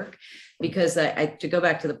the work? Because to go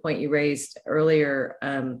back to the point you raised earlier,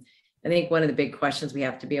 I think one of the big questions we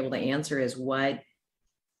have to be able to answer is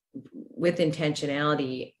with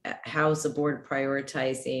intentionality, how is the board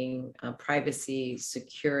prioritizing privacy,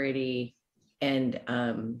 security, and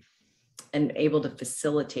able to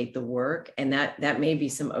facilitate the work? And that may be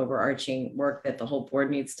some overarching work that the whole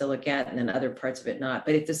board needs to look at, and then other parts of it not.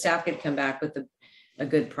 But if the staff could come back with a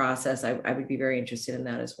good process, I would be very interested in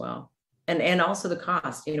that as well. And also the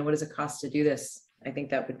cost, what does it cost to do this? I think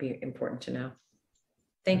that would be important to know.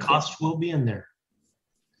 Thank you. Cost will be in there.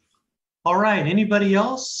 All right, anybody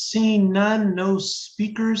else? Seeing none, no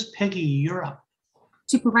speakers. Peggy, you're up.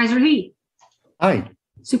 Supervisor Lee. Aye.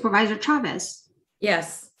 Supervisor Chavez.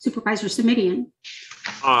 Yes. Supervisor Simidian.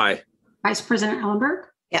 Aye. Vice President Ellenberg.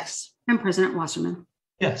 Yes. And President Wasserman.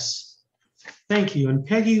 Yes. Thank you. And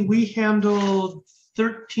Peggy, we handled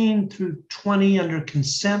 13 through 20 under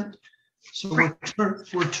consent. So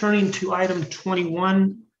we're turning to item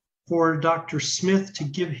 21 for Dr. Smith to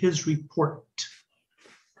give his report.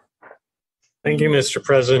 Thank you, Mr.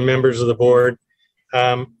 President, members of the board.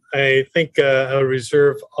 I think I'll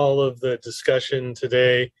reserve all of the discussion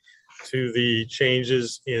today to the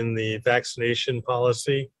changes in the vaccination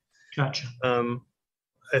policy. Gotcha.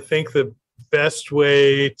 I think the best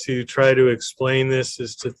way to try to explain this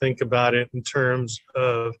is to think about it in terms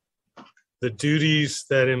of the duties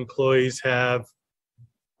that employees have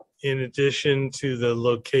in addition to the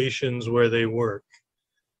locations where they work.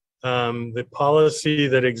 The policy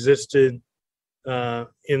that existed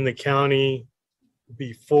in the county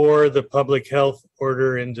before the public health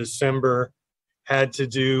order in December had to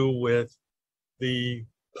do with the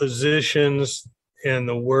positions and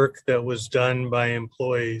the work that was done by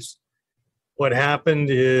employees. What happened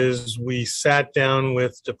is we sat down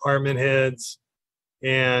with department heads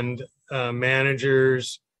and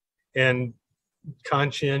managers and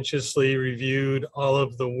conscientiously reviewed all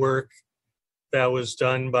of the work that was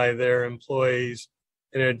done by their employees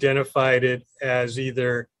and identified it as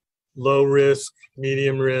either low risk,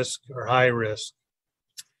 medium risk, or high risk.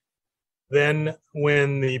 Then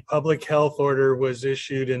when the public health order was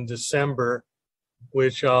issued in December,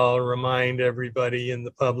 which I'll remind everybody in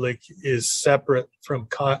the public is separate from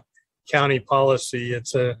county policy.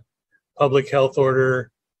 It's a public health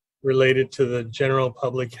order related to the general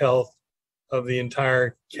public health of the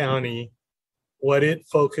entire county. What it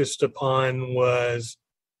focused upon was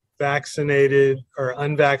vaccinated or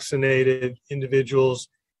unvaccinated individuals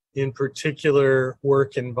in particular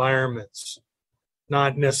work environments,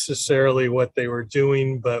 not necessarily what they were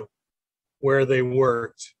doing, but where they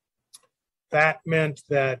worked. That meant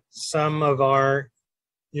that some of our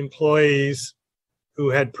employees who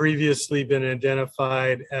had previously been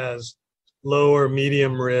identified as low or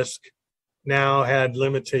medium risk now had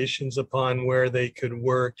limitations upon where they could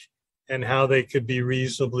work and how they could be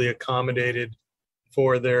reasonably accommodated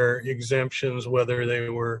for their exemptions, whether they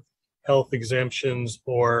were health exemptions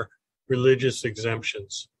or religious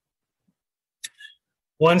exemptions.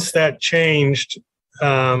 Once that changed,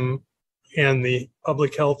 and the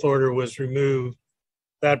public health order was removed,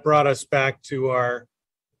 that brought us back to our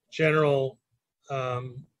general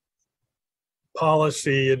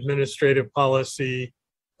policy, administrative policy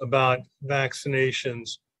about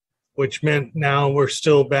vaccinations, which meant now we're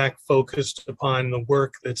still back focused upon the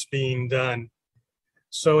work that's being done.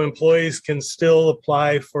 So employees can still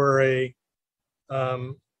apply for a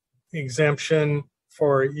exemption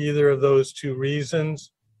for either of those two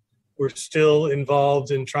reasons. We're still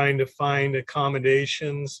involved in trying to find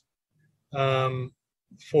accommodations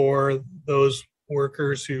for those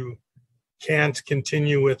workers who can't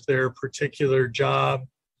continue with their particular job.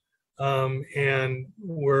 And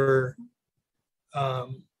we're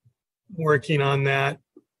working on that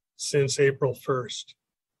since April 1st.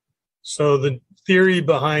 So the theory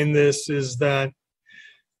behind this is that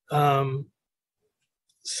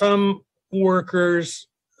some workers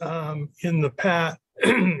in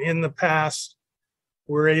the past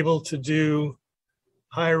were able to do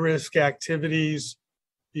high-risk activities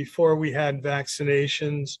before we had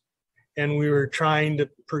vaccinations, and we were trying to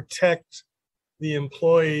protect the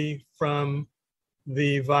employee from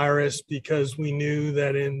the virus because we knew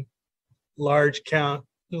that in large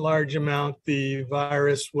amount the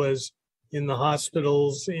virus was in the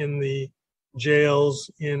hospitals, in the jails,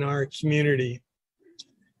 in our community.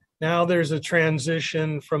 Now there's a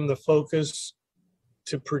transition from the focus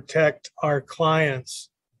to protect our clients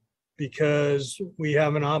because we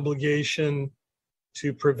have an obligation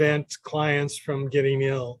to prevent clients from getting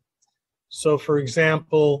ill. So for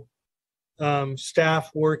example, staff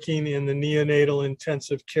working in the neonatal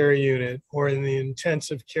intensive care unit or in the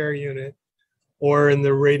intensive care unit or in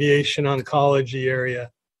the radiation oncology area,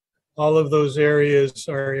 all of those areas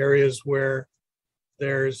are areas where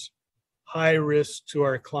there's high risk to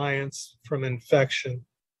our clients from infection.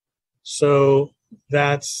 So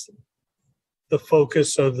that's the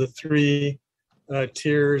focus of the three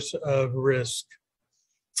tiers of risk.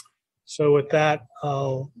 So with that,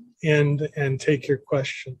 I'll end and take your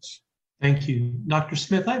questions. Thank you. Dr.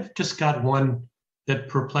 Smith, I've just got one that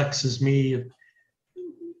perplexes me.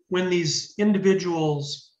 When these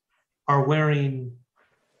individuals are wearing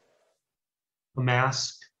a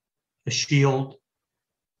mask, a shield,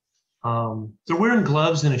 they're wearing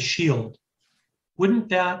gloves and a shield, wouldn't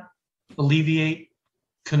that alleviate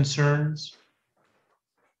concerns?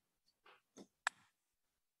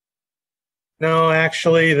 No,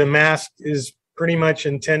 actually, the mask is pretty much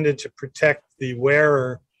intended to protect the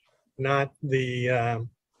wearer, not the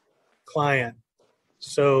client.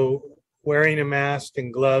 So wearing a mask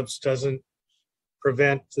and gloves doesn't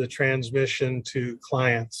prevent the transmission to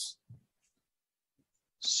clients.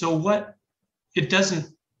 So what, it doesn't,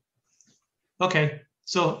 okay,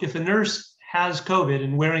 so if a nurse has COVID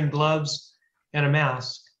and wearing gloves and a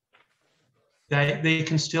mask, that they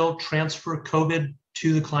can still transfer COVID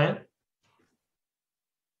to the client?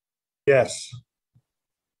 Yes.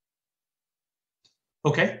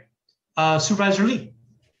 Okay. Supervisor Lee.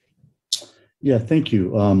 Yeah, thank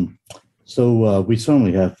you. We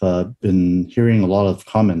certainly have been hearing a lot of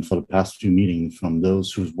comments for the past few meetings from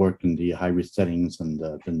those who've worked in the high-risk settings and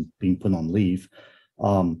been being put on leave.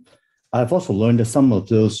 I've also learned that some of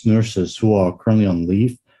those nurses who are currently on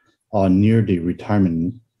leave are near the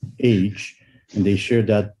retirement age, and they share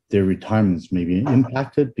that their retirements may be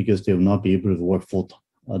impacted because they will not be able to work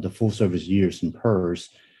the full service years in PERS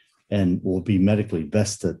and will be medically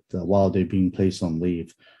vested while they're being placed on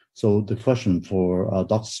leave. So the question for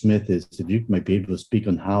Dr. Smith is if you might be able to speak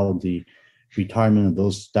on how the retirement of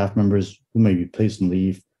those staff members who may be placed on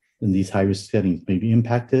leave in these high-risk settings may be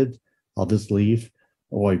impacted of this leave,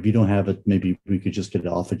 or if you don't have it, maybe we could just get an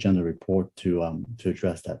off-agenda report to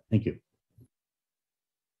address that. Thank you.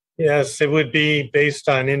 Yes, it would be based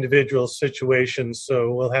on individual situations,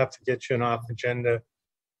 so we'll have to get you an off-agenda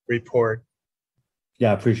report.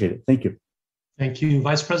 Yeah, I appreciate it. Thank you. Thank you.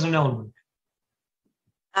 Vice President Ellenberg.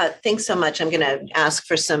 Thanks so much. I'm going to ask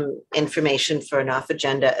for some information for an off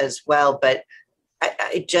agenda as well, but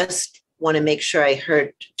I just want to make sure I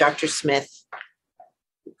heard Dr. Smith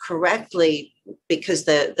correctly, because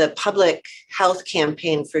the public health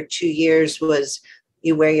campaign for 2 years was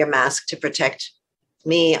you wear your mask to protect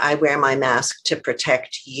me, I wear my mask to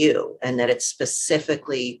protect you, and that it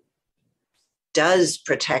specifically does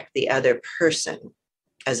protect the other person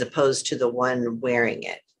as opposed to the one wearing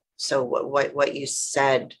it. So what you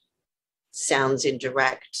said sounds in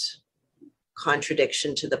direct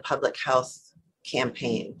contradiction to the public health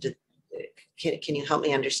campaign. Can you help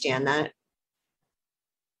me understand that?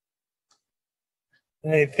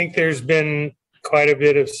 I think there's been quite a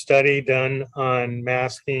bit of study done on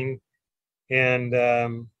masking, and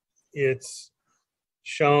it's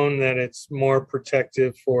shown that it's more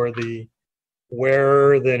protective for the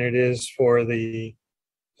wearer than it is for the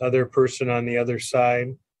other person on the other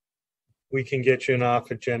side. We can get you an off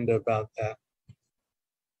agenda about that.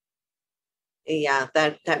 Yeah,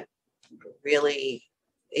 that really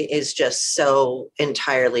is just so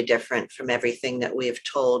entirely different from everything that we've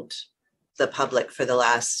told the public for the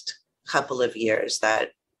last couple of years.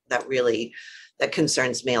 That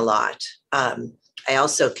concerns me a lot. I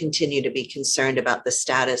also continue to be concerned about the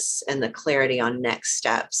status and the clarity on next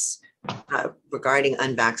steps regarding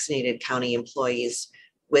unvaccinated county employees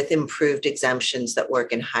with improved exemptions that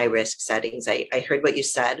work in high-risk settings. I heard what you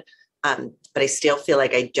said, but I still feel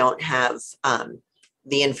like I don't have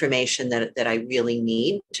the information that I really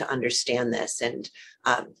need to understand this. And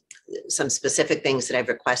some specific things that I've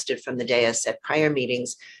requested from the dais at prior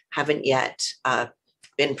meetings haven't yet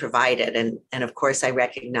been provided. And of course, I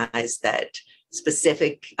recognize that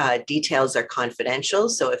specific details are confidential.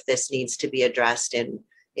 So if this needs to be addressed in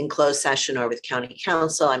closed session or with county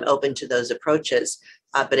council, I'm open to those approaches.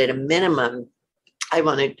 But at a minimum, I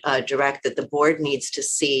want to direct that the board needs to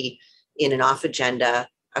see in an off agenda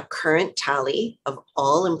a current tally of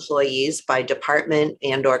all employees by department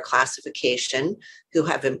and or classification who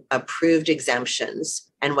have approved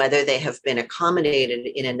exemptions and whether they have been accommodated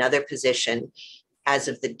in another position as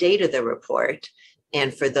of the date of the report.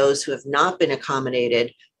 And for those who have not been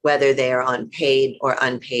accommodated, whether they are on paid or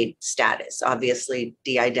unpaid status. Obviously,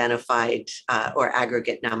 de-identified or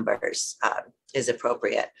aggregate numbers is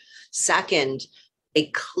appropriate. Second, a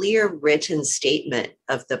clear written statement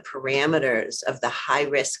of the parameters of the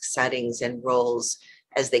high-risk settings and roles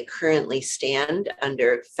as they currently stand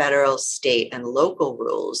under federal, state, and local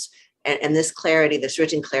rules. And this clarity, this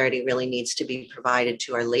written clarity really needs to be provided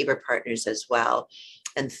to our labor partners as well.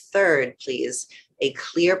 And third, please, a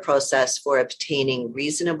clear process for obtaining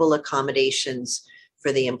reasonable accommodations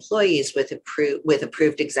for the employees with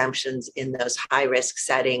approved exemptions in those high-risk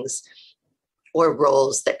settings or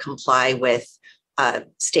roles that comply with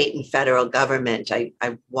state and federal government. I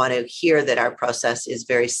want to hear that our process is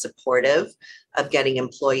very supportive of getting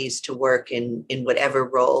employees to work in whatever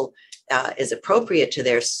role is appropriate to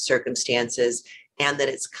their circumstances, and that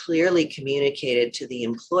it's clearly communicated to the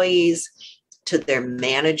employees, to their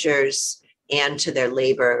managers, and to their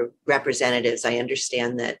labor representatives. I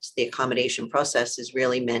understand that the accommodation process is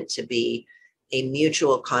really meant to be a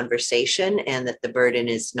mutual conversation, and that the burden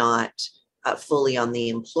is not fully on the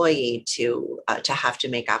employee to have to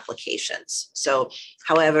make applications. So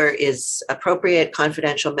however is appropriate,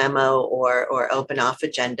 confidential memo or open off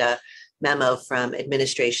agenda memo from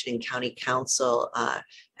administration and county council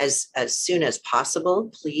as soon as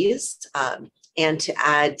possible, please. And to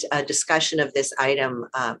add a discussion of this item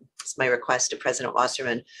It's my request to President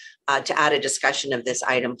Wasserman to add a discussion of this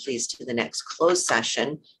item, please, to the next closed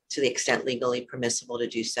session to the extent legally permissible to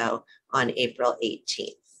do so on April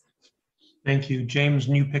 18th. Thank you. James,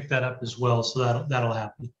 and you picked that up as well, so that'll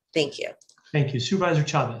happen. Thank you. Thank you. Supervisor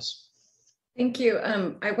Chavez. Thank you.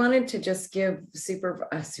 I wanted to just give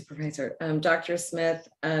Supervisor Dr. Smith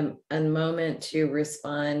a moment to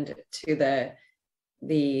respond to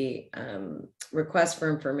the request for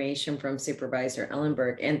information from Supervisor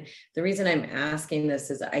Ellenberg. And the reason I'm asking this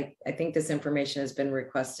is I think this information has been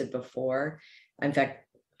requested before. In fact,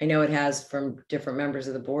 I know it has from different members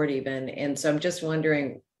of the board even. And so I'm just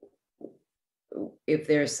wondering if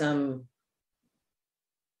there's some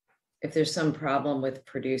problem with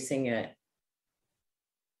producing it.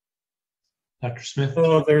 Dr. Smith?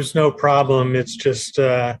 Oh, there's no problem. It's just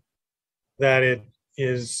that it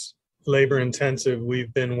is labor intensive.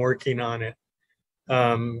 We've been working on it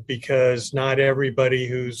because not everybody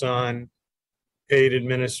who's on paid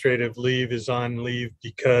administrative leave is on leave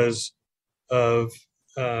because of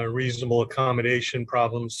reasonable accommodation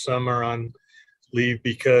problems. Some are on leave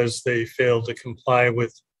because they failed to comply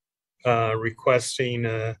with requesting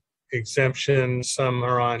exemption. Some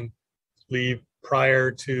are on leave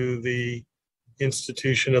prior to the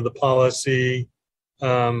institution of the policy.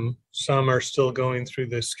 Some are still going through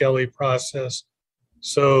the Skelly process.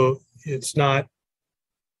 So it's not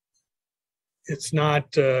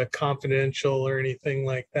confidential or anything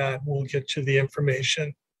like that. We'll get you the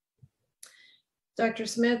information. Dr.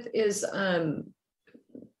 Smith, is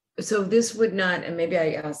so this would not, and maybe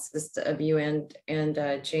I asked this of you and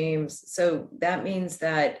James, so that means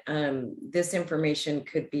that this information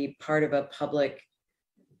could be part of a public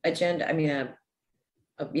agenda, I mean,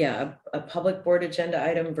 a public board agenda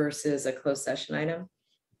item versus a closed session item?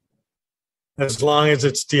 As long as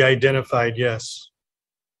it's de-identified, yes.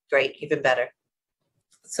 Great, even better.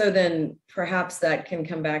 So then perhaps that can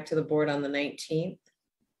come back to the board on the 19th?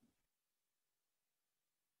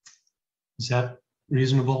 Is that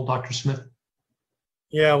reasonable, Dr. Smith?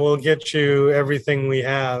 Yeah, we'll get you everything we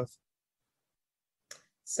have.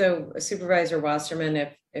 So Supervisor Wasserman,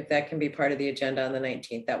 if that can be part of the agenda on the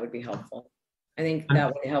 19th, that would be helpful. I think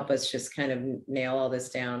that would help us just kind of nail all this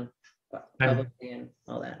down publicly and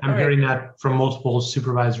all that. I'm hearing that from multiple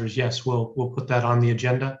supervisors. Yes, we'll put that on the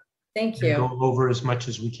agenda. Thank you. Go over as much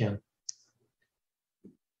as we can.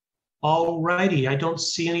 All righty, I don't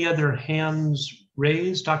see any other hands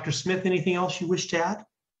raised. Dr. Smith, anything else you wish to add?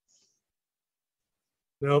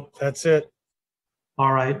 Nope, that's it.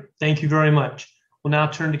 All right, thank you very much. We'll now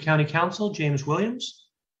turn to County Counsel, James Williams.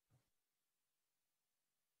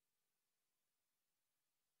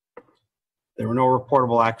 There were no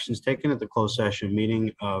reportable actions taken at the closed session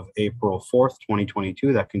meeting of April 4th,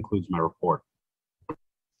 2022. That concludes my report.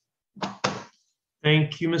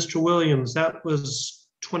 Thank you, Mr. Williams. That was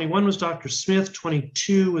 21 was Dr. Smith,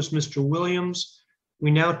 22 was Mr. Williams.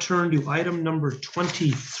 We now turn to item number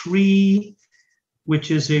 23,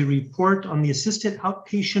 which is a report on the Assisted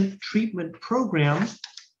Outpatient Treatment Program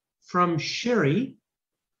from Sherry.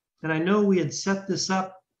 And I know we had set this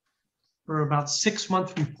up for about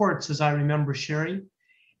 6-month reports, as I remember, Sherry.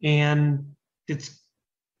 And it's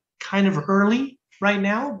kind of early right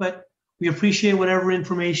now, but we appreciate whatever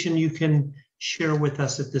information you can share with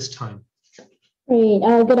us at this time. Great.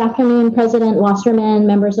 Good afternoon, President Wasserman,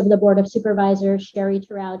 members of the Board of Supervisors, Sherry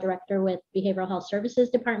Terrell, Director with Behavioral Health Services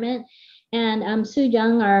Department, and Sue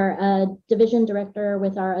Young, our Division Director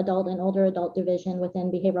with our Adult and Older Adult Division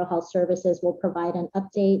within Behavioral Health Services, will provide an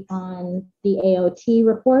update on the AOT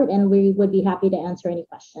report, and we would be happy to answer any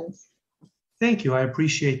questions. Thank you. I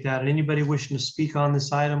appreciate that. And anybody wishing to speak on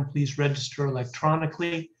this item, please register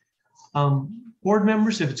electronically. Board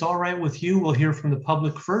members, if it's all right with you, we'll hear from the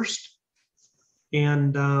public first.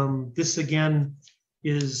 And this again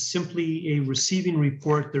is simply a receiving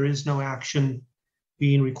report. There is no action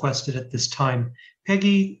being requested at this time.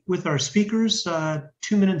 Peggy, with our speakers,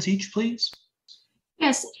 2 minutes each, please.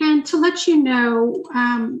 Yes, and to let you know,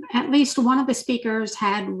 at least one of the speakers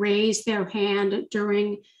had raised their hand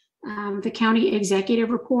during the county executive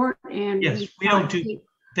report. And yes, we don't do,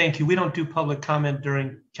 thank you. We don't do public comment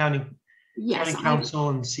during county council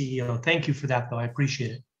and CEO. Thank you for that, though. I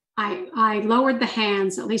appreciate it. I lowered the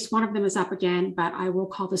hands. At least one of them is up again, but I will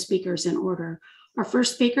call the speakers in order. Our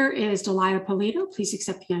first speaker is Delia Polito. Please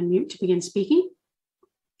accept the unmute to begin speaking.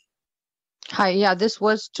 Hi, yeah, this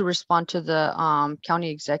was to respond to the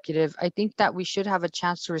county executive. I think that we should have a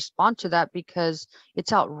chance to respond to that because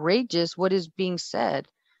it's outrageous what is being said.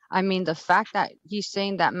 I mean, the fact that he's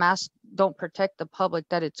saying that masks don't protect the public,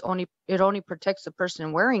 that it only protects the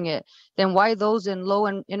person wearing it, then why those in low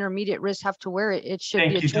and intermediate risk have to wear it? It should be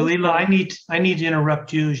Thank a you, choice. Dalila. I need to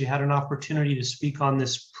interrupt you as you had an opportunity to speak on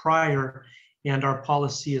this prior, and our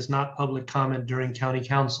policy is not public comment during county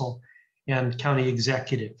council and county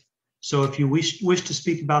executive. So if you wish to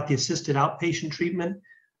speak about the assisted outpatient treatment,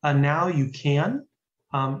 now you can.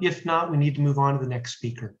 If not, we need to move on to the next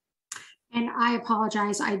speaker. And I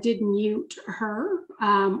apologize, I did mute her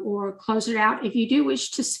or close it out. If you do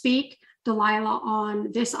wish to speak, Delilah,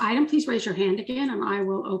 on this item, please raise your hand again and I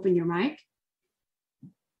will open your mic.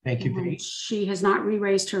 Thank you, And Paige. she has not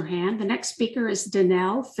re-raised her hand. The next speaker is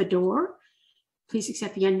Danelle Fedor. Please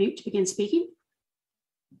accept the unmute to begin speaking.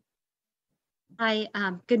 Hi,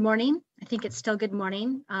 good morning. I think it's still good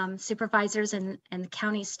morning, supervisors and the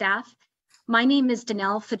county staff. My name is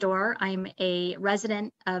Danelle Fedor. I'm a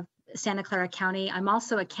resident of Santa Clara County. I'm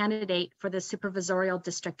also a candidate for the Supervisorial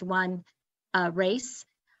District 1 race.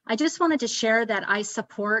 I just wanted to share that I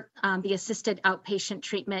support the assisted outpatient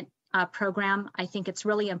treatment program. I think it's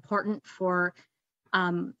really important for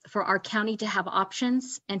our county to have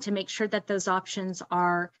options and to make sure that those options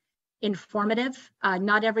are informative.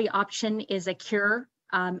 Not every option is a cure,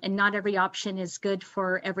 and not every option is good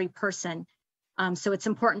for every person. So it's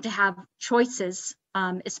important to have choices,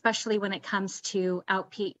 especially when it comes to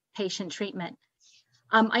outpatient treatment.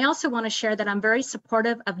 I also want to share that I'm very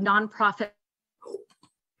supportive of nonprofit.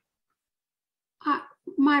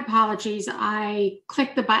 My apologies, I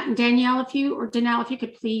clicked the button. Danelle, if you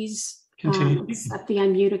could please continue. set the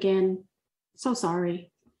unmute again. So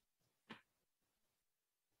sorry.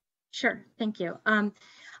 Sure, thank you.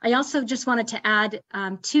 I also just wanted to add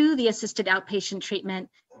to the assisted outpatient treatment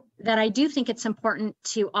that I do think it's important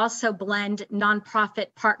to also blend nonprofit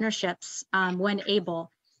partnerships when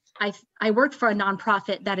able. I work for a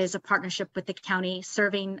nonprofit that is a partnership with the county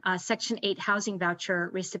serving Section 8 housing voucher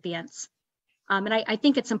recipients. And I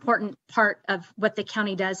think it's important part of what the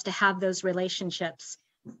county does to have those relationships.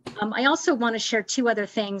 I also want to share two other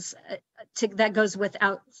things that goes with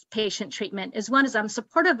outpatient treatment. One is I'm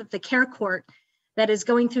supportive of the care court that is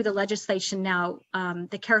going through the legislation now.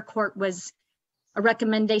 The care court was a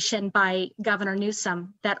recommendation by Governor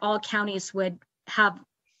Newsom that all counties would have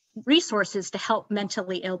resources to help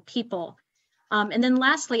mentally ill people. And then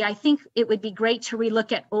lastly, I think it would be great to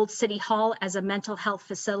relook at Old City Hall as a mental health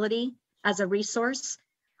facility, as a resource.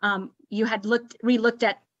 You had relooked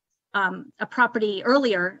at a property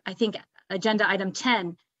earlier, I think agenda item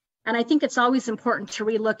 10. And I think it's always important to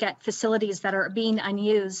relook at facilities that are being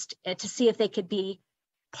unused to see if they could be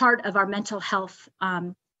part of our mental health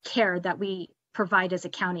care that we provide as a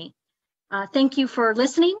county. Thank you for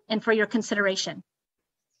listening and for your consideration.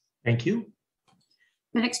 Thank you.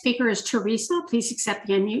 The next speaker is Teresa. Please accept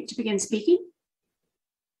the unmute to begin speaking.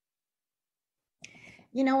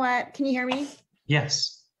 You know what? Can you hear me?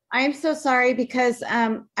 Yes. I am so sorry because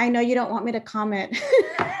I know you don't want me to comment.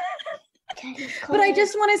 But I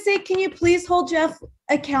just want to say, can you please hold Jeff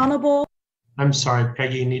accountable? I'm sorry,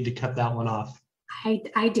 Peggy, you need to cut that one off.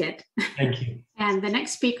 I did. Thank you. And the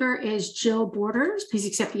next speaker is Jill Borders. Please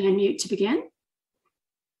accept the unmute to begin.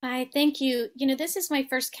 Hi, thank you. You know, this is my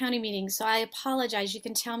first county meeting, so I apologize. You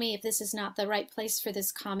can tell me if this is not the right place for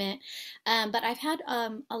this comment. But I've had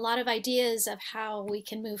a lot of ideas of how we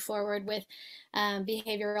can move forward with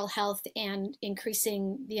behavioral health and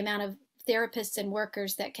increasing the amount of therapists and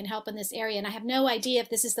workers that can help in this area. And I have no idea if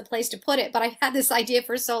this is the place to put it, but I've had this idea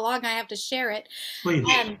for so long, I have to share it. Please.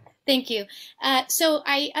 Thank you. So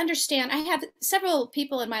I understand I have several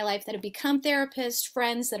people in my life that have become therapists,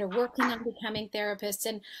 friends that are working on becoming therapists,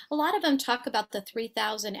 and a lot of them talk about the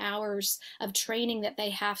 3,000 hours of training that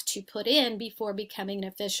they have to put in before becoming an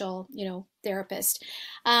official, therapist.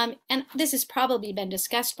 And this has probably been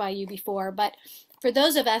discussed by you before, but for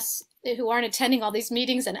those of us who aren't attending all these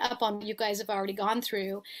meetings and up on what you guys have already gone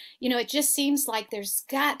through, it just seems like there's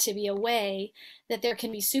got to be a way that there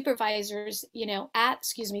can be supervisors,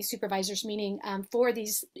 supervisors meaning for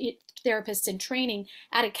these therapists in training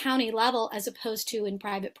at a county level as opposed to in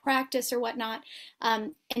private practice or whatnot,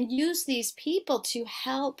 and use these people to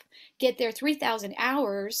help get their 3,000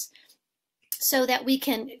 hours so that we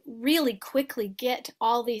can really quickly get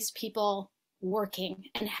all these people working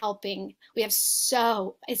and helping. We have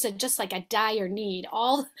it's just like a dire need.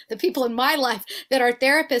 All the people in my life that are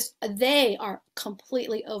therapists, they are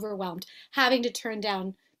completely overwhelmed, having to turn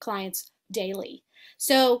down clients daily.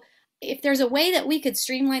 So if there's a way that we could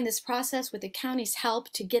streamline this process with the county's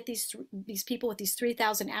help to get these people with these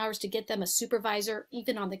 3,000 hours, to get them a supervisor,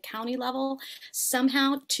 even on the county level,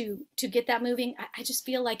 somehow to get that moving, I just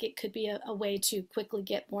feel like it could be a way to quickly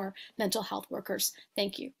get more mental health workers.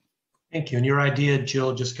 Thank you. Thank you. And your idea,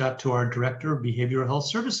 Jill, just got to our Director of Behavioral Health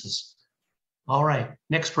Services. All right,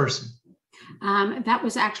 next person. That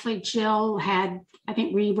was actually Jill had, I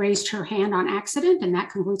think, raised her hand on accident, and that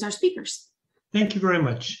concludes our speakers. Thank you very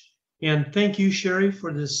much. And thank you, Sherry,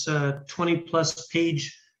 for this 20+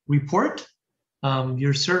 page report.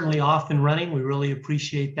 You're certainly off and running. We really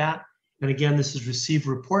appreciate that. And again, this is received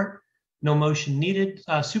report. No motion needed.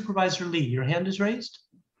 Supervisor Lee, your hand is raised.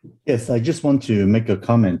 Yes, I just want to make a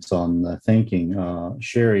comment on thanking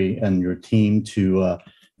Sherry and your team to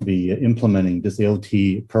be implementing this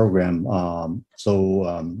AOT program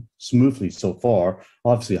so smoothly so far.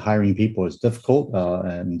 Obviously, hiring people is difficult,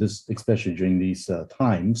 and this especially during these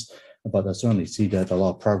times. But I certainly see that a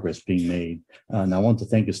lot of progress being made. And I want to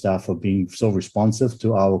thank the staff for being so responsive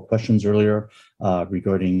to our questions earlier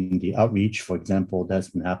regarding the outreach, for example, that's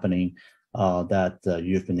been happening, that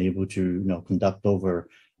you've been able to conduct over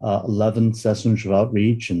 11 sessions of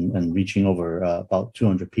outreach and reaching over about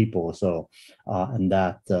 200 people or so. And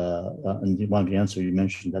that, and one of the answers you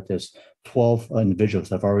mentioned that there's 12 individuals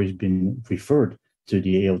that have already been referred to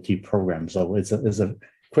the AOT program. So it's a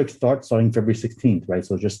quick start starting February 16th, right?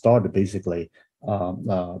 So just started basically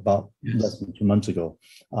about less than 2 months ago.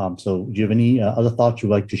 So do you have any other thoughts you'd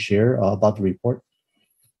like to share about the report?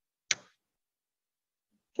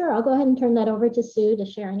 Sure, I'll go ahead and turn that over to Sue to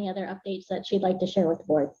share any other updates that she'd like to share with the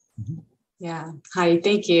board. Yeah, hi,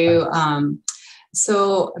 thank you.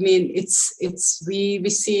 So, I mean, we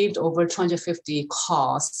received over 250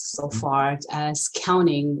 calls so far as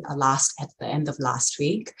counting at the end of last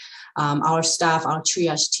week. Our staff, our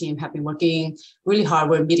triage team have been working really hard.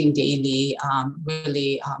 We're meeting daily,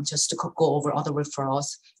 just to go over all the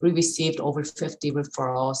referrals. We received over 50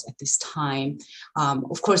 referrals at this time.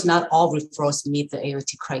 Of course, not all referrals meet the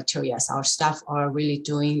AOT criteria. So our staff are really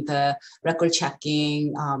doing the record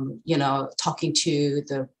checking, talking to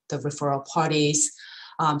the referral parties,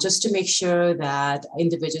 just to make sure that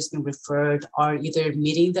individuals being referred are either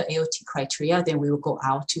meeting the AOT criteria, then we will go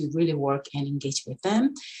out to really work and engage with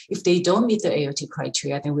them. If they don't meet the AOT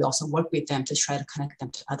criteria, then we also work with them to try to connect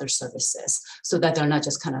them to other services so that they're not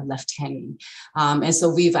just kind of left hanging. And so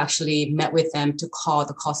we've actually met with them to call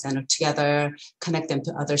the call center together, connect them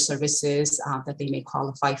to other services that they may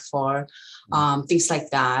qualify for, things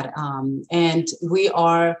like that. And we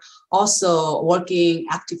are also working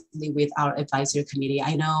actively with our advisory committee.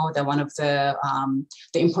 I know that one of the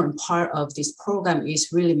important part of this program is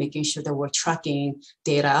really making sure that we're tracking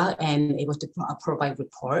data and able to provide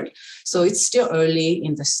report. So it's still early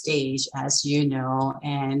in the stage, as you know,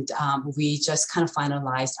 and we just kind of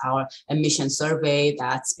finalized our admission survey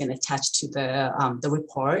that's been attached to the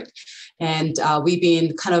report. And we've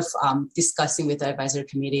been kind of discussing with the advisory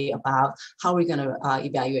committee about how we're going to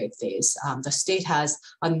evaluate this. The state has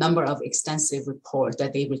a number of extensive reports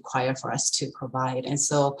that they require for us to provide. And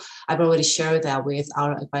so I've already shared that with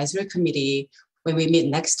our advisory committee. When we meet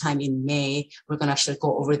next time in May, we're going to actually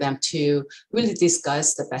go over them to really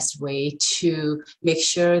discuss the best way to make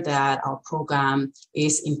sure that our program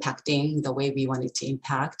is impacting the way we want it to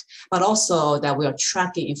impact, but also that we are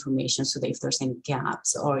tracking information so that if there's any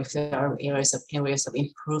gaps or if there are areas of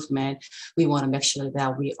improvement, we want to make sure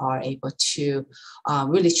that we are able to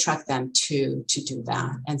really track them to do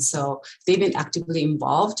that. And so they've been actively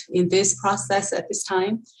involved in this process at this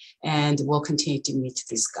time, and we'll continue to meet to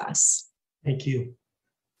discuss. Thank you.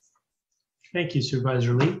 Thank you,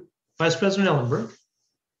 Supervisor Lee. Vice President Ellenberg.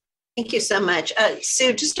 Thank you so much.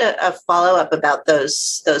 Sue, just a follow-up about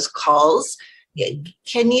those calls.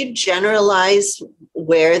 Can you generalize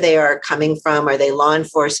where they are coming from? Are they law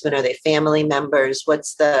enforcement? Are they family members?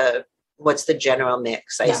 What's the general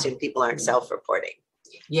mix? I assume people aren't self-reporting.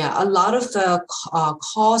 Yeah, a lot of the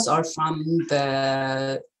calls are from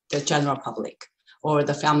the general public or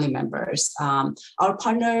the family members. Our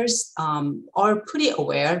partners are pretty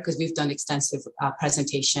aware because we've done extensive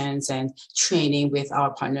presentations and training with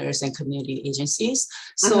our partners and community agencies.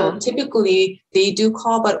 So typically they do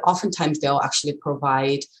call, but oftentimes they'll actually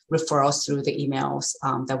provide referrals through the emails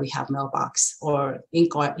that we have mailbox or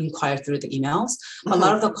inquire through the emails. A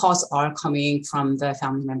lot of the calls are coming from the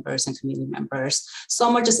family members and community members.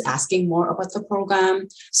 Some are just asking more about the program.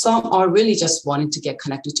 Some are really just wanting to get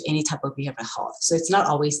connected to any type of behavioral health. so it's not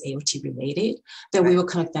always AOT related, then we will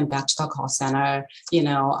connect them back to the call center,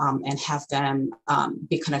 and have them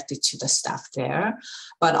be connected to the staff there.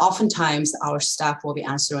 But oftentimes our staff will be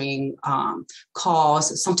answering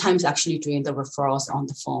calls, sometimes actually doing the referrals on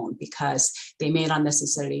the phone, because they may not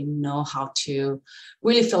necessarily know how to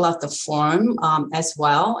really fill out the form as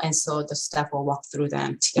well. And so the staff will walk through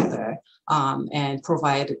them together and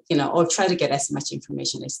provide, or try to get as much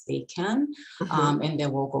information as they can. And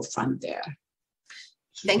then we'll go from there.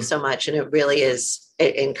 Thanks so much. And it really is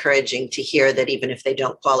encouraging to hear that even if they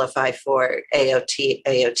don't qualify for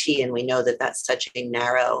AOT, and we know that that's such a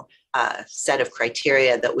narrow set of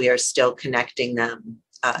criteria, that we are still connecting them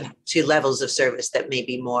to levels of service that may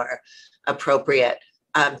be more appropriate.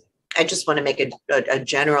 I just want to make a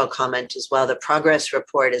general comment as well. The progress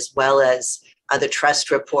report, as well as the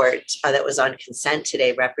trust report that was on consent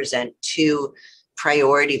today, represent two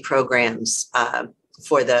priority programs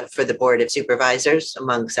for the Board of Supervisors,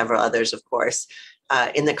 among several others, of course.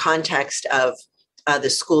 In the context of the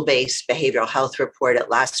school-based behavioral health report at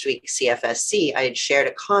last week's CFSC, I had shared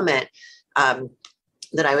a comment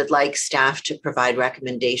that I would like staff to provide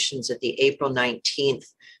recommendations at the April 19th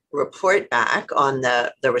report back on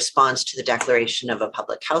the response to the declaration of a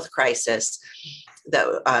public health crisis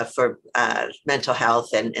that for mental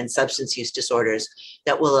health and substance use disorders,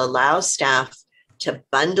 that will allow staff to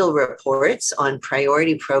bundle reports on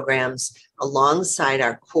priority programs alongside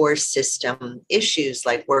our core system issues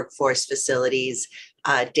like workforce, facilities,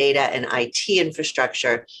 data and IT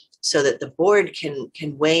infrastructure, so that the board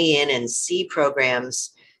can weigh in and see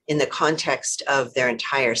programs in the context of their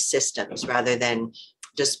entire systems rather than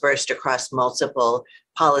dispersed across multiple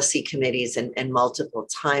policy committees and multiple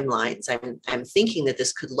timelines. I'm thinking that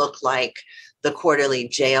this could look like the quarterly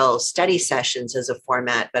jail study sessions as a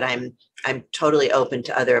format, but I'm totally open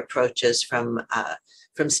to other approaches from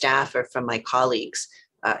staff or from my colleagues.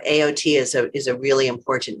 AOT is a really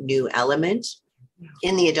important new element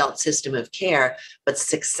in the adult system of care, but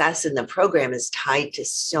success in the program is tied to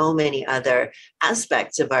so many other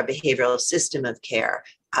aspects of our behavioral system of care.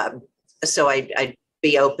 So I'd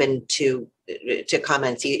be open to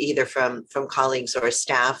comments either from colleagues or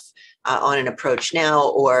staff on an approach now,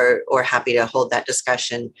 or happy to hold that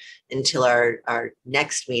discussion until our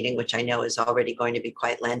next meeting, which I know is already going to be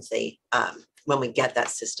quite lengthy, when we get that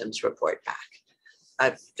systems report back.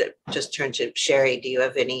 I've just turned to Sherry. Do you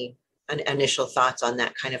have any initial thoughts on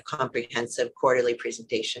that kind of comprehensive quarterly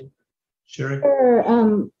presentation? Sure.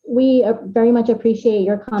 We very much appreciate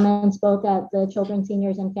your comments, both at the Children,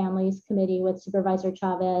 Seniors, and Families Committee with Supervisor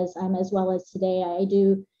Chavez, as well as today. I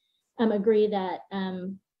do agree that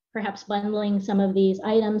perhaps bundling some of these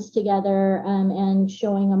items together and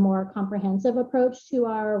showing a more comprehensive approach to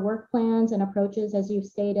our work plans and approaches, as you've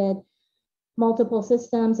stated, multiple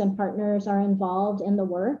systems and partners are involved in the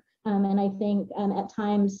work. And I think at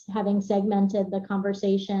times having segmented the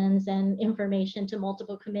conversations and information to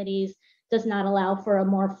multiple committees does not allow for a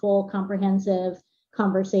more full comprehensive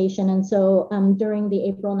conversation. And so during the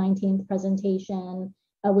April 19th presentation,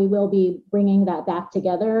 we will be bringing that back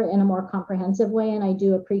together in a more comprehensive way. And I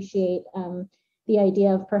do appreciate the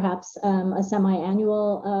idea of perhaps a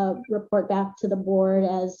semi-annual report back to the board,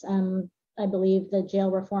 as I believe the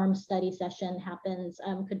jail reform study session happens,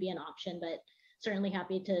 could be an option, but certainly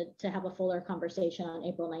happy to have a fuller conversation on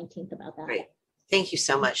April 19th about that. Great. Thank you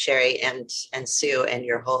so much, Sherry and Sue and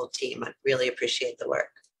your whole team. I really appreciate the work.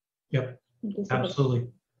 Yep, absolutely.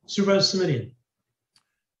 Supervisor Simitian.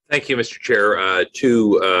 Thank you, Mr. Chair.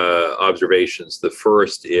 Two observations. The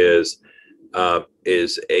first is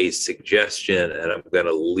a suggestion, and I'm going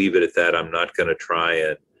to leave it at that. I'm not going to try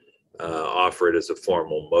and offer it as a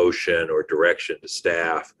formal motion or direction to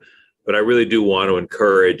staff, but I really do want to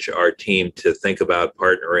encourage our team to think about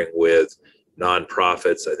partnering with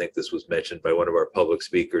nonprofits. I think this was mentioned by one of our public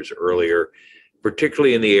speakers earlier,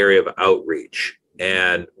 particularly in the area of outreach.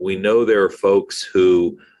 And we know there are folks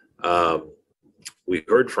who we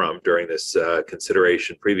heard from during this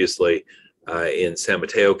consideration previously in San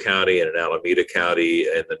Mateo County and in Alameda County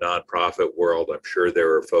in the nonprofit world. I'm sure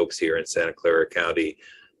there are folks here in Santa Clara County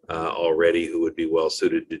already who would be well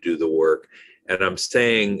suited to do the work. And I'm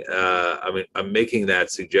saying, I'm making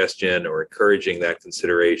that suggestion or encouraging that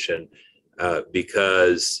consideration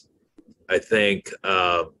because I think,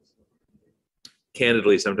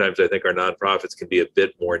 candidly, sometimes I think our nonprofits can be a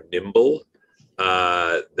bit more nimble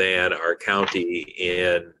than our county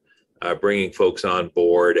in bringing folks on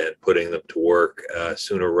board and putting them to work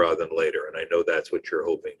sooner rather than later. And I know that's what you're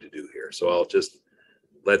hoping to do here. So I'll just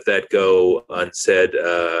let that go unsaid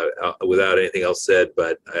without anything else said,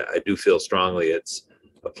 but I do feel strongly it's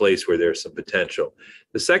a place where there's some potential.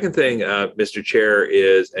 The second thing, Mr. Chair,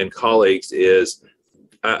 is, and colleagues, is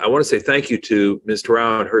I want to say thank you to Ms.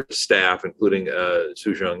 Terrell and her staff, including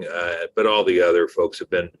Sujung, but all the other folks have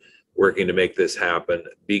been working to make this happen,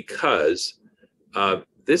 because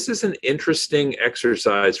this is an interesting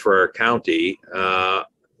exercise for our county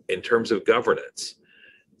in terms of governance.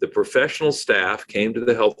 The professional staff came to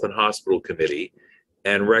the Health and Hospital Committee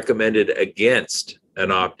and recommended against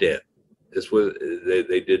an opt-in. This was,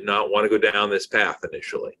 they did not want to go down this path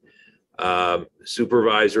initially.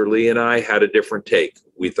 Supervisor Lee and I had a different take.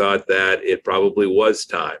 We thought that it probably was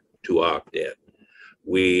time to opt in.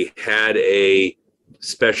 We had a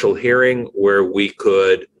special hearing where we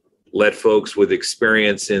could let folks with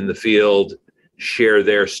experience in the field share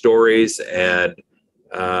their stories and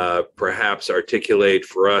perhaps articulate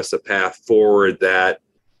for us a path forward that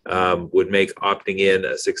would make opting in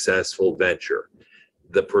a successful venture.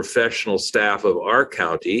 The professional staff of our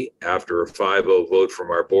county, after a 5-0 vote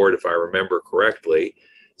from our board, if I remember correctly,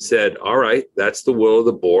 said, all right, that's the will of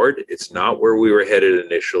the board. It's not where we were headed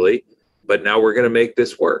initially, but now we're going to make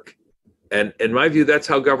this work. And in my view, that's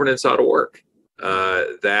how governance ought to work,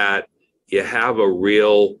 that you have a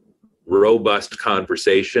real robust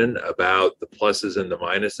conversation about the pluses and the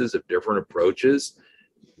minuses of different approaches.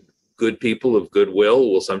 Good people of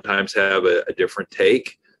goodwill will sometimes have a different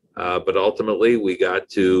take. But ultimately, we got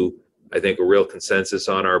to, I think, a real consensus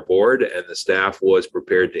on our board, and the staff was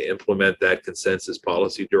prepared to implement that consensus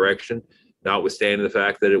policy direction, notwithstanding the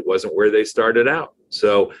fact that it wasn't where they started out.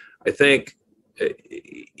 So I think,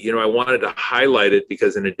 I wanted to highlight it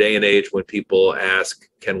because in a day and age when people ask,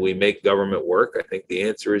 can we make government work? I think the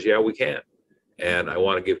answer is, yeah, we can. And I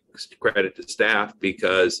want to give credit to staff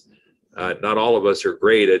because not all of us are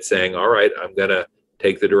great at saying, all right, I'm going to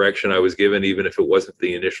take the direction I was given, even if it wasn't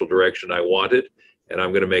the initial direction I wanted, and I'm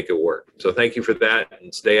going to make it work. So thank you for that,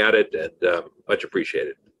 and stay at it, and much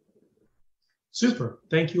appreciated. Super.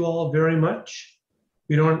 Thank you all very much.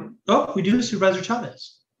 We do Supervisor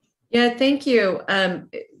Chavez. Yeah, thank you.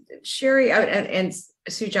 Sherry and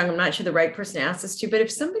Sujung, I'm not sure the right person to ask this to, but if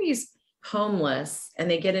somebody's homeless and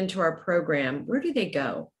they get into our program, where do they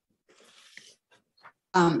go?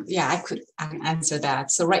 Yeah, I can answer that.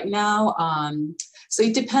 So right now, so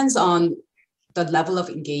it depends on the level of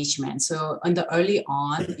engagement. So on the early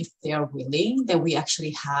on, if they are willing, then we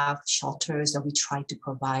actually have shelters that we try to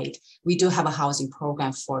provide. We do have a housing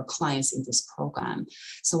program for clients in this program.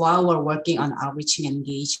 So while we're working on outreaching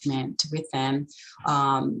engagement with them,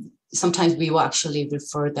 sometimes we will actually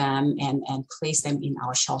refer them and place them in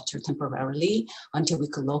our shelter temporarily until we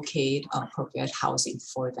could locate appropriate housing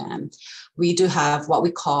for them. We do have what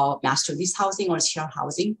we call master lease housing or share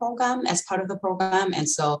housing program as part of the program. And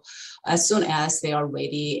so as soon as they are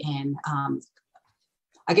ready and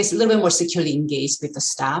I guess a little bit more securely engaged with the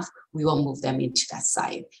staff, we will move them into that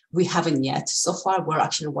site. We haven't yet. So far, we're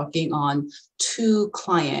actually working on 2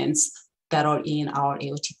 clients that are in our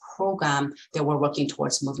AOT program that we're working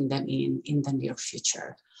towards moving them in the near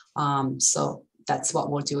future. So that's what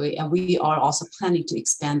we're doing. And we are also planning to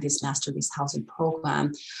expand this master lease housing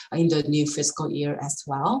program in the new fiscal year as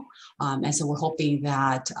well. And so we're hoping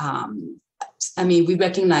that, we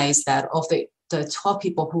recognize that of the 12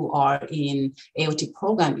 people who are in AOT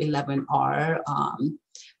program, 11 are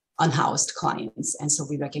unhoused clients. And so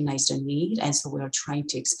we recognize the need. And so we are trying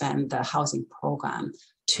to expand the housing program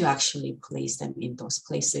to actually place them in those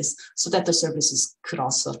places so that the services could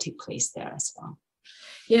also take place there as well.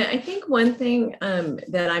 Yeah, I think one thing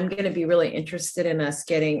that I'm going to be really interested in us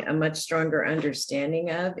getting a much stronger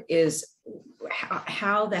understanding of is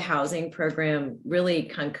how the housing program really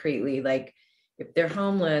concretely, like if they're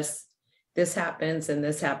homeless, this happens and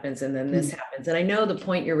this happens and then this happens. And I know the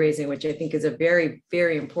point you're raising, which I think is a very,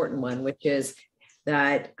 very important one, which is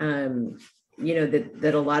that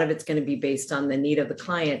that a lot of it's going to be based on the need of the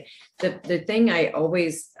client. The thing I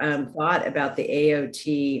always thought about the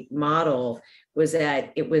AOT model was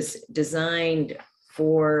that it was designed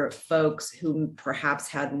for folks who perhaps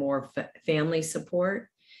had more family support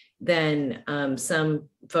than some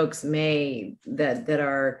folks may that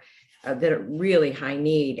are really high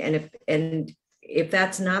need. And if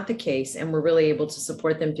that's not the case and we're really able to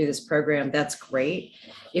support them through this program, that's great.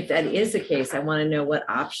 If that is the case, I want to know what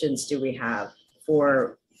options do we have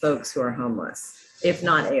for folks who are homeless, if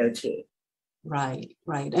not AOT. Right.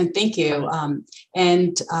 And thank you.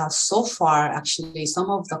 So far, actually, some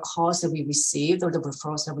of the calls that we received or the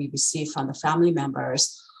referrals that we received from the family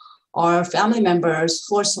members are family members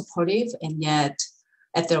who are supportive and yet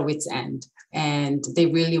at their wits' end. And they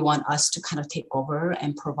really want us to kind of take over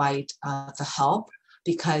and provide the help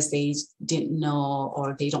because they didn't know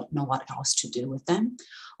or they don't know what else to do with them.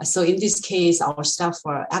 So in this case, our staff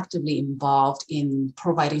were actively involved in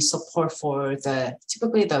providing support for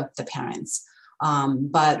typically the parents.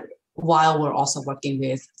 But while we're also working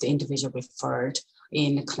with the individual referred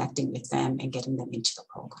in connecting with them and getting them into the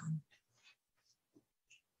program.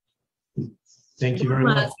 Thank you very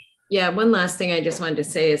much. Yeah, one last thing I just wanted to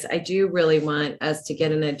say is I do really want us to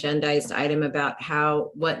get an agendized item about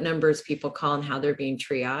what numbers people call and how they're being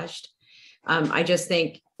triaged. I just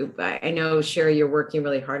think, I know Sherry, you're working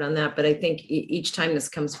really hard on that, but I think each time this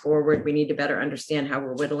comes forward, we need to better understand how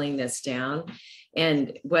we're whittling this down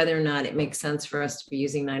and whether or not it makes sense for us to be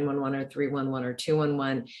using 911 or 311 or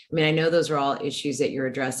 211. I mean, I know those are all issues that you're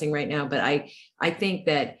addressing right now, but I think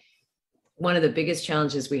that one of the biggest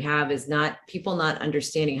challenges we have is people not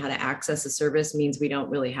understanding how to access a service means we don't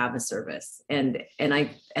really have a service. And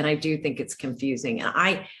I do think it's confusing.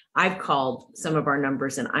 And I've called some of our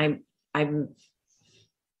numbers and I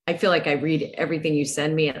feel like I read everything you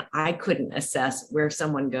send me and I couldn't assess where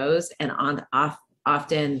someone goes, and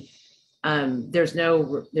often there's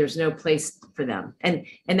no place for them. And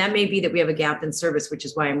that may be that we have a gap in service, which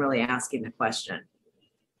is why I'm really asking the question.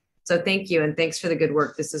 So thank you. And thanks for the good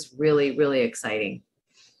work. This is really, really exciting.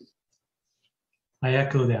 I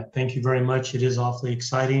echo that. Thank you very much. It is awfully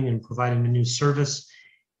exciting and providing a new service.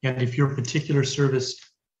 And if your particular service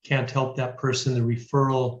can't help that person, the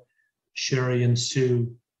referral, Sherry and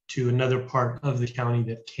Sue, to another part of the county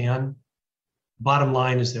that can. Bottom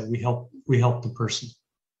line is that we help the person.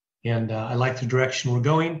 And I like the direction we're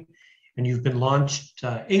going. And you've been launched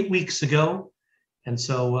 8 weeks ago. And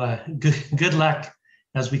so good luck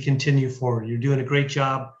as we continue forward. You're doing a great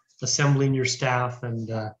job assembling your staff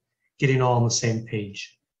and getting all on the same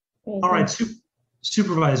page. All right,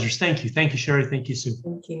 supervisors, thank you. Thank you, Sherry. Thank you, Sue.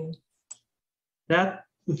 Thank you. That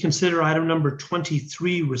we consider item number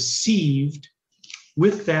 23 received.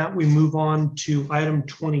 With that, we move on to item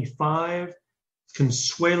 25,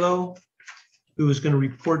 Consuelo, who is going to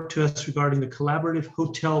report to us regarding the Collaborative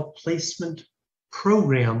Hotel Placement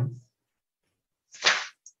Program.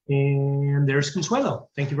 And there's Consuelo.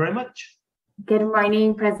 Thank you very much. Good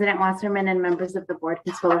morning, President Wasserman and members of the board.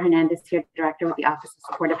 Consuelo Hernandez here, Director with the Office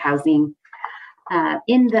of Supportive Housing.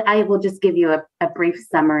 I will just give you a brief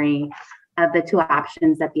summary of the two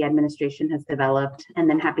options that the administration has developed, and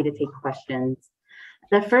then happy to take questions.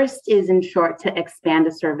 The first is, in short, to expand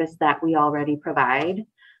a service that we already provide.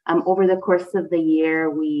 Over the course of the year,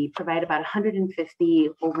 we provide about 150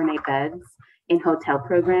 overnight beds in hotel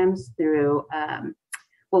programs through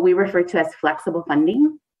what we refer to as flexible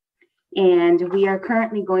funding. And we are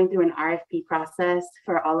currently going through an RFP process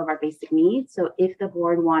for all of our basic needs. So if the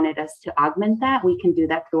board wanted us to augment that, we can do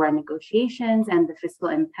that through our negotiations, and the fiscal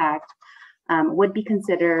impact would be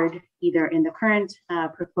considered either in the current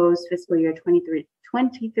proposed fiscal year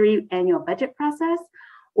 23 annual budget process,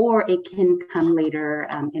 or it can come later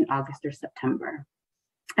in August or September.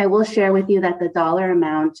 I will share with you that the dollar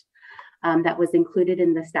amount that was included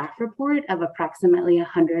in the staff report of approximately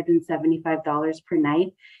 $175 per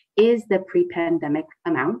night is the pre-pandemic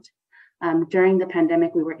amount. During the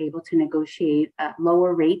pandemic, we were able to negotiate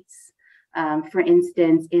lower rates. For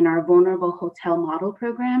instance, in our vulnerable hotel model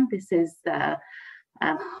program, this is the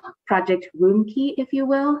Project Room Key, if you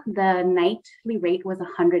will, the nightly rate was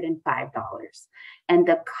 $105. And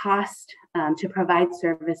the cost to provide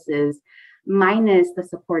services minus the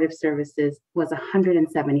supportive services was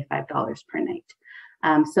 $175 per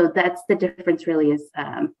night. So that's the difference really, is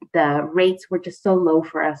the rates were just so low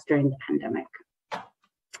for us during the pandemic.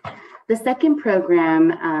 The second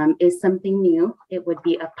program is something new. It would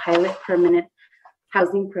be a pilot permanent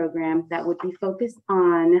housing program that would be focused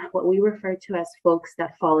on what we refer to as folks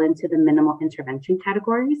that fall into the minimal intervention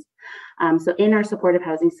categories. So in our supportive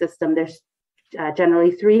housing system, there's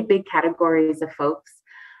generally three big categories of folks.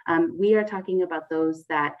 We are talking about those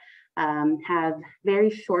that have very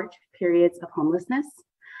short periods of homelessness.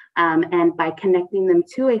 And by connecting them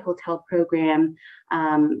to a hotel program,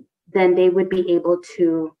 then they would be able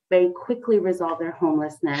to very quickly resolve their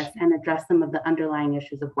homelessness and address some of the underlying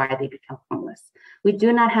issues of why they become homeless. We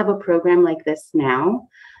do not have a program like this now.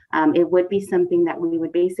 It would be something that we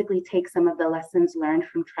would basically take some of the lessons learned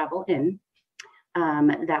from Travel In.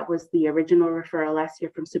 That was the original referral last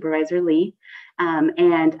year from Supervisor Lee,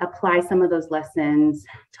 and apply some of those lessons,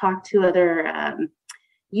 talk to other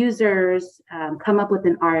users, come up with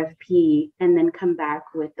an RFP, and then come back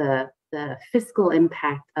with the fiscal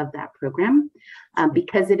impact of that program.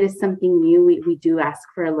 Because it is something new, we do ask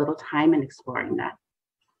for a little time in exploring that.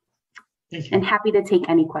 Thank you. And happy to take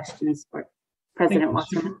any questions for President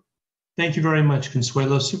Wasserman. Thank you very much,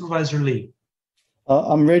 Consuelo. Supervisor Lee.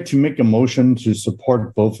 I'm ready to make a motion to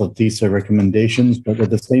support both of these recommendations, but at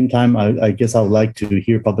the same time, I guess I would like to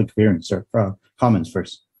hear public hearings or comments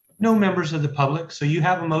first. No members of the public, so you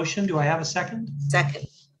have a motion. Do I have a second? Second.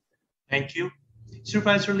 Thank you.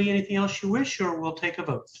 Supervisor Lee, anything else you wish, or we'll take a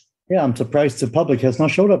vote? Yeah, I'm surprised the public has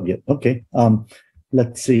not showed up yet. Okay,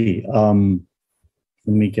 let's see.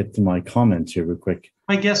 Let me get to my comments here real quick.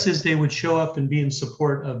 My guess is they would show up and be in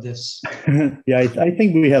support of this. Yeah, I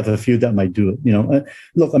think we have a few that might do it. You know,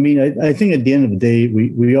 look, I mean, I think at the end of the day,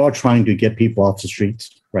 we are trying to get people off the streets,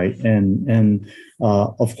 right? And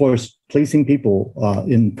of course, placing people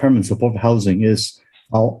in permanent support housing is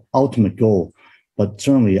our ultimate goal. But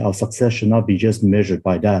certainly, our success should not be just measured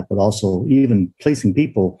by that, but also even placing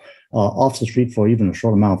people off the street for even a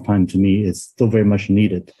short amount of time, to me, is still very much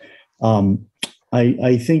needed.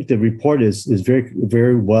 I think the report is very,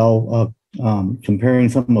 very well comparing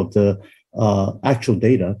some of the actual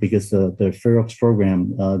data, because the FAIROX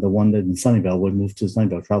program, the one that in Sunnyvale would move to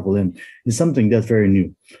Sunnyvale Travel In, is something that's very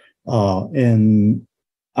new. And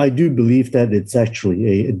I do believe that it's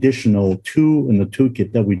actually an additional tool in the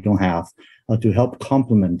toolkit that we don't have to help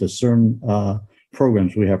complement the certain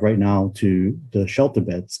programs we have right now to the shelter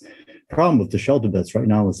beds. Problem with the shelter beds right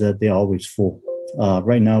now is that they're always full.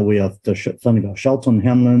 Right now, we have the Sunnyvale Shelton,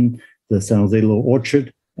 Hamlin, the San Jose Little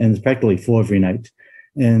Orchard, and it's practically full every night.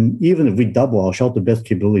 And even if we double our shelter beds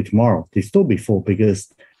capability tomorrow, they still be full,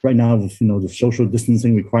 because right now, with the social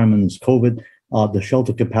distancing requirements, COVID, the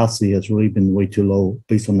shelter capacity has really been way too low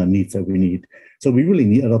based on the needs that we need. So we really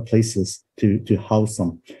need other places to house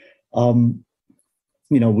them.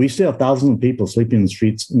 We still have thousands of people sleeping in the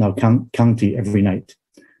streets in our county every night,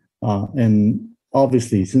 and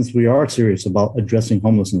obviously, since we are serious about addressing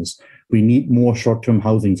homelessness, we need more short-term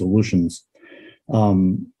housing solutions. Many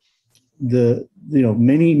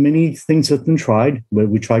things have been tried.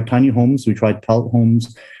 We tried tiny homes, we tried pallet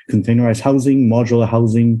homes, containerized housing, modular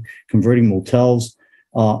housing, converting motels,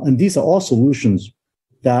 and these are all solutions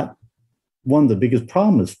that one of the biggest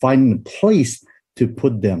problems is finding a place to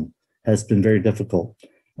put them has been very difficult.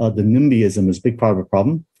 The NIMBYism is a big part of the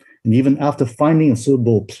problem, and even after finding a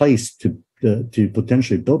suitable place to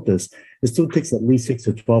potentially build this, it still takes at least 6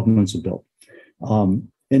 to 12 months to build.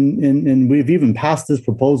 And we've even passed this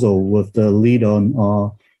proposal with the lead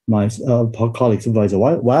on my colleague Supervisor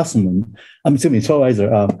Wasserman, Supervisor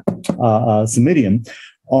Simitian,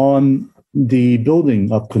 on the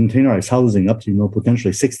building of containerized housing up to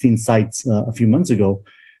potentially 16 sites a few months ago.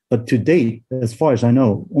 But to date, as far as I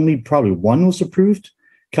know, only probably one was approved.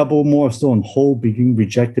 A couple more are still on hold, being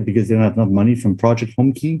rejected because they don't have enough money from Project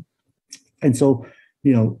Home Key. And so,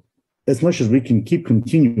 as much as we can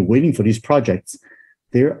continue waiting for these projects,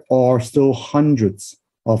 there are still hundreds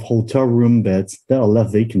of hotel room beds that are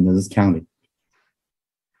left vacant in this county.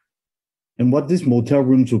 And what these motel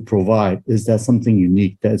rooms will provide is that something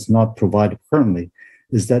unique that is not provided currently,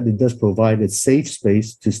 is that it does provide a safe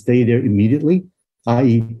space to stay there immediately,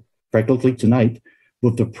 i.e. practically tonight,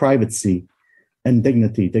 with the privacy and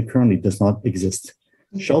dignity that currently does not exist.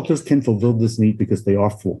 Shelters can fulfill this need because they are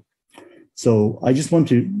full. So I just want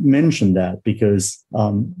to mention that, because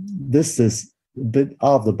this is a bit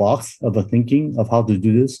out of the box of a thinking of how to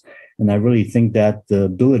do this. And I really think that the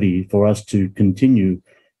ability for us to continue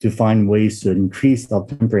to find ways to increase our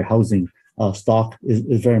temporary housing stock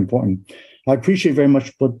is very important. I appreciate very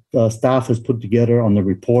much what staff has put together on the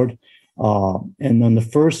report. And on the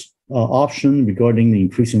first option regarding the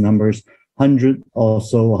increasing numbers, 100,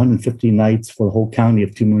 also 150 nights for the whole county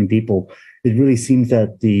of 2 million people, it really seems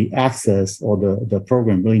that the access or the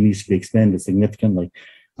program really needs to be expanded significantly.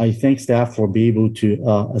 I thank staff for being able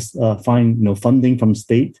to find funding from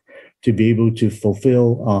state to be able to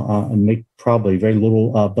fulfill and make probably very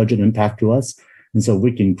little budget impact to us. And so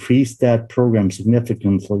we can increase that program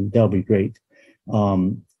significantly. That'll be great.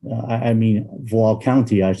 I mean, for our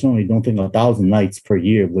county, I certainly don't think 1,000 nights per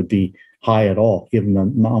year would be high at all, given the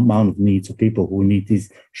amount of needs of people who need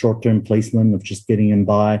these short-term placement of just getting in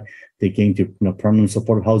by. They gain to permanent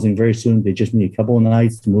supportive housing very soon. They just need a couple of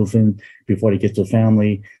nights to move in before they get to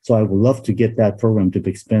family. So I would love to get that program to be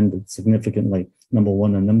expanded significantly, number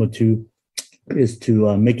one. And number two is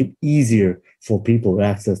to make it easier for people to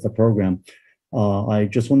access the program. I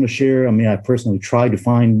just want to share, I personally tried to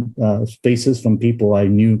find spaces from people I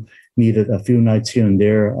knew needed a few nights here and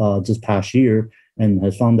there this past year, and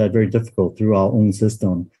has found that very difficult through our own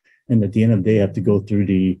system. And at the end of the day, I have to go through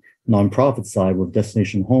the nonprofit side with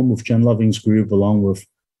Destination Home, with Jen Loving's group, along with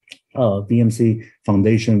BMC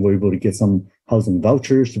Foundation. We're able to get some housing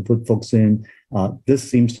vouchers to put folks in. This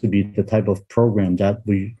seems to be the type of program that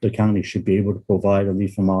the county should be able to provide, at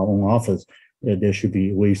least from our own office, there should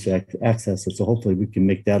be ways to access it. So hopefully we can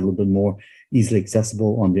make that a little bit more easily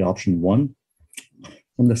accessible on the option 1.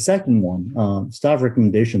 On the second one, staff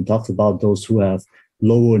recommendation talks about those who have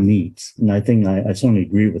lower needs. And I think I certainly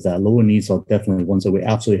agree with that. Lower needs are definitely ones that we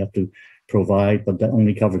absolutely have to provide, but that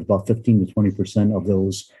only covers about 15 to 20% of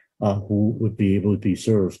those who would be able to be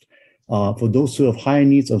served. For those who have higher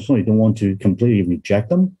needs, I certainly don't want to completely reject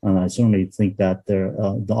them. And I certainly think that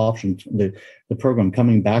the option, the program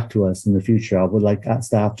coming back to us in the future, I would like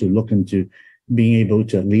staff to look into being able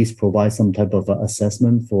to at least provide some type of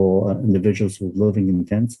assessment for individuals who are living in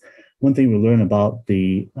tents. One thing we learned about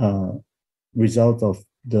the result of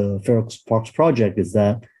the Fair Oaks Parks project is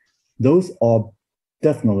that those are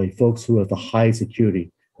definitely folks who have the high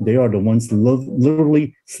security. They are the ones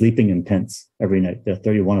literally sleeping in tents every night. There are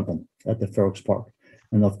 31 of them at the Fair Oaks Park.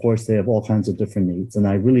 And of course, they have all kinds of different needs. And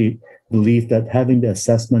I really believe that having the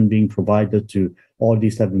assessment being provided to all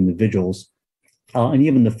these type of individuals, and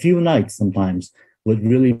even the few nights sometimes, would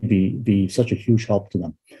really be such a huge help to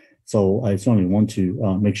them. So I certainly want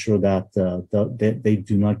to make sure that they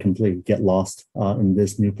do not completely get lost in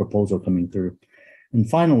this new proposal coming through. And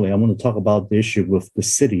finally, I want to talk about the issue with the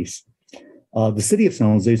cities. The city of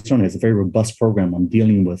San Jose certainly has a very robust program on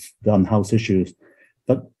dealing with the unhoused issues,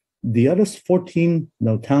 but the other 14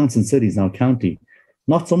 towns and cities in our county,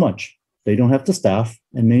 not so much. They don't have the staff,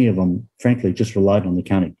 and many of them, frankly, just relied on the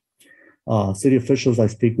county. City officials I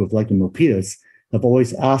speak with, like the Milpitas, have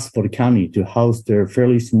always asked for the county to house their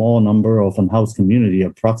fairly small number of unhoused community,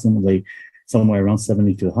 approximately somewhere around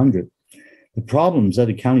 70 to 100. The problems that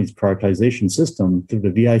the county's prioritization system through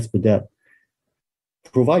the VI SPDET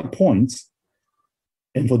provide points,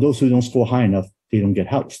 and for those who don't score high enough, they don't get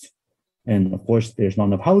housed. And of course, there's not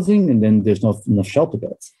enough housing, and then there's not enough shelter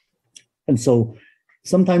beds. And so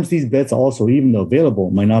sometimes these beds also, even though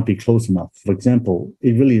available, might not be close enough. For example,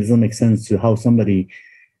 it really doesn't make sense to house somebody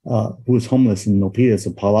who is homeless in Milpitas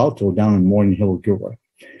or Palo Alto down in Morning Hill or Gilroy.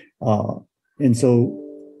 And so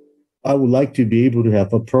I would like to be able to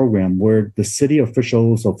have a program where the city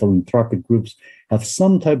officials or philanthropic groups have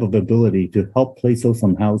some type of ability to help place those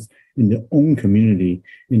unhoused in their own community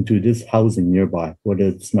into this housing nearby, whether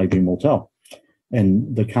this might be a motel.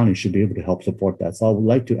 And the county should be able to help support that. So I would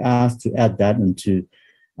like to ask to add that into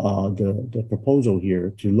the proposal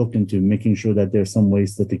here, to look into making sure that there's some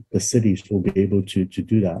ways that the cities will be able to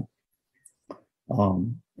do that.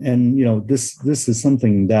 And you know, this is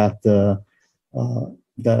something that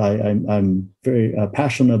I'm very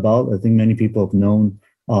passionate about. I think many people have known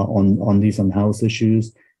on these unhoused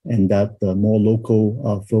issues, and that the more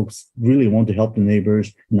local folks really want to help the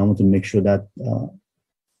neighbors, and I want to make sure that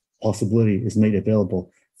possibility is made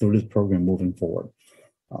available through this program moving forward.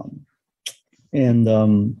 And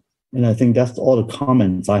I think that's all the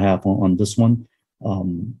comments I have on this one.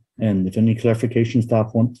 And if any clarification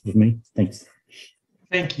staff wants with me, thanks.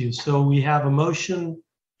 Thank you. So we have a motion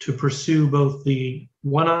to pursue both the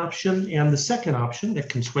one option and the second option that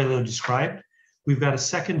Consuelo described. We've got a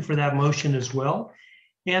second for that motion as well.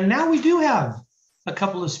 And now we do have a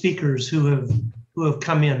couple of speakers who have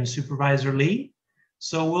come in, Supervisor Lee.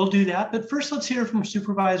 So we'll do that. But first, let's hear from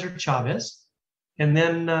Supervisor Chavez. And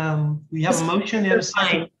then we have a motion and a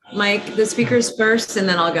second. Mike, the speakers first, and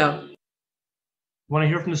then I'll go. Want to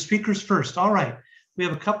hear from the speakers first? All right. We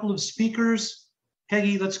have a couple of speakers.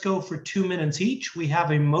 Peggy, let's go for 2 minutes each. We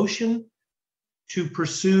have a motion to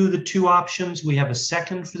pursue the two options. We have a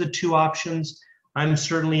second for the two options. I'm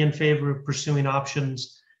certainly in favor of pursuing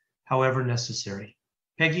options however necessary.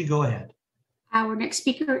 Peggy, go ahead. Our next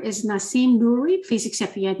speaker is Nasim Nouri. Please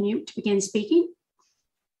accept the unmute to begin speaking.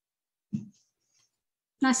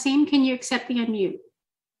 Nasim, can you accept the unmute?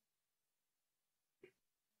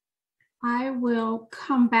 I will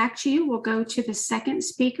come back to you. We'll go to the second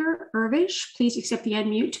speaker, Irvish. Please accept the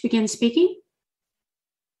unmute to begin speaking.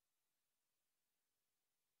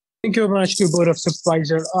 Thank you very much to Board of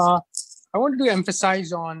Supervisors. I wanted to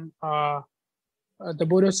emphasize on the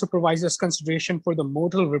Board of Supervisors' consideration for the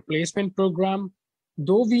modal replacement program.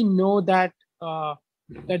 Though we know that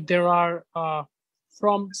that there are,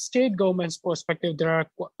 from state government's perspective, there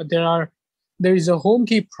is a home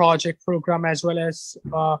key project program as well as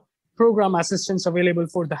program assistance available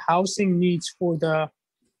for the housing needs for the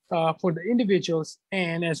individuals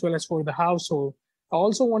and as well as for the household. I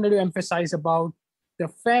also wanted to emphasize about the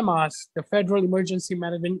FEMA's, the Federal Emergency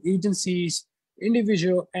Management Agency's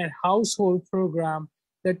individual and household program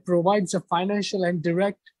that provides a financial and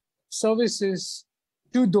direct services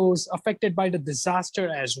to those affected by the disaster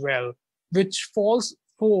as well, which falls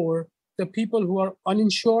for the people who are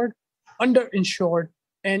uninsured, underinsured,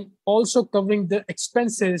 and also covering the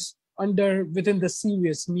expenses within the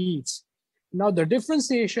serious needs. Now, the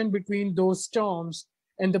differentiation between those terms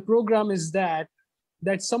and the program is that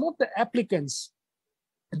some of the applicants,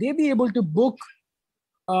 they be able to book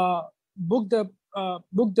the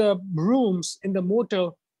rooms in the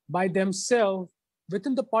motel by themselves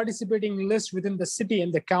within the participating list within the city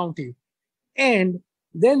and the county. And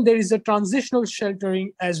then there is a transitional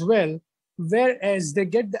sheltering as well, whereas they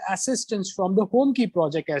get the assistance from the home key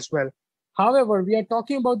project as well. However, we are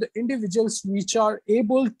talking about the individuals which are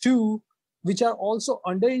also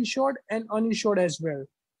underinsured and uninsured as well.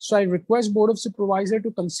 So I request Board of Supervisors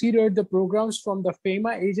to consider the programs from the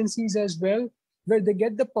FEMA agencies as well, where they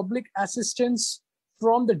get the public assistance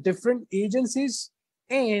from the different agencies,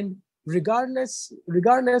 and regardless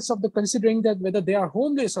of the considering that whether they are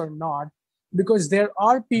homeless or not, because there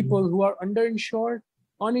are people who are underinsured,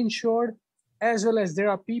 uninsured, as well as there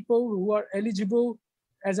are people who are eligible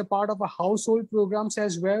as a part of a household programs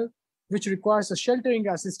as well, which requires a sheltering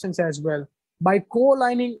assistance as well. By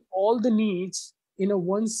co-aligning all the needs in a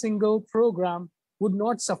one single program would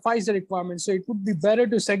not suffice the requirements. So it would be better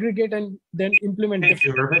to segregate and then implement. Thank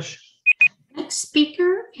you, Urvish. Next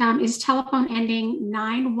speaker is telephone ending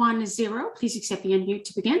 910. Please accept the unmute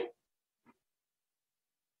to begin.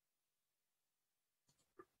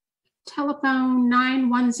 Telephone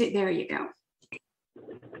 910, there you go.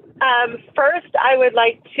 First, I would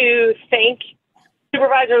like to thank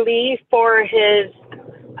Supervisor Lee for his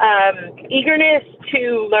eagerness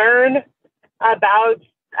to learn about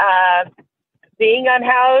being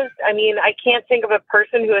unhoused. I mean, I can't think of a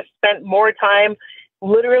person who has spent more time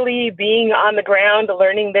literally being on the ground,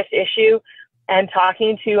 learning this issue and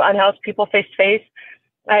talking to unhoused people face to face.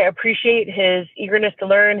 I appreciate his eagerness to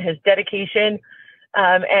learn, his dedication,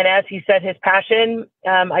 and as he said, his passion.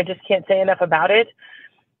 I just can't say enough about it.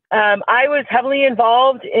 I was heavily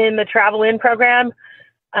involved in the Travel In program.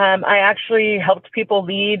 I actually helped people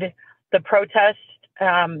lead the protest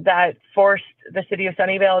that forced the city of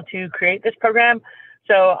Sunnyvale to create this program.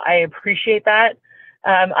 So I appreciate that.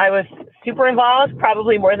 I was super involved,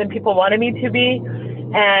 probably more than people wanted me to be,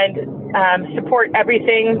 and support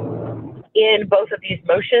everything in both of these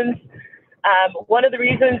motions. One of the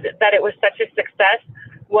reasons that it was such a success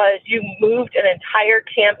was you moved an entire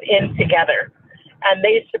camp in together, and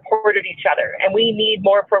they supported each other. And we need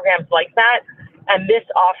more programs like that, and this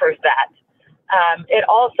offers that. It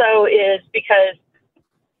also is because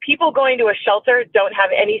people going to a shelter don't have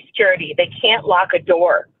any security. They can't lock a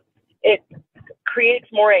door. It creates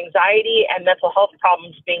more anxiety and mental health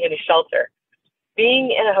problems being in a shelter.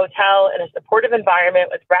 Being in a hotel in a supportive environment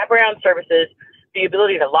with wraparound services, the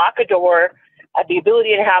ability to lock a door, the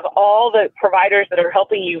ability to have all the providers that are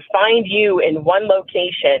helping you find you in one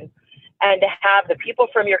location, and to have the people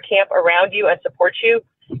from your camp around you and support you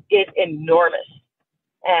is enormous.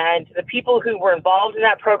 And the people who were involved in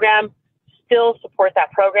that program still support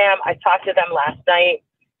that program. I talked to them last night,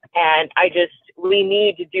 and we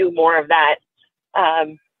need to do more of that.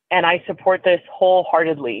 And I support this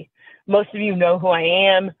wholeheartedly. Most of you know who I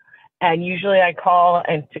am, and usually I call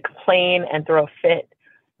and to complain and throw a fit.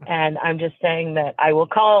 And I'm just saying that I will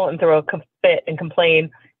call and throw a fit and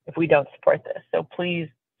complain if we don't support this. So please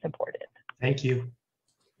support it. Thank you.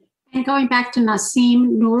 And going back to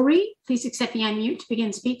Nasim Nouri, please accept the unmute to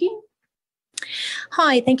begin speaking.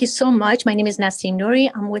 Hi, thank you so much. My name is Nasim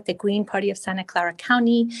Nouri. I'm with the Green Party of Santa Clara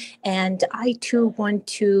County, and I too want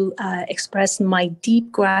to express my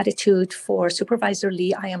deep gratitude for Supervisor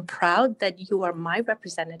Lee. I am proud that you are my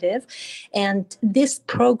representative, and this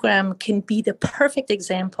program can be the perfect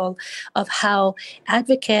example of how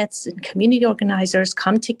advocates and community organizers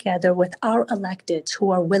come together with our electeds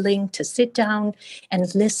who are willing to sit down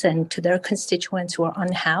and listen to their constituents who are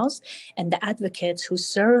unhoused and the advocates who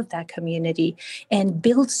serve that community, and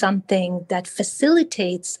build something that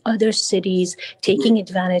facilitates other cities taking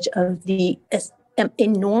advantage of the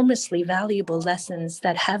enormously valuable lessons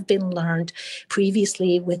that have been learned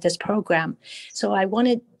previously with this program. So I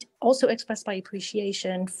wanted also express my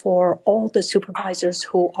appreciation for all the supervisors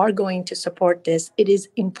who are going to support this. It is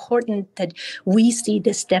important that we see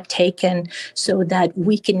this step taken so that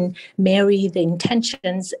we can marry the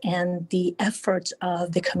intentions and the efforts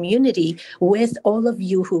of the community with all of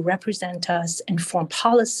you who represent us and form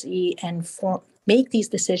policy and make these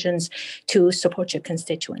decisions to support your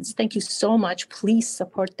constituents. Thank you so much. Please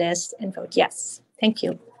support this and vote yes. Thank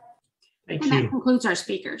you. Thank And you. that concludes our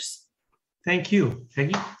speakers. Thank you,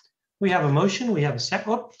 Peggy. We have a motion. We have a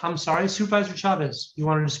second. Oh, I'm sorry, Supervisor Chavez. You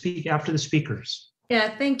wanted to speak after the speakers.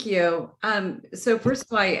 Yeah, thank you. So first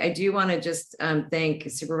of all, I do want to just thank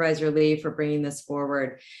Supervisor Lee for bringing this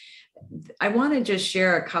forward. I want to just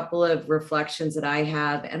share a couple of reflections that I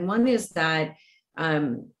have. And one is that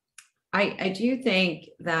I do think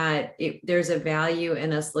that there's a value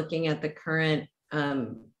in us looking at the current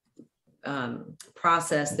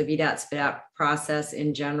process, the VDAT SPDAT process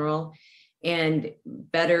in general, and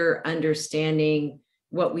better understanding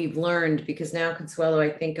what we've learned, because now, Consuelo, I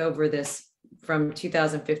think over this from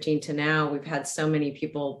 2015 to now, we've had so many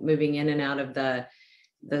people moving in and out of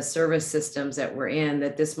the service systems that we're in,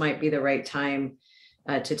 that this might be the right time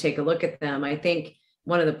to take a look at them. I think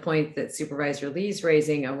one of the points that Supervisor Lee's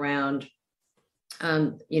raising around,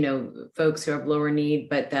 folks who have lower need,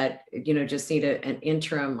 but that, just need an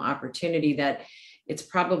interim opportunity, that it's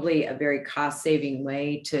probably a very cost-saving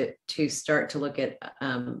way to start to look at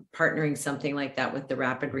partnering something like that with the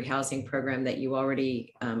rapid rehousing program that you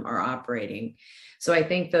already are operating. So I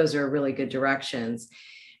think those are really good directions.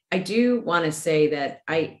 I do want to say that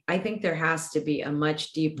I think there has to be a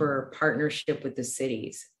much deeper partnership with the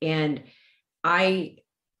cities. And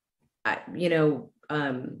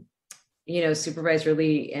Supervisor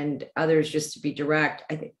Lee and others, just to be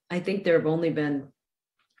direct, I think there have only been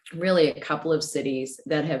really a couple of cities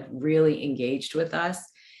that have really engaged with us.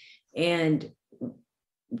 And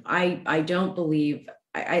I don't believe,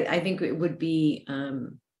 I think it would be,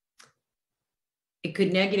 it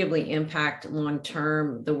could negatively impact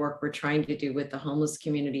long-term the work we're trying to do with the homeless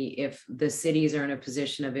community if the cities are in a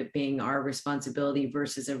position of it being our responsibility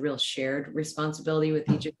versus a real shared responsibility with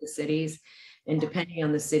each of the cities. And depending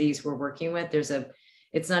on the cities we're working with,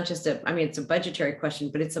 it's not just it's a budgetary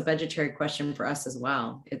question, but it's a budgetary question for us as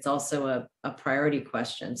well. It's also a priority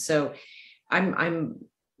question. So I'm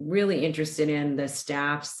really interested in the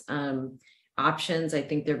staff's options. I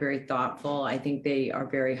think they're very thoughtful. I think they are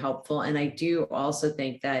very helpful. And I do also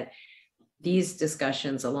think that these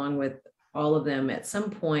discussions, along with all of them, at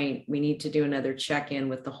some point, we need to do another check-in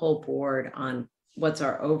with the whole board on what's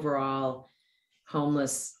our overall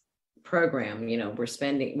homeless program.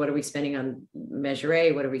 What are we spending on Measure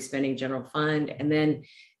A? What are we spending general fund? And then,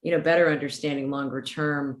 better understanding longer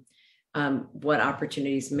term, what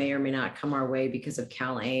opportunities may or may not come our way because of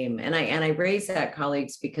CalAIM. And I raise that,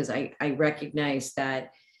 colleagues, because I recognize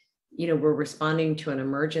that, we're responding to an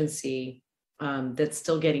emergency that's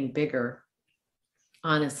still getting bigger,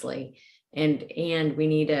 honestly. And we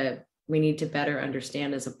need to better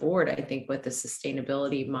understand as a board, I think, what the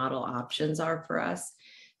sustainability model options are for us.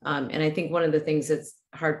 And I think one of the things that's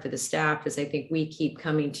hard for the staff is I think we keep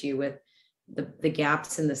coming to you with the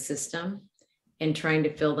gaps in the system and trying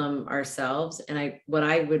to fill them ourselves. And what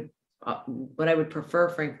I would prefer,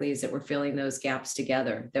 frankly, is that we're filling those gaps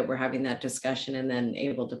together, that we're having that discussion and then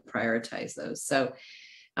able to prioritize those. So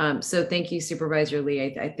thank you, Supervisor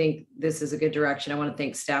Lee. I think this is a good direction. I want to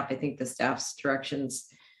thank staff. I think the staff's direction's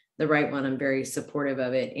the right one. I'm very supportive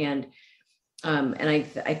of it. And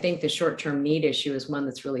I think the short-term need issue is one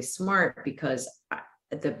that's really smart, because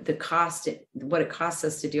the cost, what it costs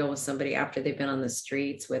us to deal with somebody after they've been on the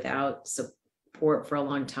streets without support for a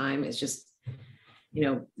long time is just,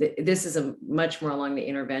 this is a much more along the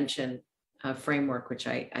intervention framework, which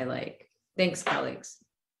I like. Thanks, colleagues.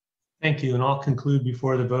 Thank you. And I'll conclude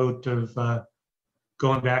before the vote of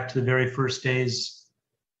going back to the very first days,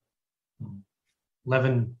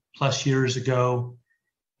 11 plus years ago,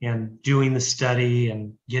 and doing the study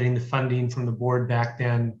and getting the funding from the board back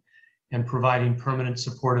then and providing permanent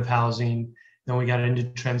supportive housing. Then we got into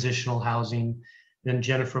transitional housing, then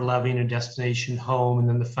Jennifer Loving a destination home, and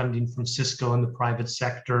then the funding from Cisco in the private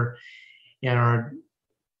sector, and our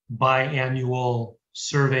biannual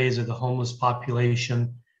surveys of the homeless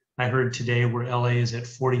population. I heard today where LA is at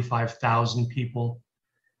 45,000 people.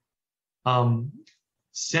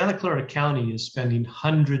 Santa Clara County is spending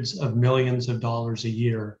hundreds of millions of dollars a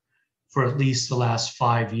year for at least the last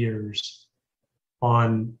 5 years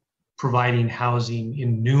on providing housing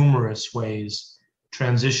in numerous ways: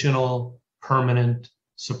 transitional, permanent,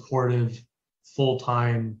 supportive,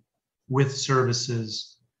 full-time, with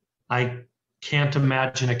services. I can't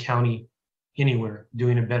imagine a county anywhere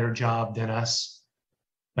doing a better job than us.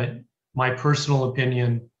 But my personal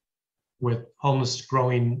opinion, with homeless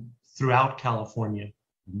growing throughout California,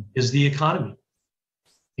 is the economy.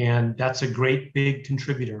 And that's a great big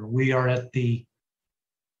contributor. We are at the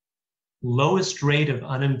lowest rate of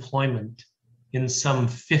unemployment in some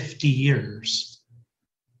 50 years,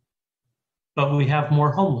 but we have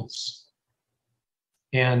more homeless.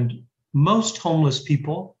 And most homeless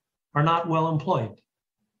people are not well employed.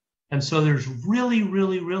 And so there's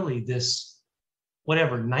really this,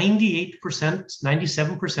 98%,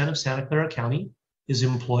 97% of Santa Clara County is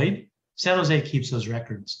employed. San Jose keeps those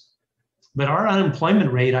records. But our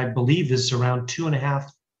unemployment rate, I believe, is around 2.5%,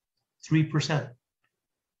 3%.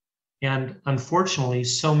 And unfortunately,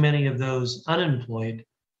 so many of those unemployed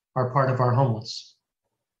are part of our homeless.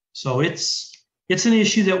 So it's an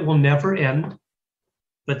issue that will never end,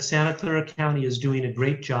 but Santa Clara County is doing a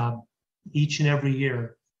great job each and every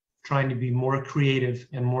year trying to be more creative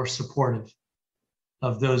and more supportive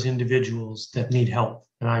of those individuals that need help.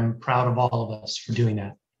 And I'm proud of all of us for doing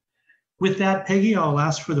that. With that, Peggy, I'll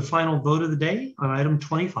ask for the final vote of the day on item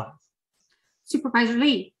 25. Supervisor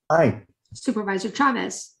Lee, Aye. Supervisor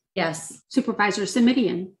Chavez, Yes. Supervisor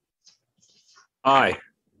Simidian, Aye.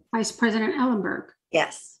 Vice President Ellenberg,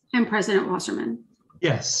 Yes. and President Wasserman.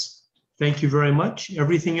 Yes, thank you very much.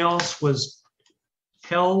 Everything else was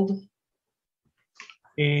held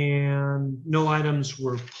and no items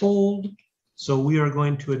were pulled. So we are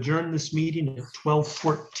going to adjourn this meeting at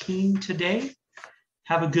 12:14 today.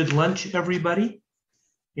 Have a good lunch, everybody,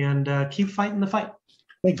 and keep fighting the fight.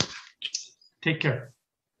 Thank you. Take care.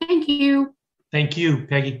 Thank you. Thank you,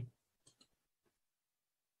 Peggy.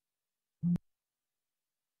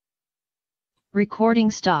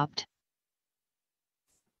 Recording stopped.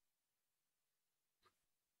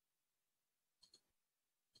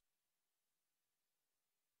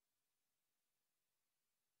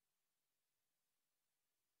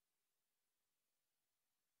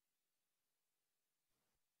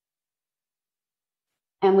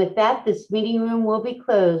 And with that, this meeting room will be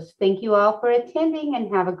closed. Thank you all for attending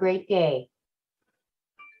and have a great day.